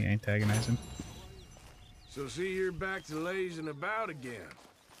only antagonize him. So see, you're back to lazing about again.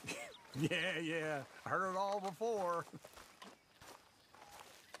 Yeah. Heard it all before.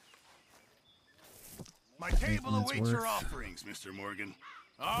 My table Maintenance awaits your work. offerings, Mr. Morgan.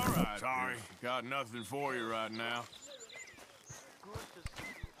 All right. Sorry, got nothing for you right now.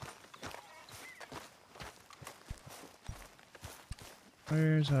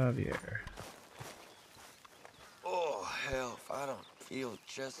 Where's Javier? Oh, hell, if I don't feel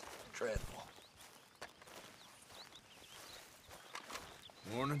just dreadful.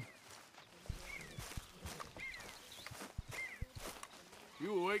 Morning.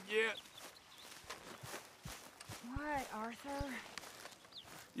 You awake yet? What, Arthur?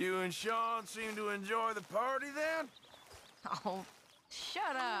 You and Sean seem to enjoy the party then? Oh,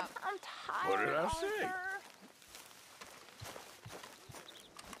 shut up. I'm tired, What did I say? Arthur.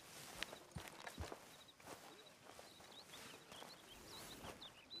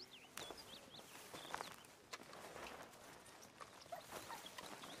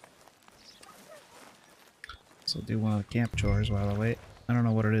 So I'll do one of the camp chores while I wait. I don't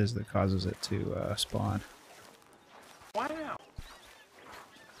know what it is that causes it to spawn. Wow.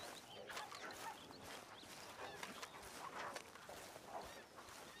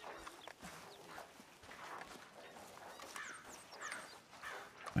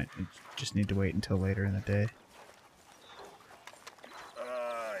 Might just need to wait until later in the day.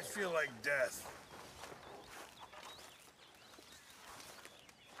 I feel like death.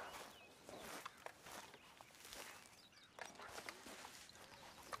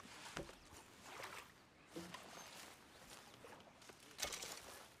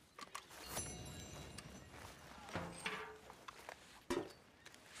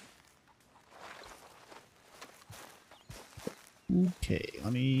 Okay,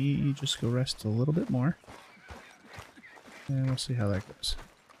 let me just go rest a little bit more. And we'll see how that goes.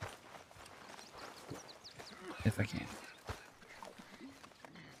 If I can.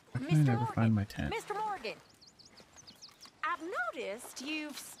 Why can I never find my tent? Mr. Morgan, I've noticed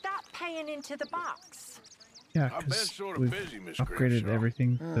you've stopped paying into the box. Yeah, I've been because sort of we've busy, Miss upgraded Grimshaw.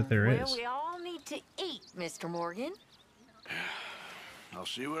 everything that there Well, is. we all need to eat, Mr. Morgan. I'll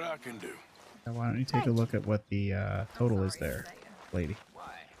see what I can do. Now, why don't you take a look at what the total is there, lady?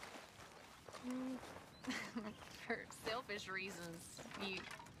 For selfish reasons, you...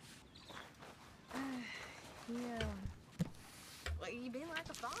 yeah. Well, you've been like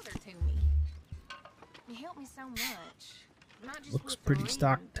a father to me. You helped me so much. Not just Looks with the pretty reading,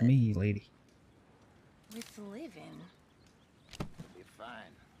 stocked to me, lady. with the living. You're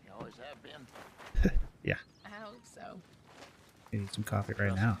fine. You always have been. Yeah, I hope so. I need some coffee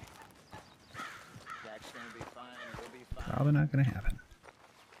right now. That's gonna be fine. We'll be fine. Probably not going to happen.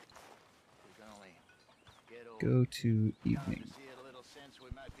 We can only get over Go to evening. see it a little sense we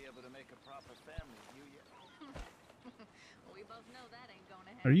might be able to make a proper family. You yet? We both know that ain't gonna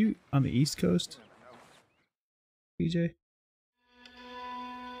happen. Are you on the East Coast, PJ?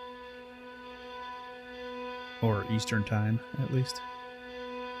 Or Eastern time, at least.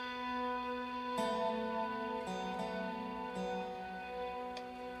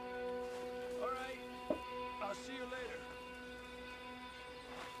 I'll see you later.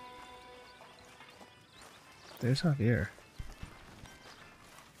 There's Javier.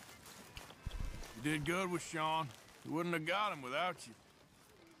 You did good with Sean. You wouldn't have got him without you.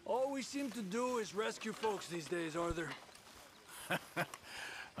 All we seem to do is rescue folks these days, Arthur.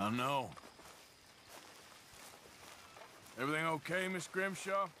 I know. Everything okay, Miss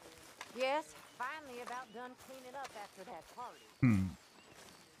Grimshaw? Yes, finally about done cleaning up after that party.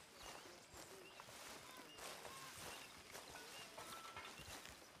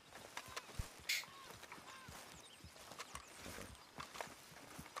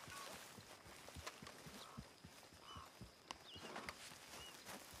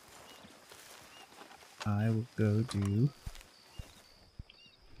 I will go do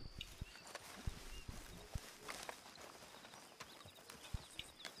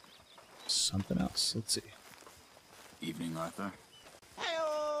something else. Let's see. Evening, Arthur.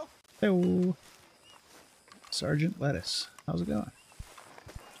 Hello, Sergeant Lettuce. How's it going?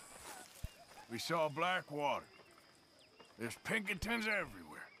 We saw Blackwater. There's Pinkertons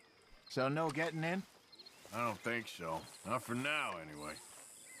everywhere. So no getting in? I don't think so. Not for now, anyway.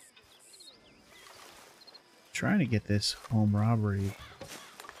 Trying to get this home robbery.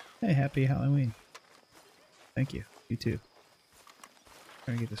 Hey, happy Halloween. Thank you. You too.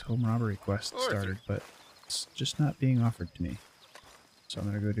 Trying to get this home robbery quest started, but it's just not being offered to me. So I'm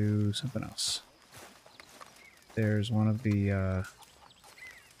gonna go do something else. There's one of the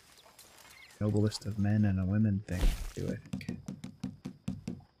noblest of men and a women thing too, I think.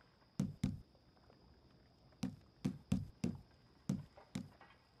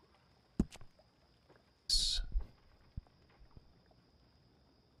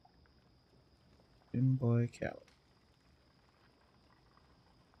 Boy Cal.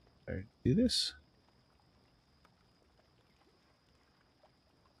 Alright, do this.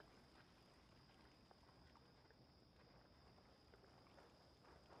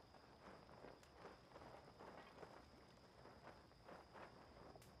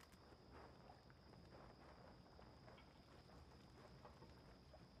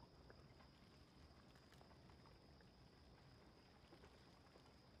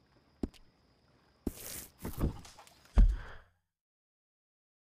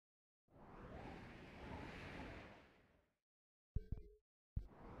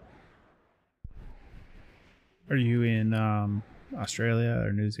 Are you in Australia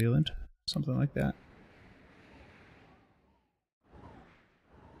or New Zealand? Something like that?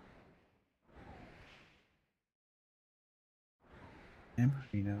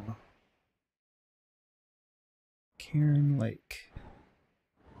 Amberino. Cairn Lake.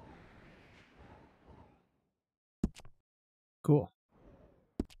 Cool.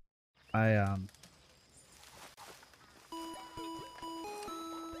 I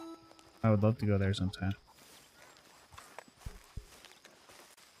would love to go there sometime.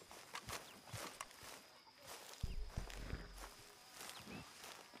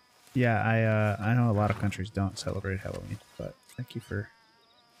 Yeah, I know a lot of countries don't celebrate Halloween, but thank you for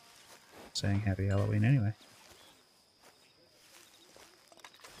saying happy Halloween anyway.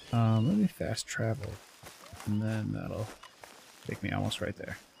 Let me fast travel, and then that'll take me almost right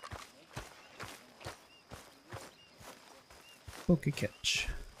there. Okay, catch.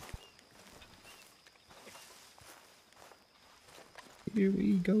 Here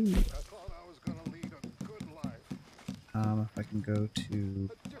we go. I thought I was gonna lead a good life. If I can go to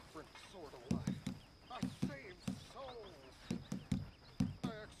A different sort of life. I saved souls. I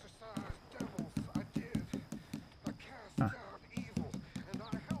exorcised devils. I did. I cast down evil, and I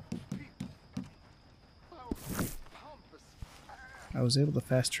helped people. I was pompous. I was able to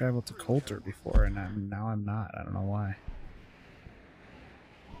fast travel to Coulter before, and now I'm not. I don't know why.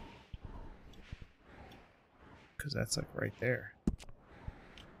 Because that's like right there.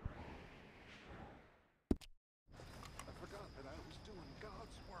 I forgot that I was doing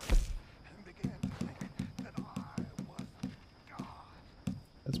God's work and began to think that I was God.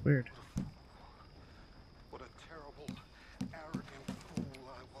 That's weird. What a terrible, arrogant fool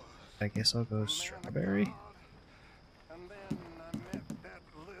I was. I guess I'll go strawberry. And then I met that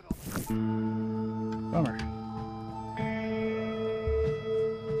little... Bummer.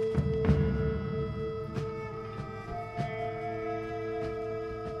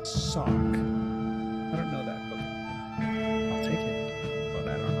 Sock. I don't know that book. I'll take it, but I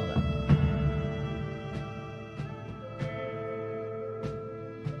don't know that.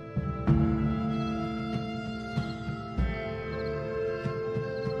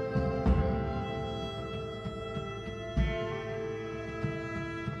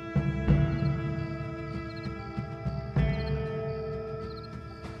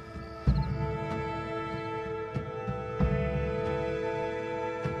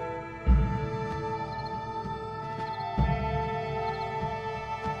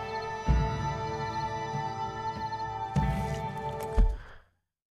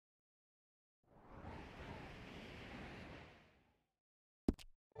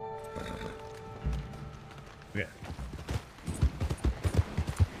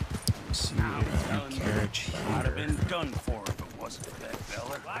 See a carriage I'd have here. been done for if it wasn't for that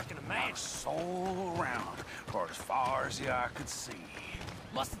fella. Like an imagine. Soul around for as far as the eye could see.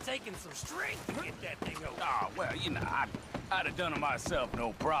 Must have taken some strength to get that thing over. Ah, well, you know, I'd have done it myself,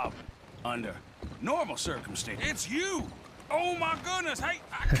 no problem. Under normal circumstances. It's you! Oh my goodness, hey,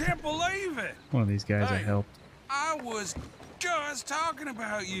 I can't believe it! One of these guys I helped. I was just talking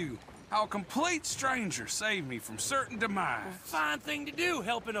about you. How a complete stranger saved me from certain demise. Fine thing to do,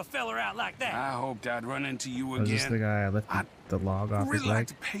 helping a feller out like that. I hoped I'd run into you again. Was this the guy I lifted the log off I'd his really like leg?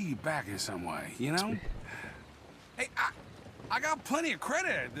 to pay you back in some way, you know? Hey, I got plenty of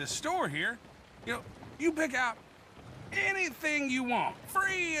credit at this store here. You know, you pick out anything you want,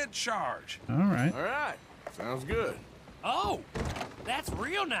 free of charge. All right. All right. Sounds good. Oh, that's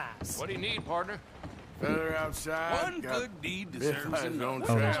real nice. What do you need, partner? Feather outside. One good deed deserves another. another.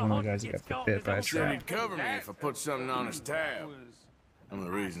 Oh, there's one of the guys that got bit by a Said trap. he'd cover me if I put something on his tab. I'm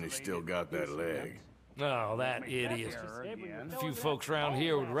the reason he still got that leg. Oh, that idiot. A few folks around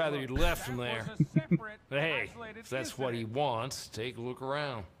here would rather you'd left him there. But hey, if that's what he wants, take a look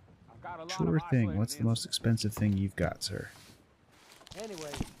around. Sure thing. What's the most expensive thing you've got, sir? Anyway,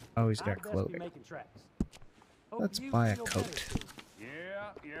 Oh, he's got clothing. Let's buy a coat.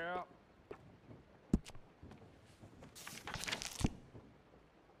 Yeah.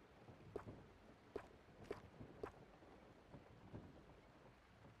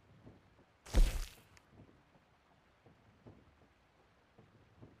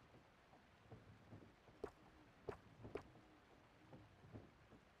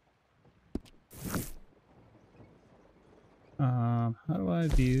 How do I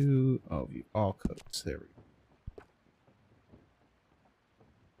view? Oh, view all coats. There we go.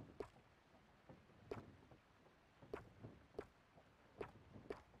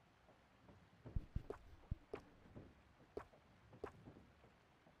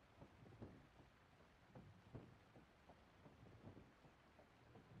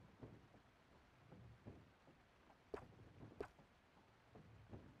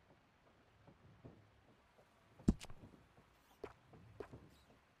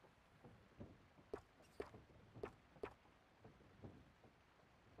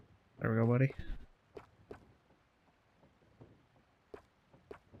 There we go, buddy.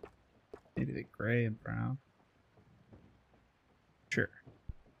 Maybe the gray and brown. Sure.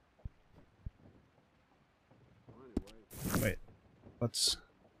 Wait, what's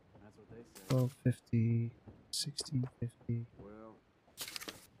 1250, 1650?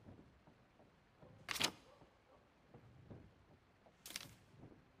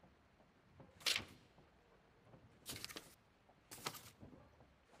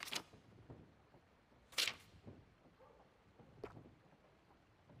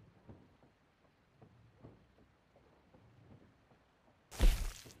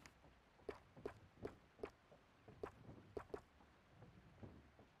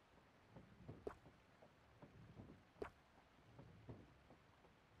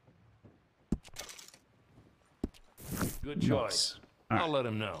 Good choice. Nice. I'll let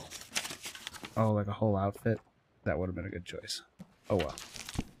him know. Oh, like a whole outfit? That would have been a good choice. Oh well.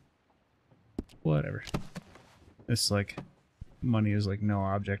 Whatever. It's like, money is like no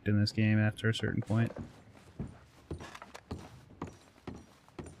object in this game after a certain point.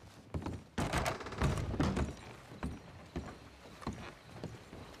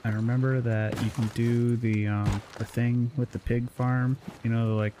 I remember that you can do the thing with the pig farm, you know,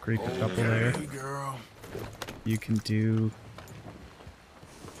 the like creepy couple there. Girl. You can do,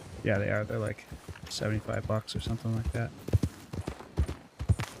 yeah, they're like $75 or something like that.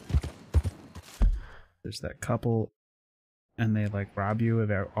 There's that couple and they like rob you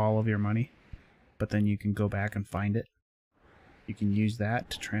of all of your money, but then you can go back and find it. You can use that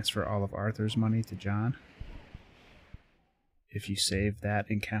to transfer all of Arthur's money to John if you save that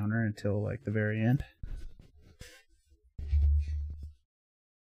encounter until like the very end.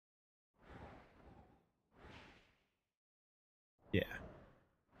 Yeah.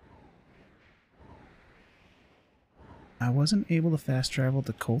 I wasn't able to fast travel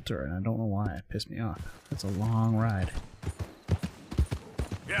to Coulter, and I don't know why. It pissed me off. That's a long ride.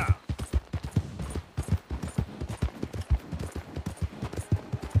 Yeah.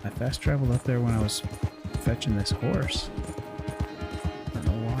 I fast traveled up there when I was fetching this horse. I don't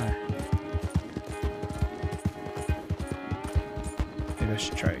know why. Maybe I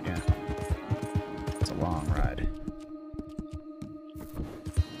should try again. It's a long ride.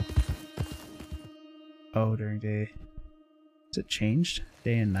 Oh, during day. Is it changed?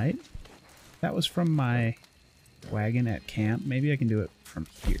 Day and night? That was from my wagon at camp. Maybe I can do it from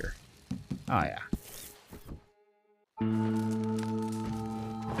here. Oh, yeah.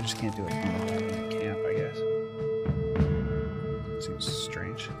 I just can't do it from the camp, I guess. Seems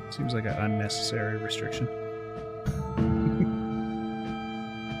strange. Seems like an unnecessary restriction.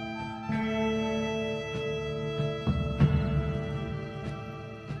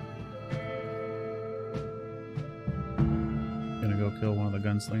 Gonna go kill one of the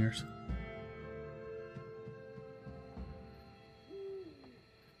gunslingers.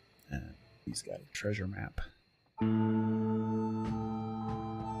 And he's got a treasure map.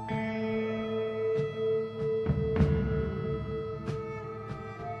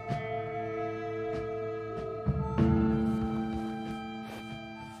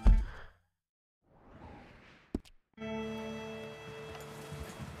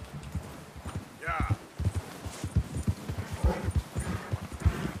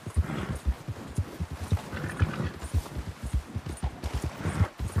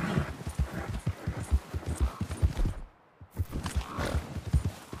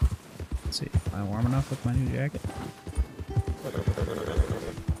 Am I warm enough with my new jacket?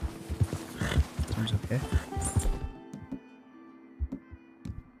 Seems okay.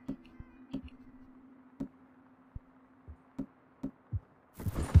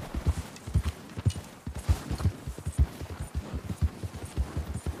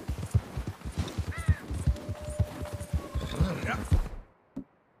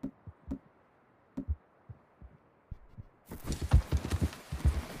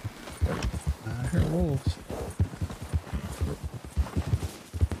 I heard wolves.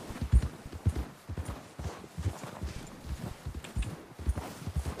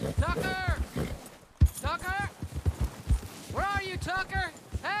 Tucker! Tucker? Where are you, Tucker?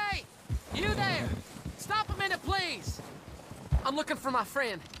 Hey! You there! Stop a minute, please! I'm looking for my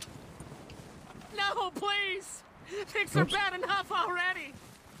friend. No, please! Things are bad enough already!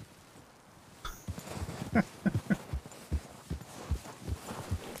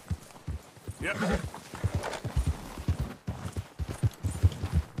 Yep.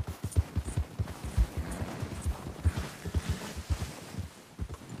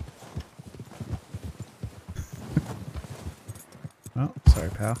 Oh, sorry,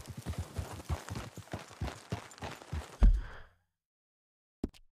 pal.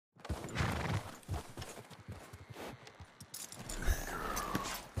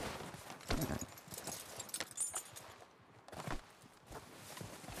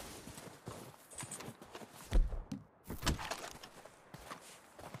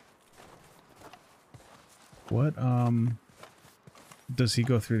 What, does he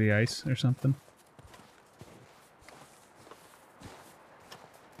go through the ice or something?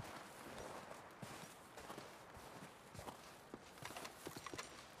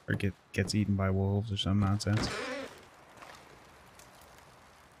 Or gets eaten by wolves or some nonsense?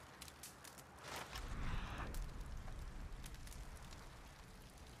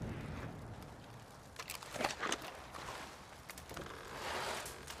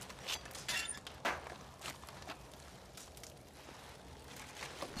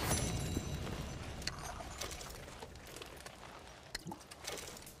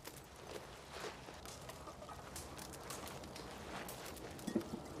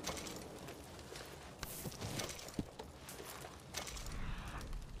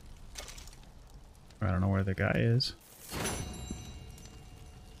 I don't know where the guy is.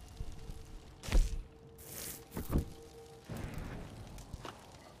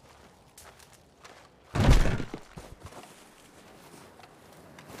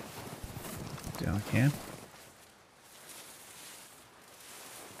 Down I can.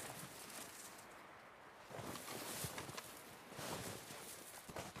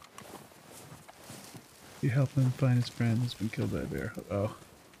 You help him find his friend who's been killed by a bear. Oh.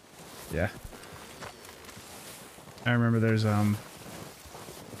 Yeah. I remember there's, I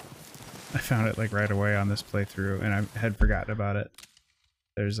found it like right away on this playthrough and I had forgotten about it.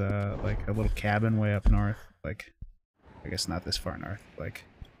 There's like a little cabin way up north, like, I guess not this far north, like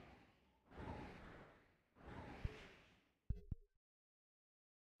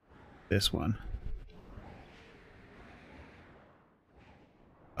this one.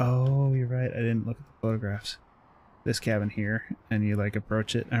 Oh, you're right, I didn't look at the photographs. This cabin here, and you like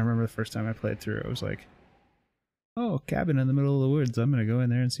approach it. I remember the first time I played through it, I was like, oh, cabin in the middle of the woods. I'm gonna go in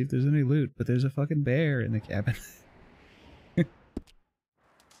there and see if there's any loot, but there's a fucking bear in the cabin.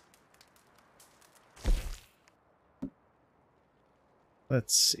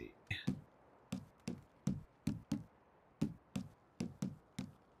 Let's see.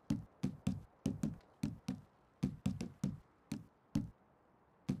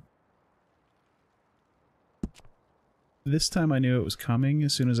 This time I knew it was coming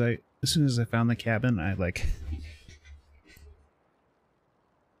as soon as I found the cabin. I like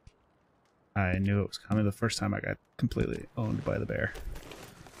I knew it was coming the first time I got completely owned by the bear.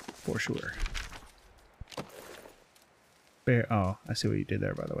 For sure. Bear. Oh, I see what you did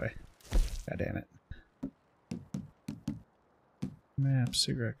there, by the way. God damn it. Map,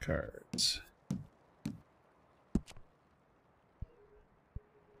 cigarette cards.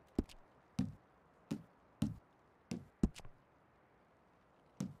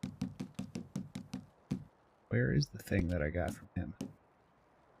 Where is the thing that I got from him?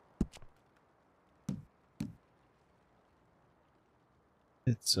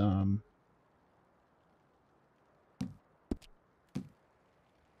 It's,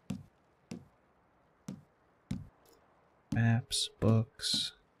 maps,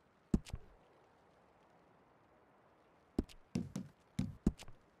 books.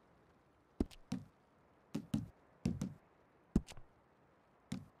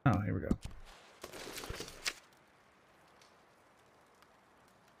 Oh, here we go.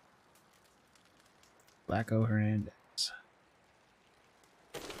 Blacko Hernandez.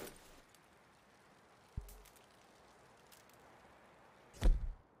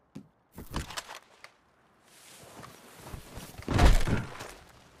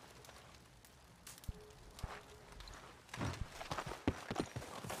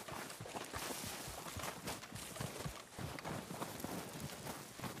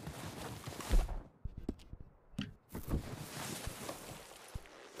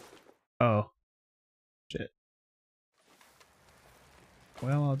 Oh. Shit.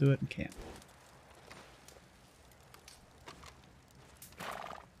 Well, I'll do it in camp.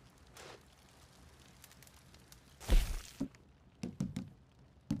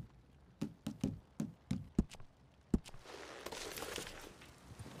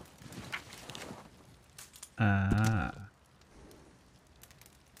 Ah.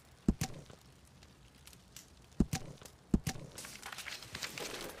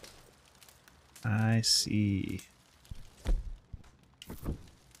 I see.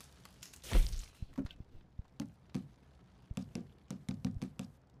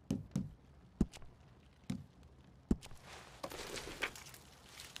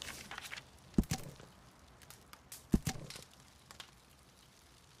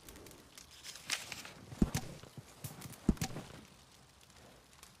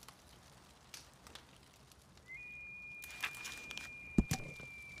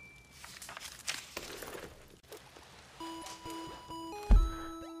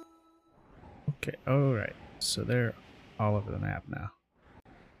 Okay, alright. So they're all over the map now.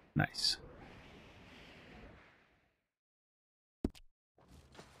 Nice.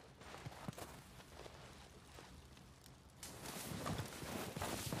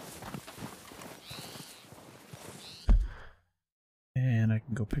 And I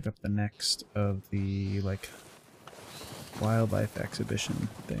can go pick up the next of the, like, wildlife exhibition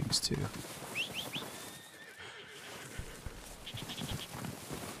things, too.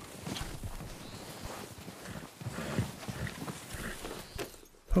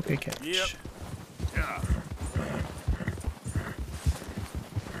 Poke catch. Yep. Yeah.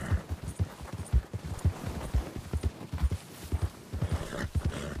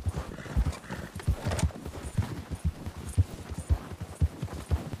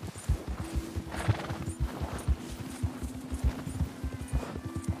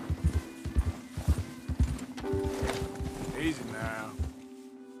 Easy now.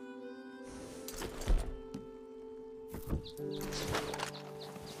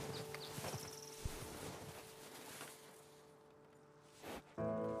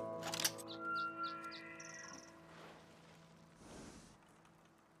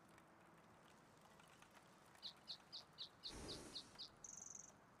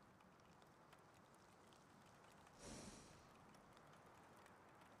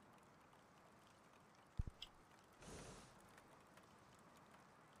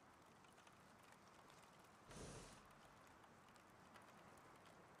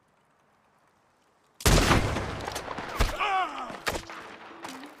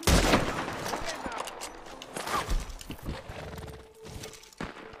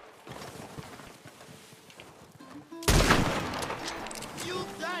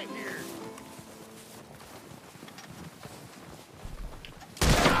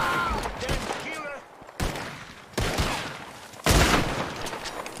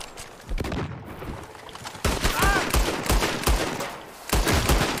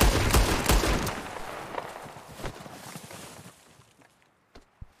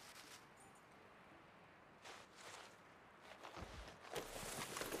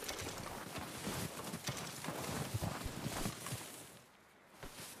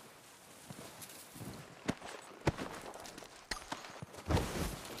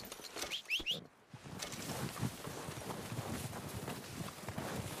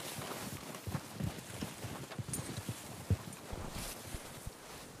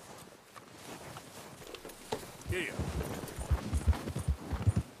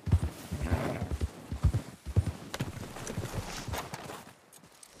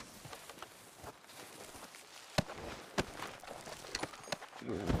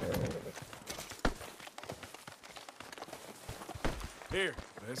 Here,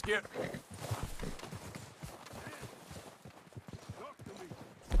 let's get...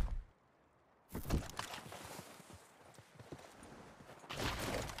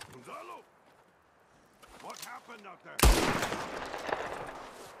 Gonzalo! What happened out there?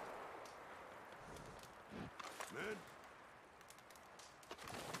 Men?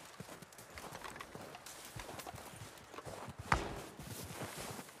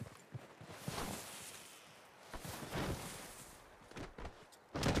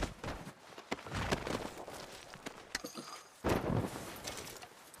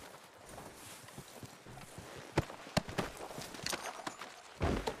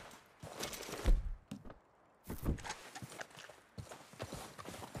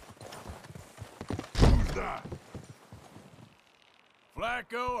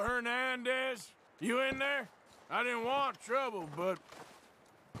 Flacco Hernandez, you in there? I didn't want trouble, but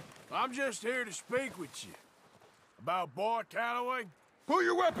I'm just here to speak with you. About Boy Calloway. Put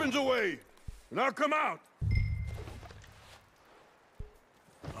your weapons away, and I'll come out.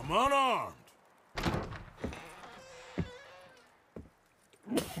 I'm unarmed.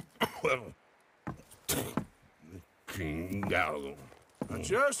 I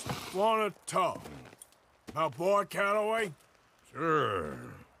just want to talk. About Boy Calloway? Sure.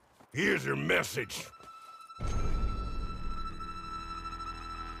 Here's your message.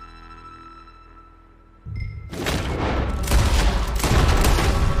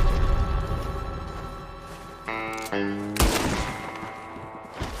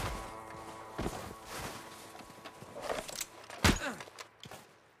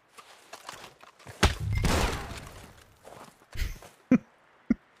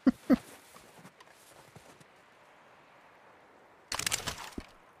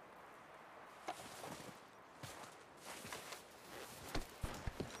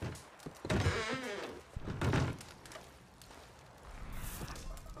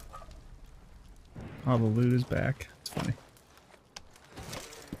 All the loot is back. It's funny.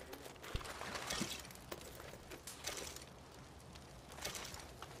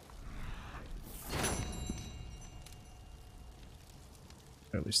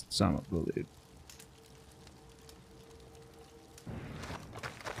 Or at least some of the loot.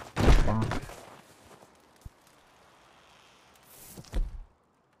 Bonk.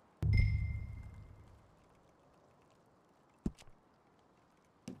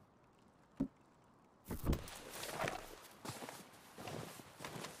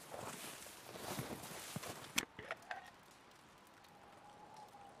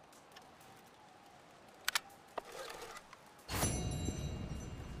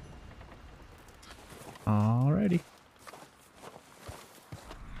 Alrighty.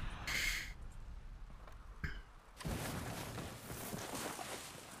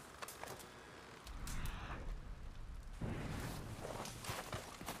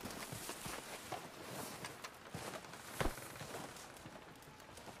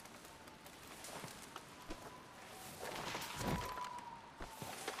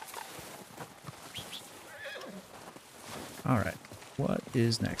 Alright, what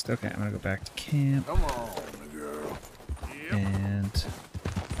is next? Okay, I'm gonna go back to camp. Come on, girl. Yep. And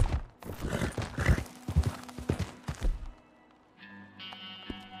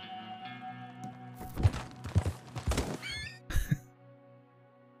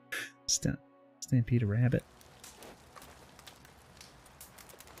Stampede a rabbit.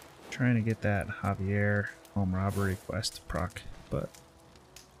 Trying to get that Javier home robbery quest proc, but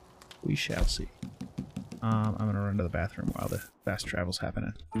we shall see. I'm gonna run to the bathroom while the fast travel's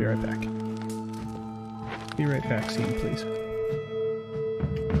happening. Be right back. Be right back, scene, please.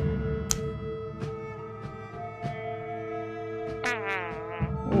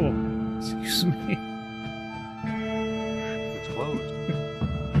 Oh, excuse me. It's closed.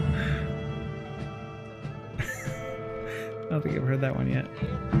 I don't think I've heard that one yet.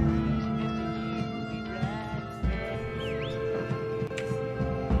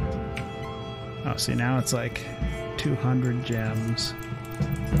 Oh, see, now it's like 200 gems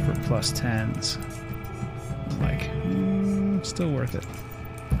for plus 10s. I'm like, still worth it.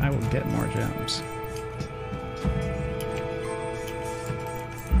 I will get more gems.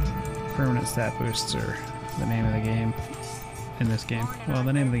 Permanent stat boosts are the name of the game in this game. Well,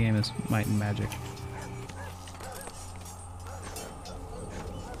 the name of the game is Might and Magic.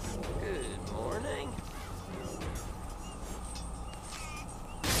 Good morning.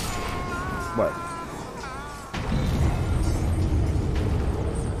 What?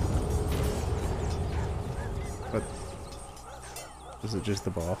 What? Is it just the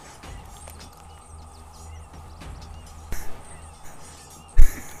ball?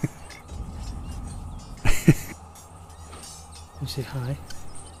 say hi?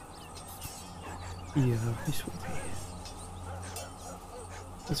 Yeah, hey, sweetie.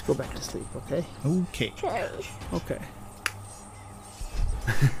 Let's go back to sleep, okay? Okay. Okay.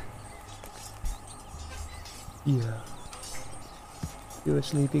 Yeah. You a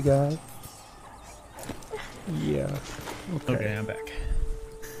sleepy guy? Yeah. Okay, I'm back.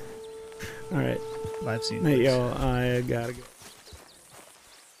 Alright. Live scene. Hey, yo, I gotta go.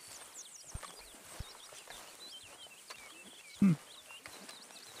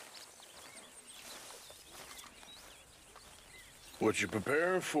 What you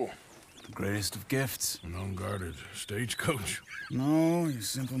preparing for? The greatest of gifts. An unguarded stagecoach. No, you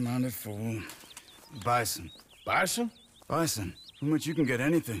simple-minded fool. Bison. Bison? Bison. From which you can get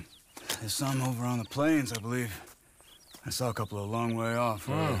anything. There's some over on the plains, I believe. I saw a couple a long way off.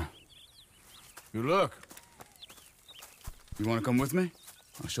 Good luck. You want to come with me?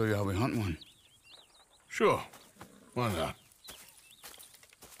 I'll show you how we hunt one. Sure. Why not?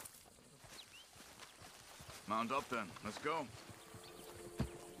 Mount up then. Let's go.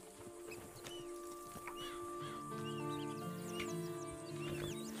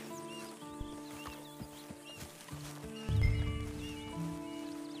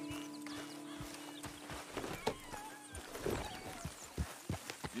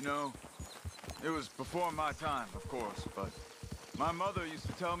 You know, it was before my time, of course, but my mother used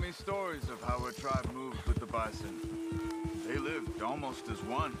to tell me stories of how her tribe moved with the bison. They lived almost as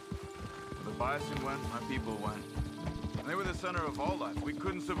one. Where the bison went, my people went. And they were the center of all life. We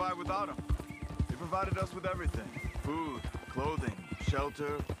couldn't survive without them. They provided us with everything. Food, clothing,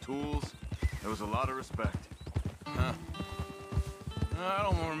 shelter, tools. There was a lot of respect. Huh. I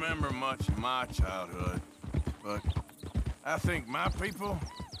don't remember much of my childhood, but I think my people,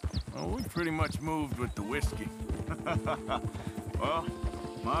 well, we pretty much moved with the whiskey. Well,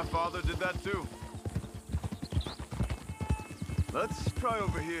 my father did that too. Let's try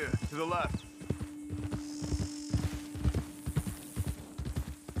over here, to the left.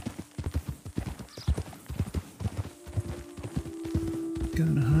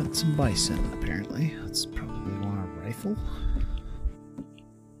 Gonna hunt some bison, apparently. Let's probably want a rifle.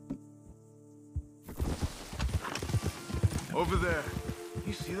 Over there.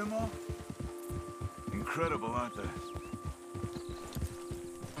 You see them all? Incredible, aren't they?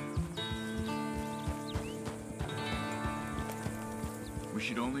 We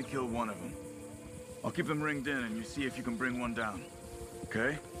should only kill one of them. I'll keep them ringed in and you see if you can bring one down.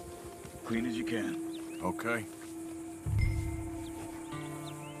 Okay? Clean as you can. Okay.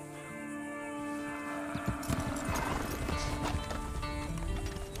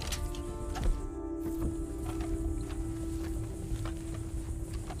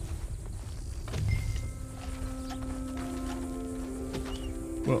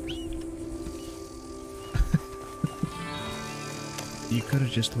 Whoa. You could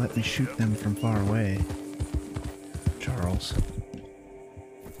have just let me shoot them from far away, Charles.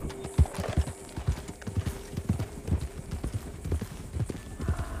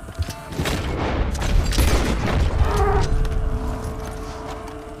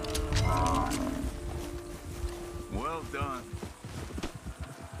 Well done.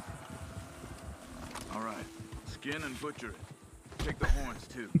 All right. Skin and butcher it. Take the horns,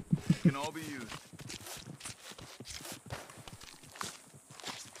 too. Can all be used.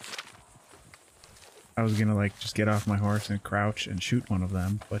 I was gonna like just get off my horse and crouch and shoot one of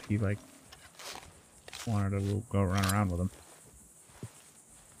them, but he like wanted to go run around with them.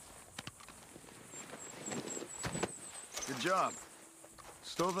 Good job.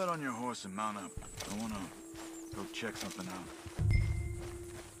 Stow that on your horse and mount up. I wanna go check something out.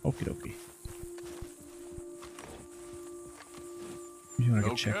 Okie dokie. You wanna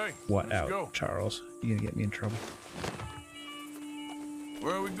go check what let's out, go. Charles? You gonna get me in trouble?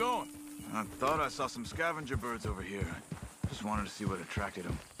 Where are we going? I thought I saw some scavenger birds over here. Just wanted to see what attracted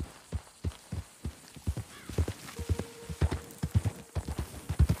them.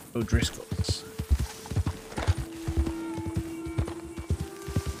 O'Driscoll's.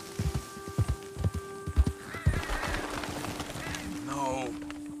 No.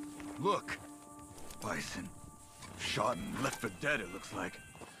 Look. Bison. Shot and left for dead, it looks like.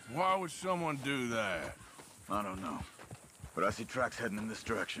 Why would someone do that? I don't know. But I see tracks heading in this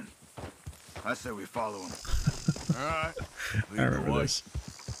direction. I say we follow them. All right. I remember this.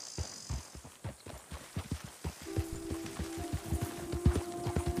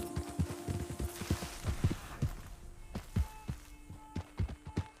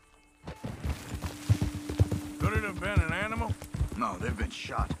 Could it have been an animal? No, they've been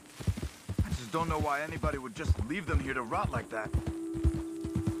shot. I just don't know why anybody would just leave them here to rot like that.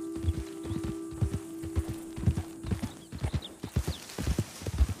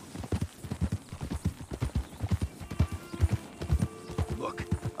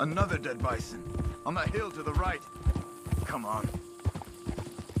 Another dead bison. On that hill to the right. Come on.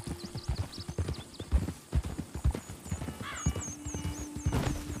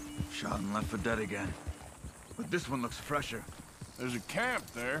 Shot and left for dead again. But this one looks fresher. There's a camp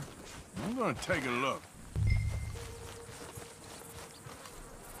there. I'm gonna take a look.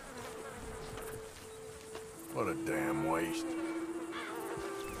 What a damn waste.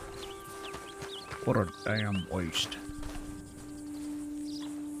 What a damn waste.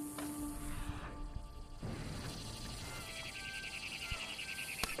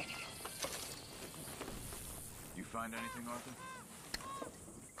 You find anything, Arthur?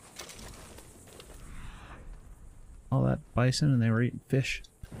 All that bison and they were eating fish.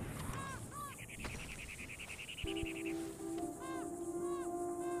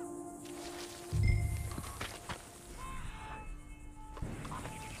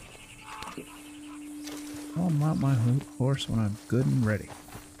 I'll mount my horse when I'm good and ready.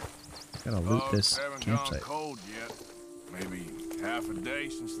 Gotta loot this haven't campsite. gone cold yet. Maybe half a day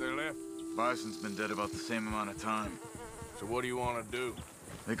since they left. Bison's been dead about the same amount of time. So what do you want to do?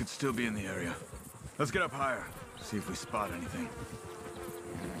 They could still be in the area. Let's get up higher. See if we spot anything.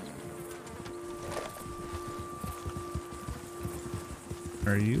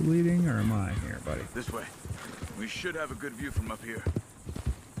 Are you leading or am I here, buddy? This way. We should have a good view from up here.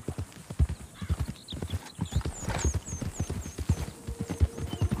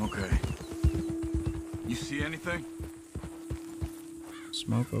 Okay. You see anything?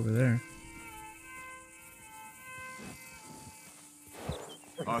 Smoke over there.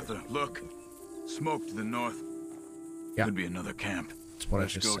 Arthur, look. Smoke to the north. Yeah. Could be another camp. That's what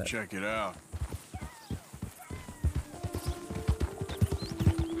Let's I just go said. check it out.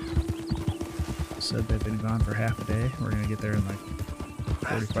 Said they've been gone for half a day. We're gonna get there in like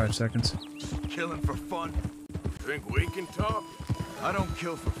 45 seconds. Killing for fun. Think we can talk? I don't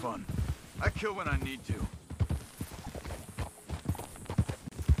kill for fun. I kill when I need to.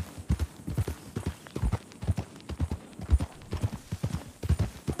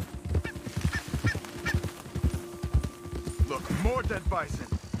 Look, more dead bison.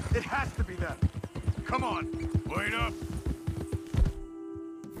 It has to be them. Come on. Wait up.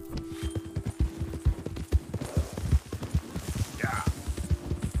 Yeah.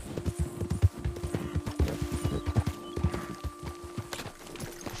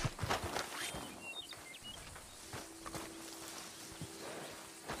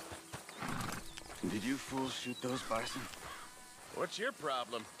 Did you fools shoot those bison? What's your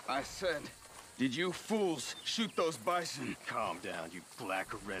problem? I said, did you fools shoot those bison? Calm down, you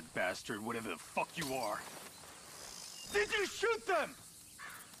black or red bastard, whatever the fuck you are. Did you shoot them?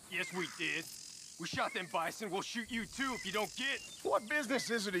 Yes, we did. We shot them bison. We'll shoot you too if you don't get. What business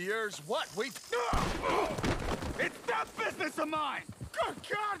is it of yours? What? We... It's that business of mine! Good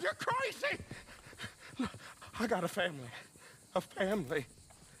God, you're crazy! I got a family. A family.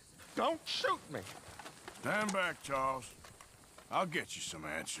 Don't shoot me. Stand back, Charles. I'll get you some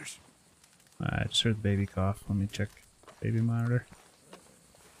answers. I just heard the baby cough. Let me check baby monitor.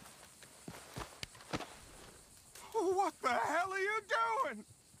 What the hell are you doing?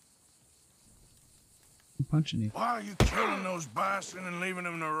 I'm punching you. Why are you killing those bison and leaving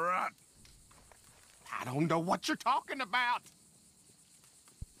them to rot? I don't know what you're talking about.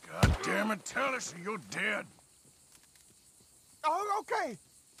 God damn it, tell us or you're dead. Oh, okay.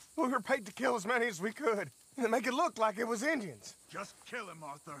 We were paid to kill as many as we could and make it look like it was Indians. Just kill him,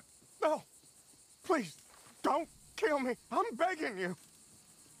 Arthur. No, please, don't kill me. I'm begging you.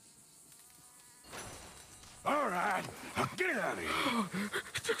 All right, now get out of here.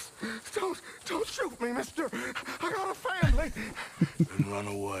 Just don't shoot me, mister. I got a family. Then run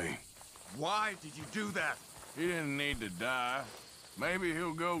away. Why did you do that? He didn't need to die. Maybe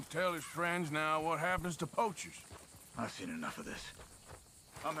he'll go tell his friends now what happens to poachers. I've seen enough of this.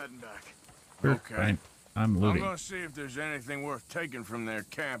 I'm heading back. Okay. I'm I'm looting. gonna see if there's anything worth taking from their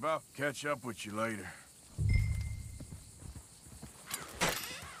camp. I'll catch up with you later.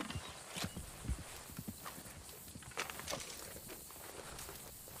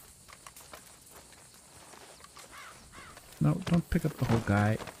 No, don't pick up the whole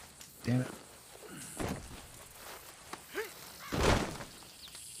guy. Damn it.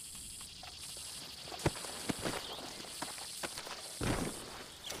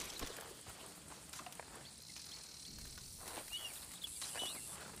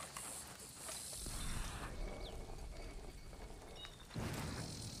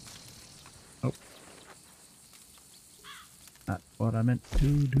 Oh. Not what I meant to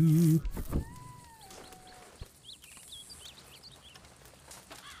do.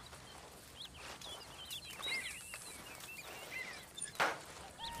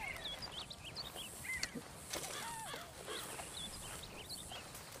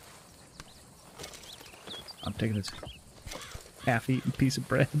 taking this half-eaten piece of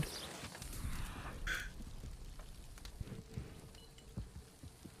bread.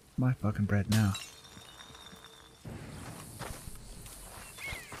 My fucking bread now.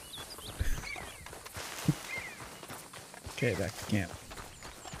 Okay, back to camp.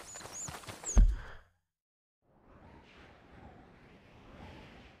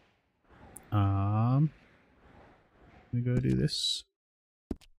 Let me go do this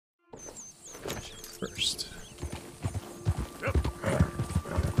first.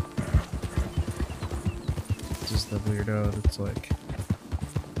 This is the weirdo that's like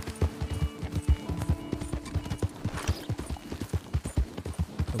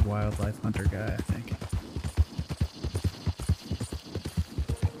the wildlife hunter guy, I think.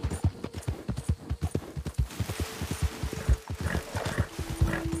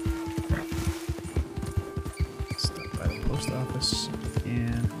 Stop by the post office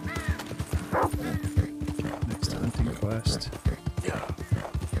and next hunting quest.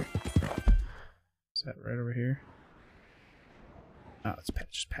 Is that right over here? Oh, it's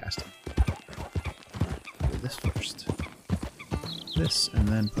just past him. Do this first. This, and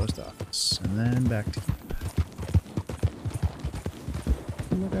then post office, and then back to camp.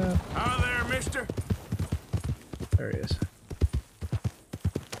 Look out. Hi there, mister. There he is.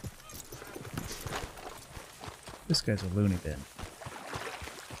 This guy's a loony bin.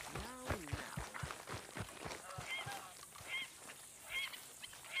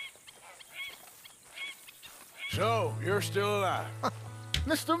 So, you're still alive.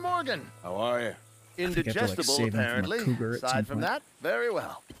 Mr. Morgan. How are you? Indigestible, apparently. Aside from that, very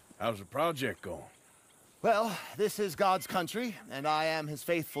well. How's the project going? Well, this is God's country, and I am his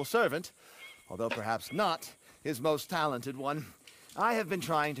faithful servant, although perhaps not his most talented one. I have been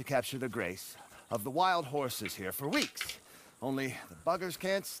trying to capture the grace of the wild horses here for weeks, only the buggers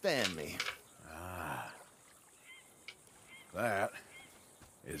can't stand me. Ah. That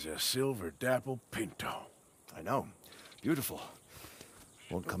is a silver dapple pinto. I know. Beautiful.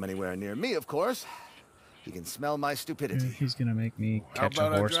 Won't come anywhere near me, of course. He can smell my stupidity. He's gonna make me catch How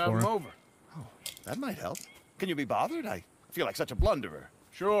about a horse I drive for him him. over? Oh, that might help. Can you be bothered? I feel like such a blunderer.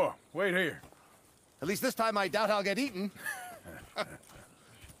 Sure. Wait here. At least this time I doubt I'll get eaten.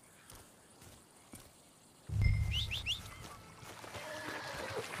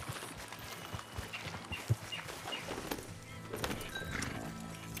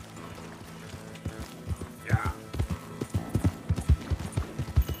 Yeah.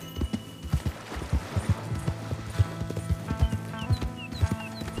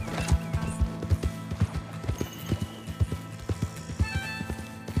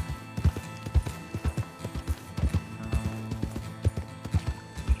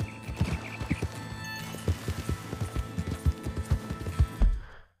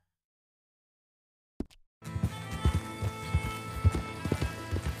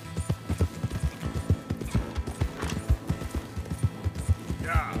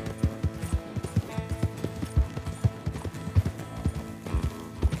 Yeah.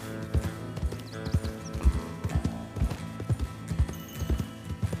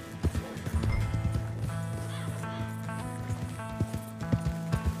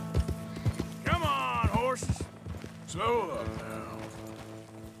 Come on, horses. Slow up now.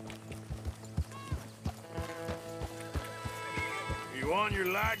 You want your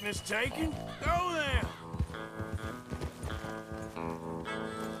likeness taken? Go then.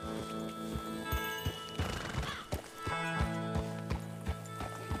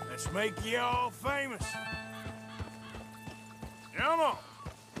 Let's make you all famous. Come on.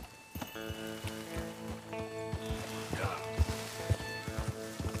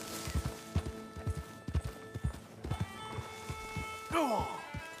 Go on.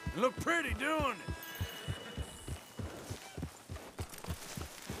 You look pretty doing it.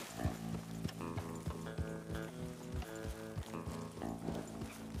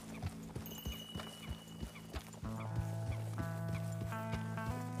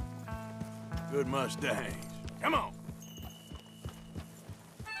 Good mustangs. Come on.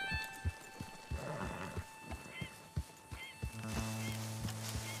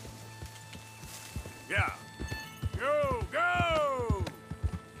 Yeah. Go, go!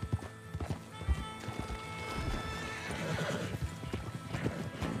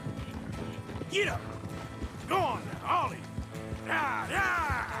 Get up. Go on now, Ollie. Yeah,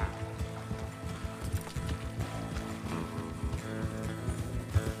 yeah!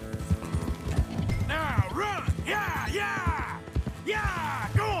 Now run! Yeah, yeah! Yeah!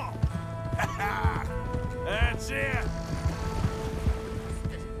 Go on! That's it!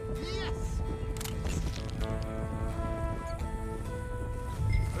 Yes!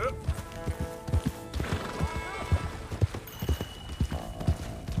 Up.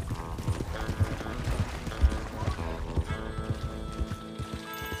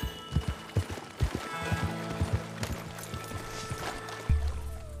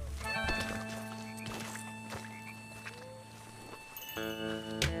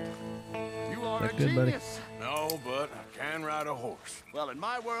 are That a good, buddy? genius. No, but I can ride a horse. Well, in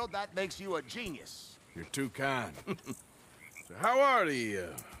my world, that makes you a genius. You're too kind. So how are the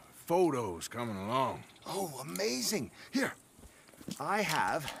photos coming along? Oh, amazing. Here, I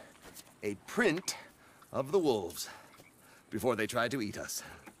have a print of the wolves before they tried to eat us.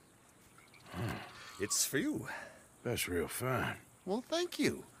 It's for you. That's real fine. Well, thank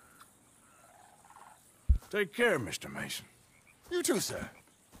you. Take care, Mr. Mason. You too, sir.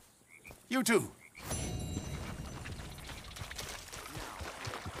 You too.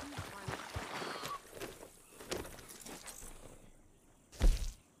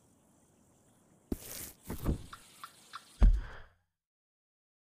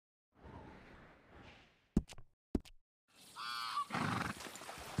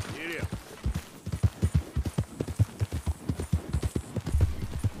 Giddy up.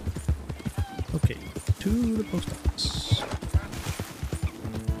 Okay, to the post office.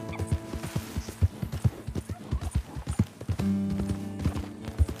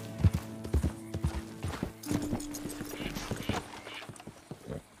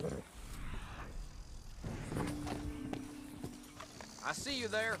 I see you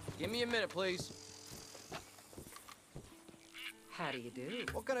there. Give me a minute, please. How do you do?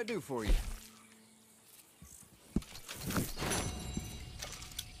 What can I do for you?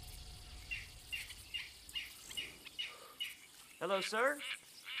 Hello, sir?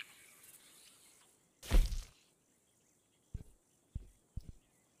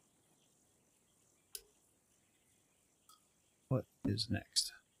 What is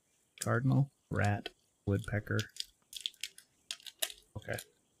next? Cardinal, rat, woodpecker. Okay.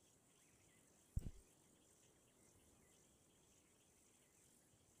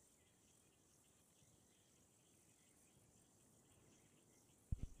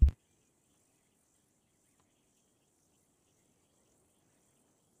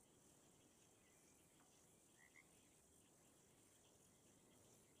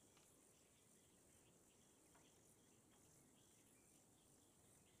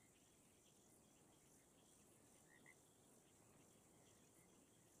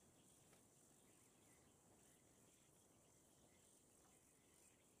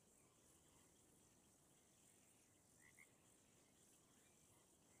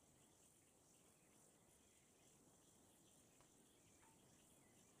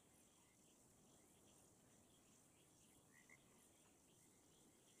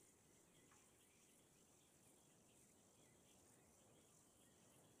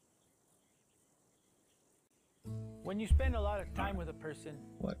 When you spend a lot of time with a person,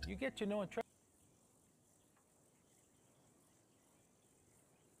 What? you get to know and trust.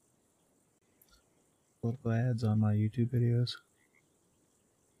 Political ads on my YouTube videos.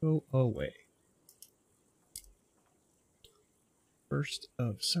 Go away. First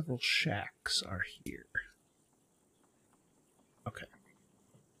of several shacks are here. Okay.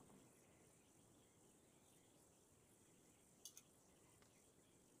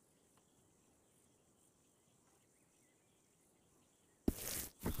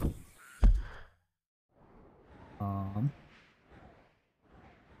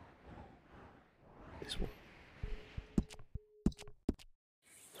 This one.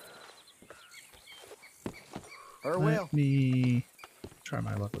 Let me try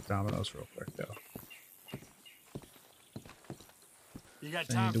my luck with dominoes real quick, though. You got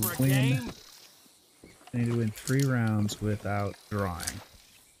I time need to for a win. game? I need to win 3 rounds without drawing.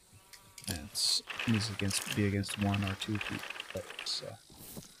 And it needs be against 1 or 2 people. So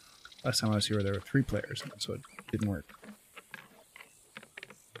last time I was here, there were 3 players, so it didn't work.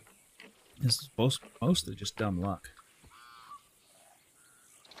 This is mostly just dumb luck.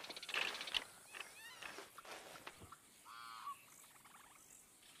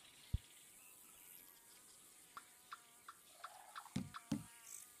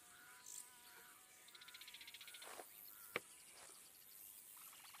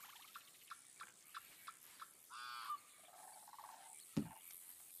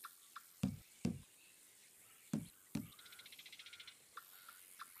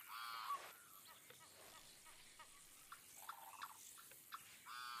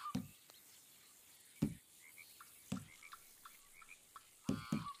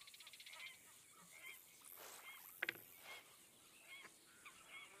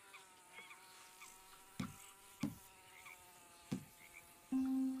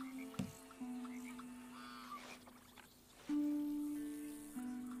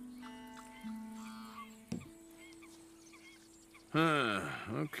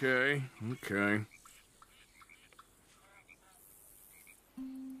 Okay.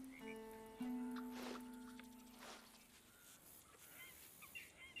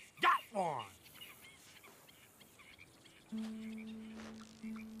 Got one!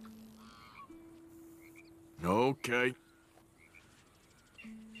 Okay.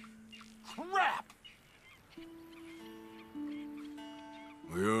 Crap!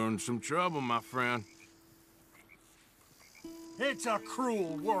 We're in some trouble, my friend. It's a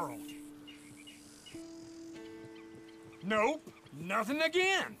cruel world. Nope, nothing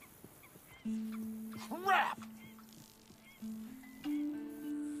again. Crap!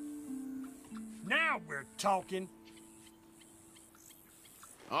 Now we're talking.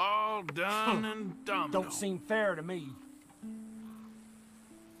 All done and done. Don't seem fair to me.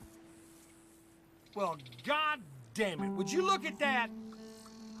 Well, god damn it, would you look at that?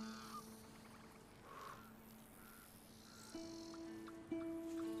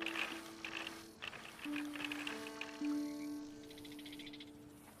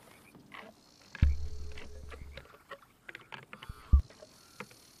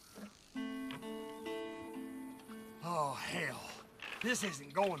 Oh, hell. This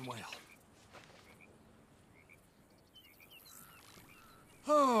isn't going well.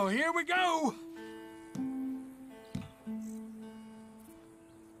 Oh, here we go!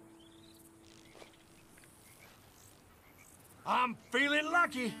 I'm feeling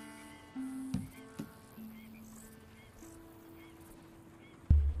lucky.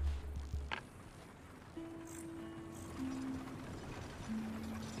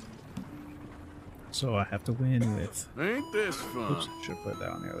 So I have to win with... Ain't this fun? Oops, should put that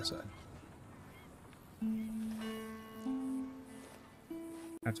on the other side.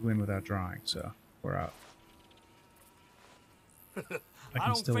 I have to win without drawing, so we're out. I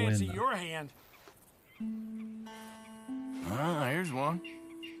don't still fancy win, though. your hand. Ah, here's one.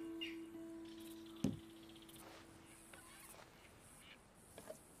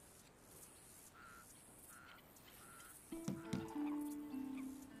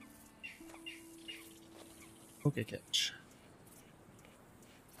 Okay, catch.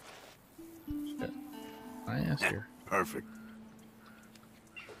 Shit. I asked here. Perfect.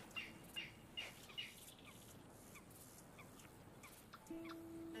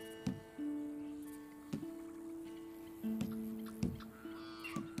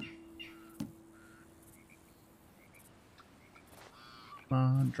 Come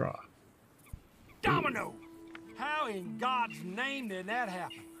on, draw. Domino! How in God's name did that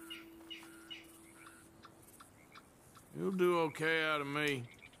happen? You'll do okay out of me.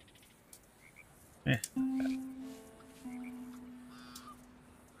 Eh.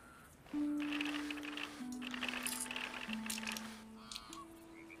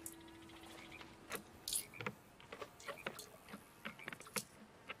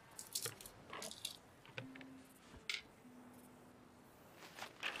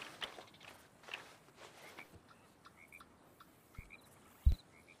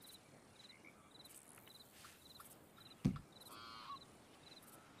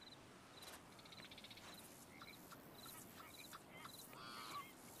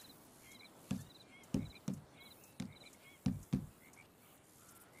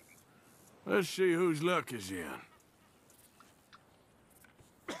 Let's see whose luck is in.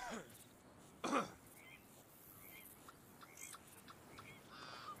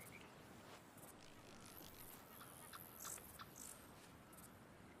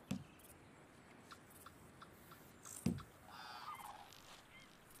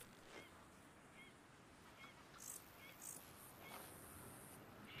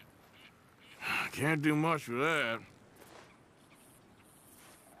 Can't do much with that.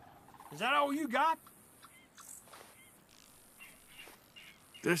 Is that all you got?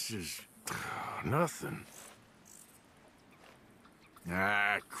 This is nothing.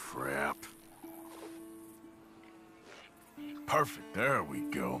 Ah, crap. Perfect. There we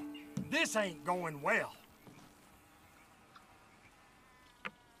go. This ain't going well.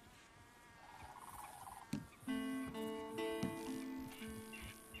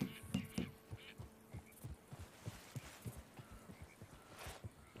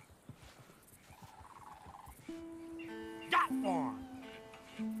 Got one.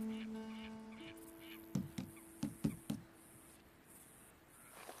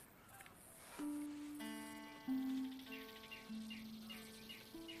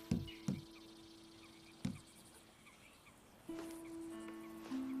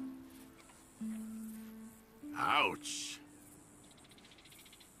 Ouch.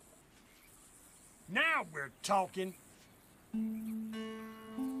 Now we're talking.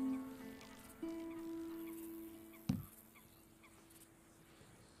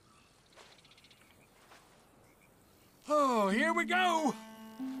 Oh, here we go.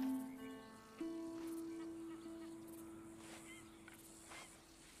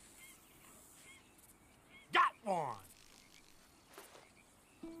 Got one.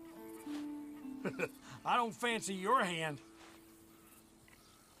 I don't fancy your hand.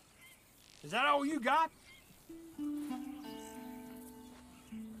 Is that all you got?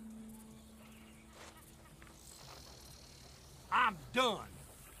 I'm done.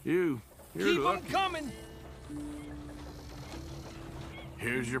 You're Keep 'em lucky. coming.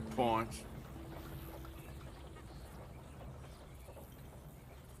 Here's your points.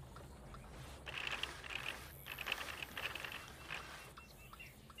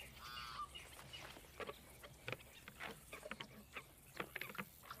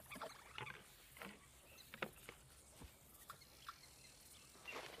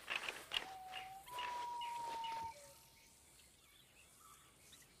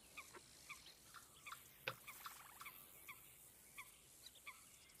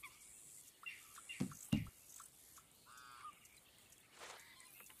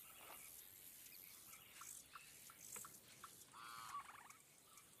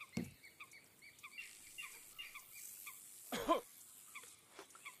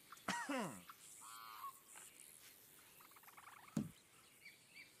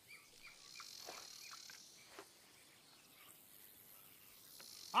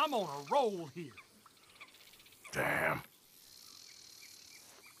 I'm on a roll here. Damn.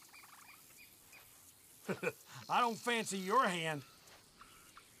 I don't fancy your hand.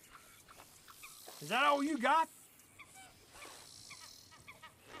 Is that all you got?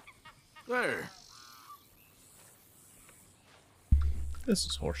 There. This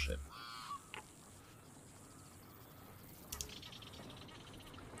is horseshit.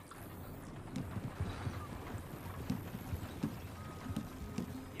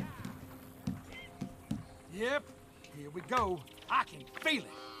 Yep, here we go. I can feel it.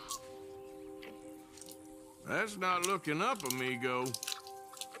 That's not looking up, amigo.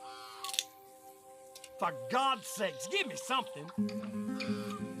 For God's sakes, give me something.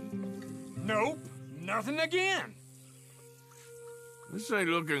 Nope, nothing again. This ain't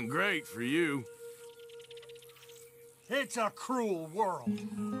looking great for you. It's a cruel world.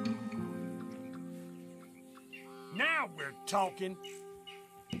 Now we're talking.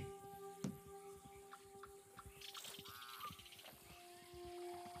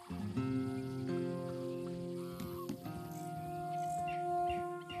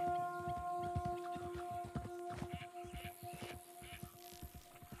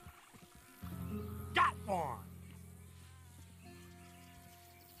 Got one.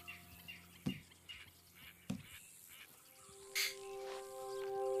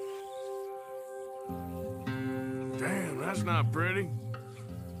 Damn, that's not pretty.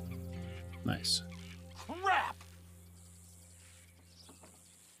 Nice. Crap!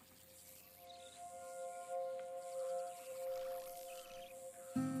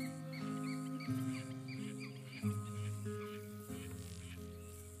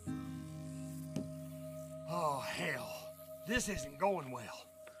 Oh, hell. This isn't going well.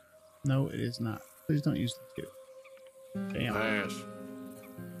 No, it is not. Please don't use the two. Damn. Pass.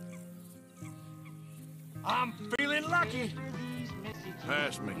 I'm feeling lucky.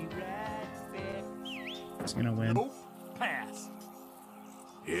 Pass me. It's gonna win. Nope. Pass.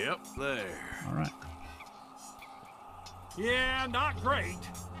 Yep, there. All right. Yeah, not great.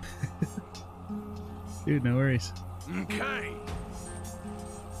 Dude, no worries. Okay.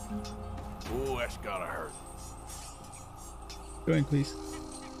 Oh, that's gotta hurt. Go in, please.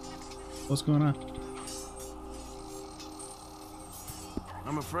 What's going on?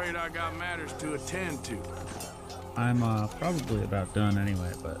 I'm afraid I got matters to attend to. I'm probably about done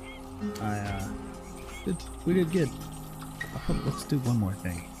anyway, but we did good. Let's do one more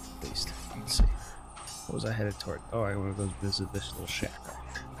thing, at least. Let's see. What was I headed toward? Oh, I want to go visit this little shack.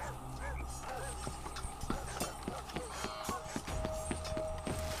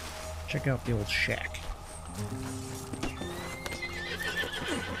 Check out the old shack.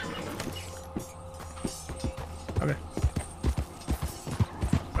 Okay.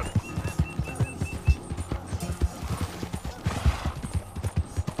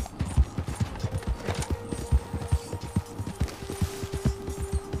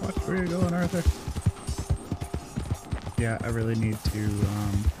 Watch where you're going, Arthur. Yeah, I really need to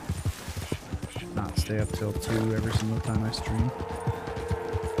not stay up till 2 every single time I stream.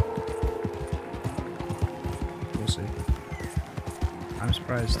 We'll see. I'm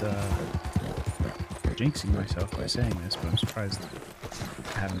surprised, jinxing myself by saying this, but I'm surprised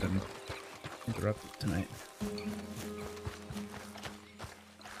I haven't been interrupted tonight.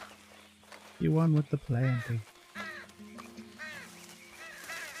 You won with the planting.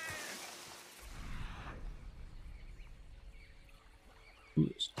 Ooh,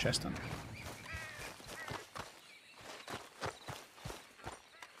 there's a chest on there.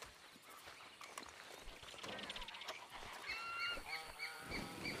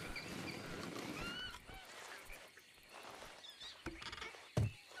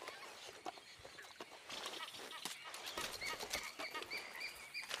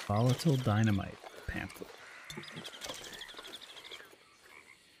 Volatile dynamite pamphlet.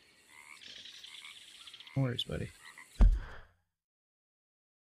 No worries, buddy.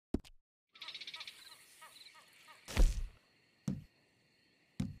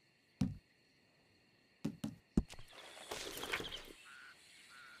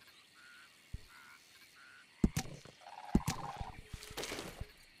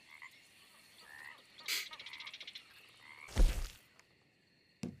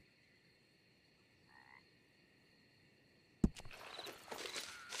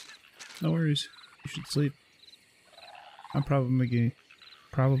 No worries. You should sleep. I'm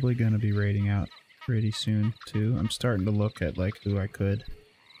probably gonna be raiding out pretty soon too. I'm starting to look at like who I could.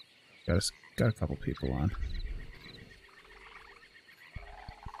 Got a couple people on.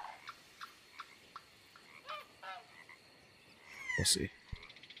 We'll see.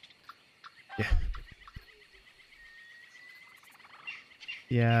 Yeah.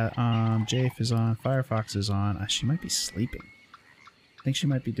 Yeah, Jafe is on. Firefox is on. She might be sleeping. I think she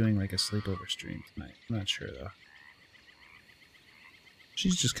might be doing like a sleepover stream tonight. I'm not sure though.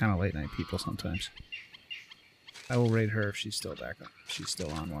 She's just kind of late night people sometimes. I will raid her if she's still back on. She's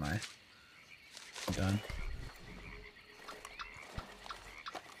still on when I'm done.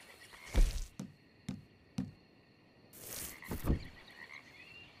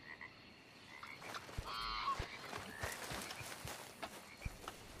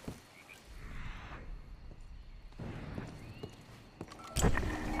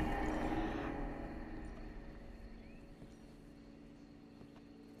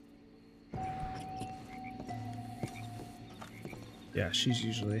 Yeah, she's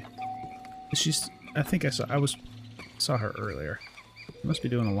usually. I think I saw her earlier. Must be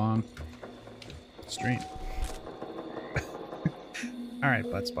doing a long stream. All right,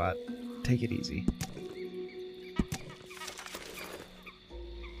 Buttspot, take it easy.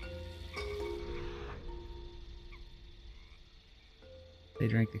 They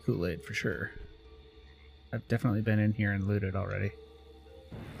drank the Kool-Aid for sure. I've definitely been in here and looted already.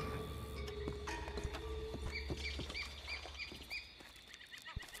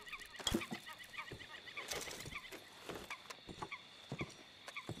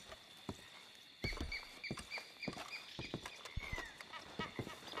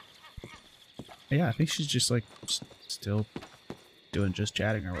 Yeah, I think she's just like still doing just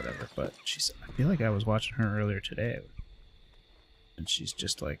chatting or whatever, but I feel like I was watching her earlier today and she's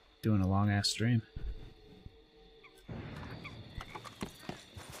just like doing a long ass stream.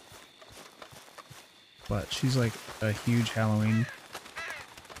 But she's like a huge Halloween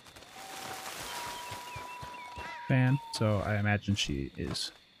fan, so I imagine she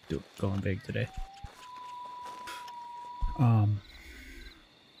is going big today.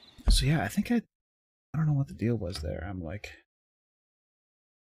 So yeah, I think I don't know what the deal was there. I'm like,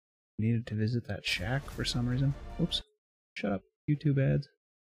 needed to visit that shack for some reason. Whoops. Shut up, YouTube ads.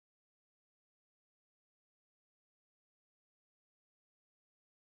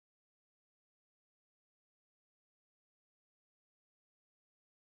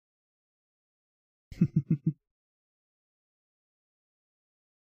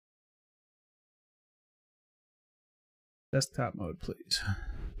 Desktop mode, please.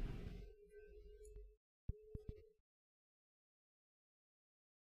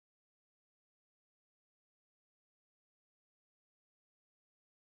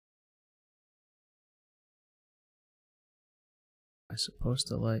 Am I supposed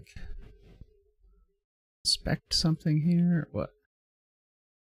to like inspect something here? What?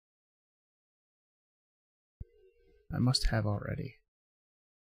 I must have already.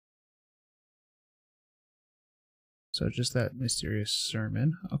 So just that mysterious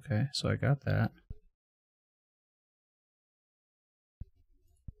sermon. Okay, so I got that.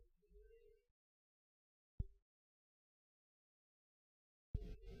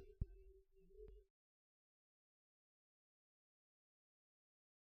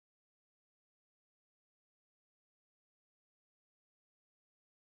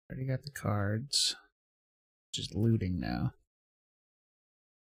 Already got the cards. Just looting now.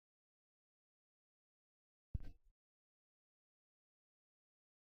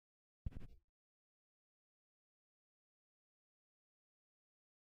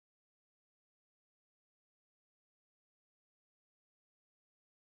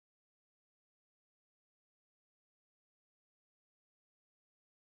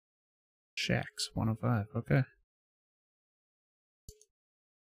 Shacks, 105, okay.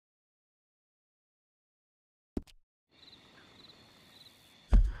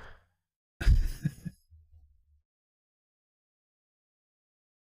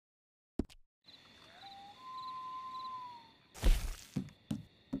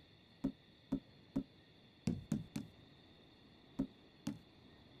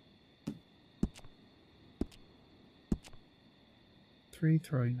 3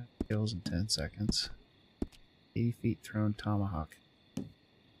 throwing knife kills in 10 seconds. 80 feet thrown tomahawk.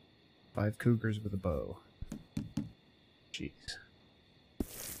 5 cougars with a bow. Jeez.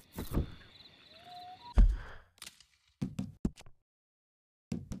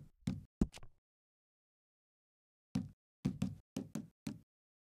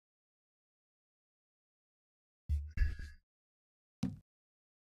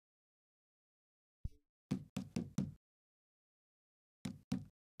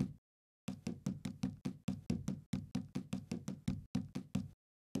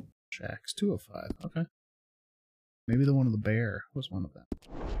 Shacks 205. Okay. Maybe the one with the bear was one of them.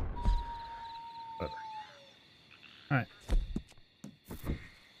 Whatever. Alright.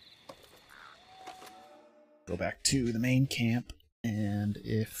 Go back to the main camp, and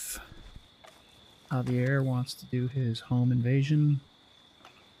if Javier wants to do his home invasion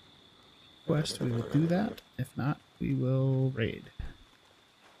quest, we will do that. If not, we will raid.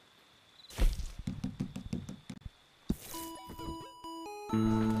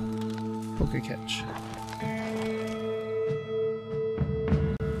 Poke catch.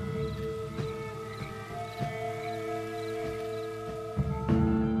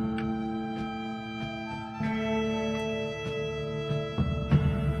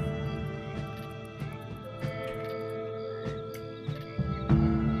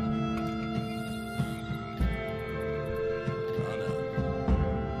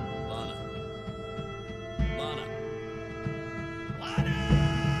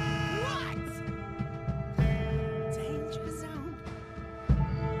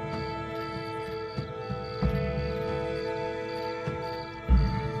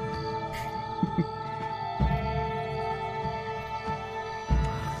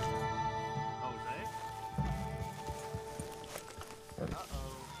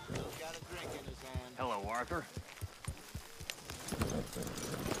 Hello, Arthur.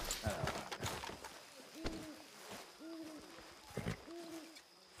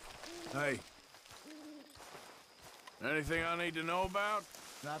 Hey. Anything I need to know about?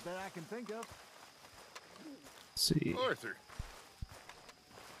 Not that I can think of. Let's see. Arthur.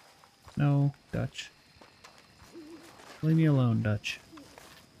 No, Dutch. Leave me alone, Dutch.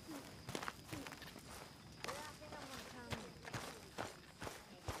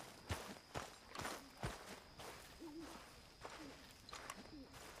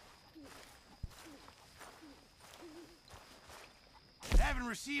 Haven't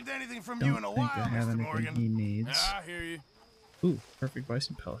received anything from you in a Don't think while, I have Mr. anything Morgan. he needs. I hear you. Ooh, perfect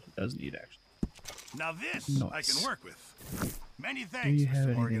bison pellet. He does need, actually. Now this I Nice. can work with. Many Do thanks, you have Mr.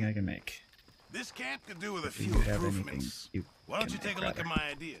 anything Morgan. I can make? This camp could do with a Do few you have anything improvements. you Why don't can you take a make, look at rather? my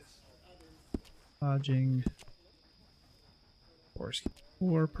ideas? Lodging.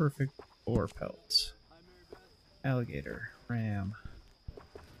 Or perfect boar pelts. Alligator. Ram.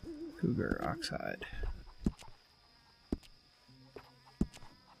 Cougar. Oxhide.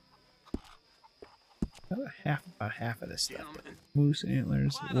 About half of this stuff. Moose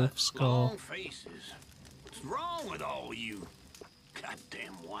antlers, wolf skull, Long faces. What's wrong with all you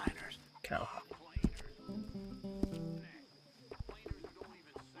goddamn whiners? cowhide.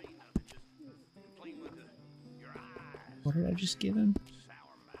 What did I just give him?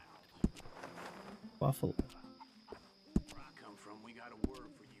 Buffalo. Where I come from, we got a word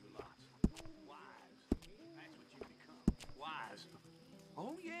for you lots. Wise. That's what you become. Wise.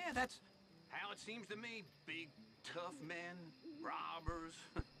 Oh yeah, that's how it seems to me. Big, tough men, robbers.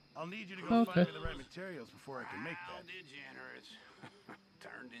 I'll need you to go Okay. find me the right materials before I can make that. Degenerates.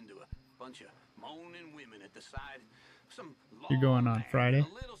 Turned into a bunch of moaning women at the side. Some You're going on Friday?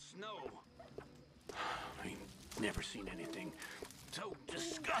 a little snow. I ain't never seen anything so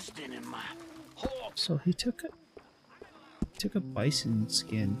disgusting in my whole. So he took a bison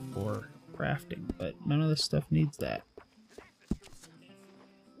skin for crafting, but none of this stuff needs that.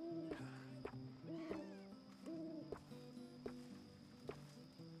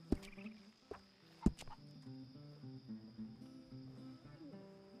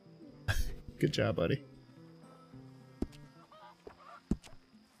 Good job, buddy.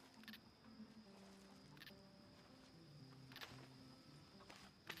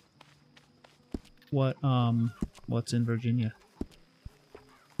 What's in Virginia?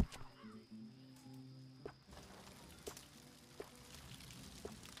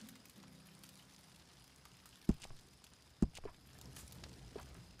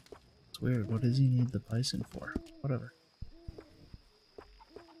 It's weird. What does he need the bison for? Whatever.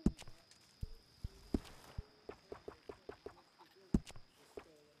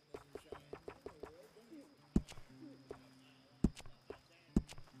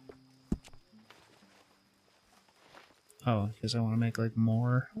 Oh, because I want to make like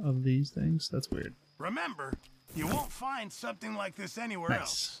more of these things? That's weird. Remember, you won't find something like this anywhere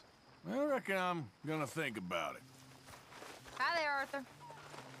else. I reckon I'm gonna think about it. Hi there, Arthur.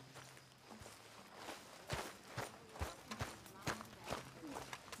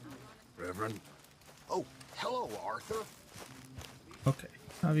 Reverend? Oh, hello, Arthur. Okay.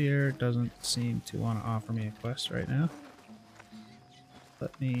 Javier doesn't seem to want to offer me a quest right now.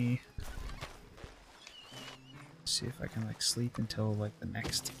 Let me see if I can like sleep until like the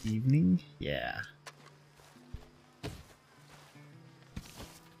next evening. Yeah.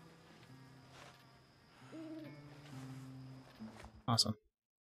 Awesome.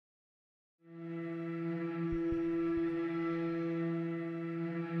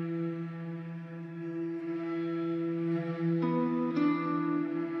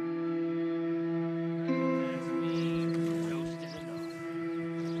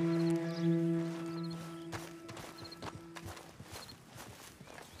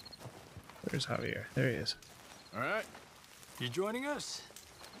 Where's Javier? There he is. All right. You joining us?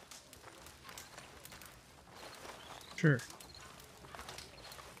 Sure.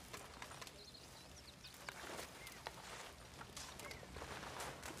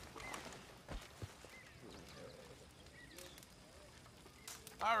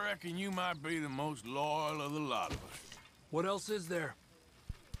 I reckon you might be the most loyal of the lot of us. What else is there?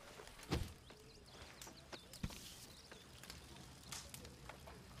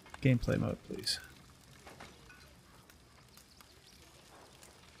 Gameplay mode, please.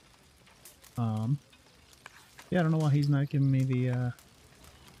 Yeah, I don't know why he's not giving me the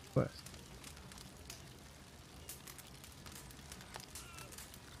quest.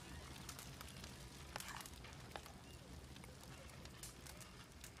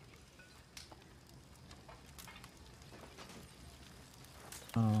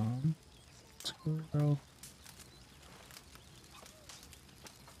 Squirrel.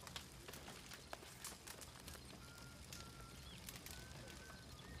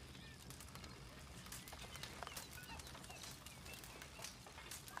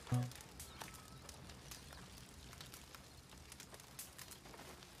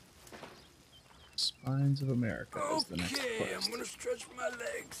 Spines of America is the next quest. I'm gonna stretch my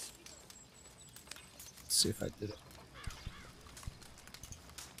legs. Let's see if I did it.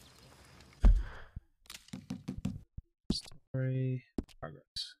 Story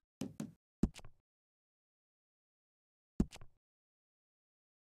progress.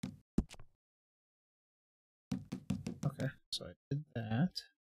 Okay, so I did that.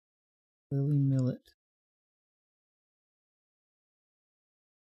 Lily Millet.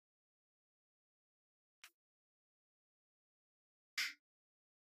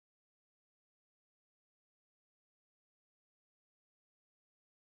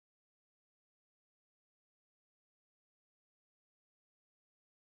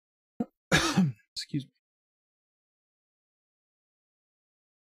 Excuse me.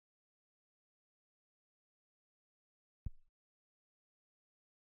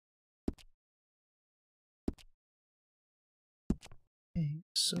 A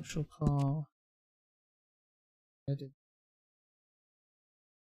social call. I did.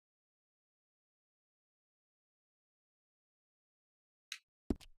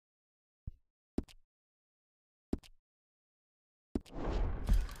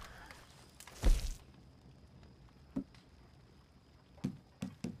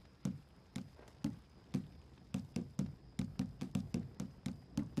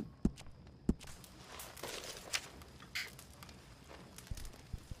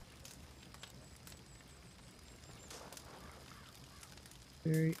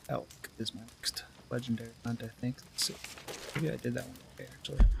 Legendary elk is my next legendary hunt, I think. Let's see. Maybe I did that one okay,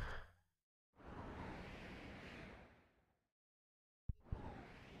 actually.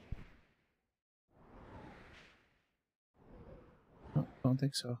 No, don't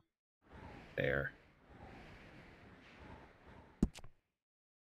think so. There.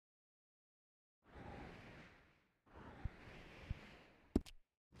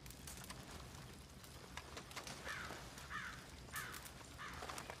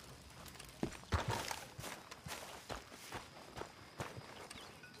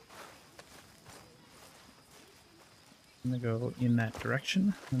 I'm gonna go in that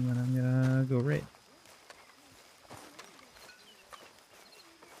direction, and then I'm gonna go raid.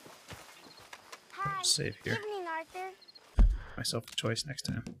 Hi. Save here. Evening, Arthur. Myself a choice next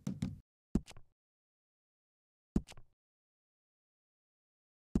time.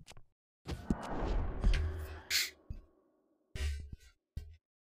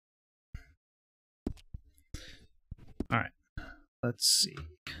 Alright, let's see.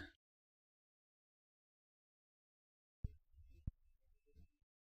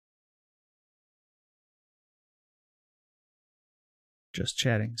 just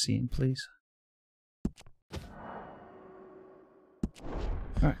chatting scene, please.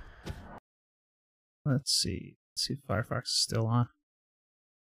 Alright. Let's see. Let's see if Firefox is still on.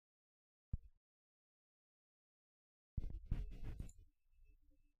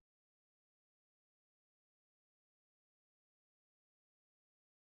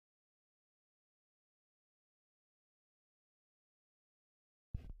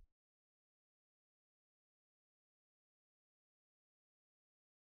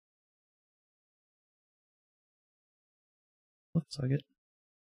 Looks like it.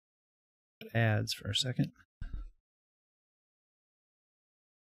 Ads for a second.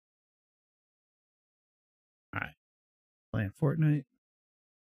 Alright. Playing Fortnite.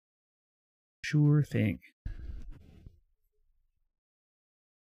 Sure thing.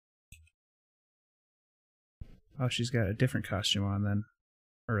 Oh, she's got a different costume on than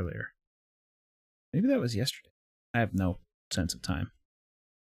earlier. Maybe that was yesterday. I have no sense of time.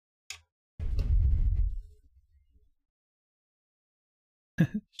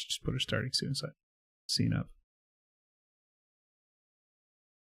 She just put her starting suicide scene up.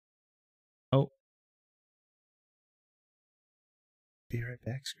 Oh. Be right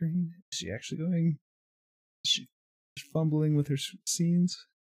back screen. Is she actually going? Is she fumbling with her scenes?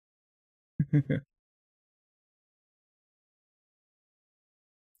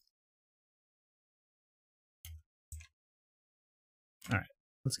 Alright,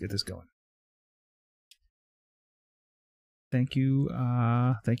 let's get this going. Thank you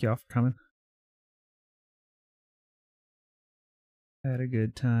all for coming. Had a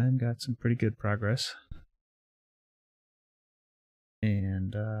good time, got some pretty good progress.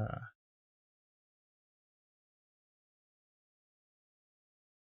 And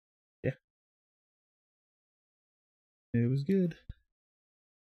yeah. It was good.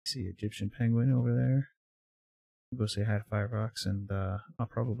 See Egyptian penguin over there. I'll go say hi to Firefox, and I'll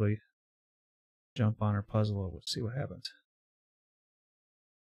probably jump on her puzzle and we'll see what happens.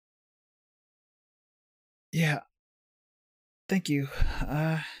 Yeah. Thank you.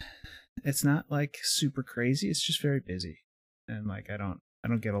 It's not like super crazy, it's just very busy. And like I don't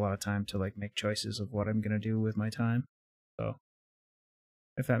get a lot of time to like make choices of what I'm gonna do with my time. So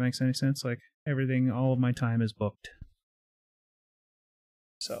if that makes any sense, like everything, all of my time is booked.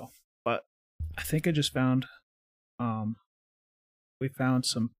 So, but I think I just found we found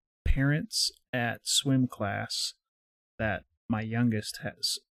some parents at swim class that my youngest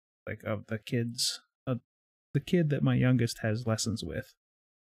has, like of the kids, the kid that my youngest has lessons with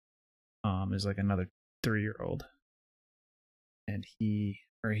is like another 3-year-old, and he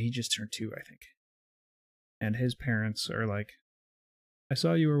just turned 2, I think, and his parents are like, I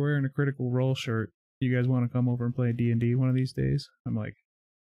saw you were wearing a Critical Role shirt, you guys want to come over and play D&D one of these days? I'm like,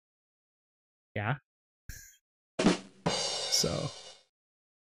 yeah. So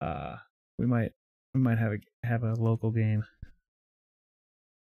we might have a local game.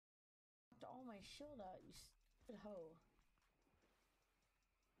 All my shield out, you stupid hoe.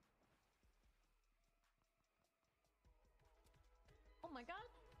 Oh my god!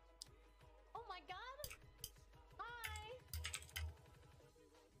 Oh my god! Hi!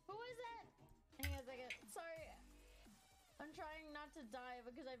 Who is it? Hang on a second. Sorry. I'm trying not to die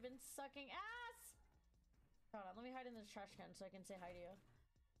because I've been sucking ass! Hold on, let me hide in this trash can so I can say hi to you.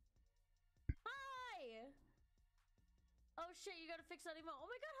 Hi! Oh shit, you gotta fix that emote. Oh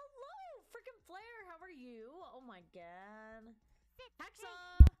my god, hello! Freaking Phlare, how are you? Oh my god.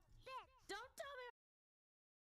 Hacksaw!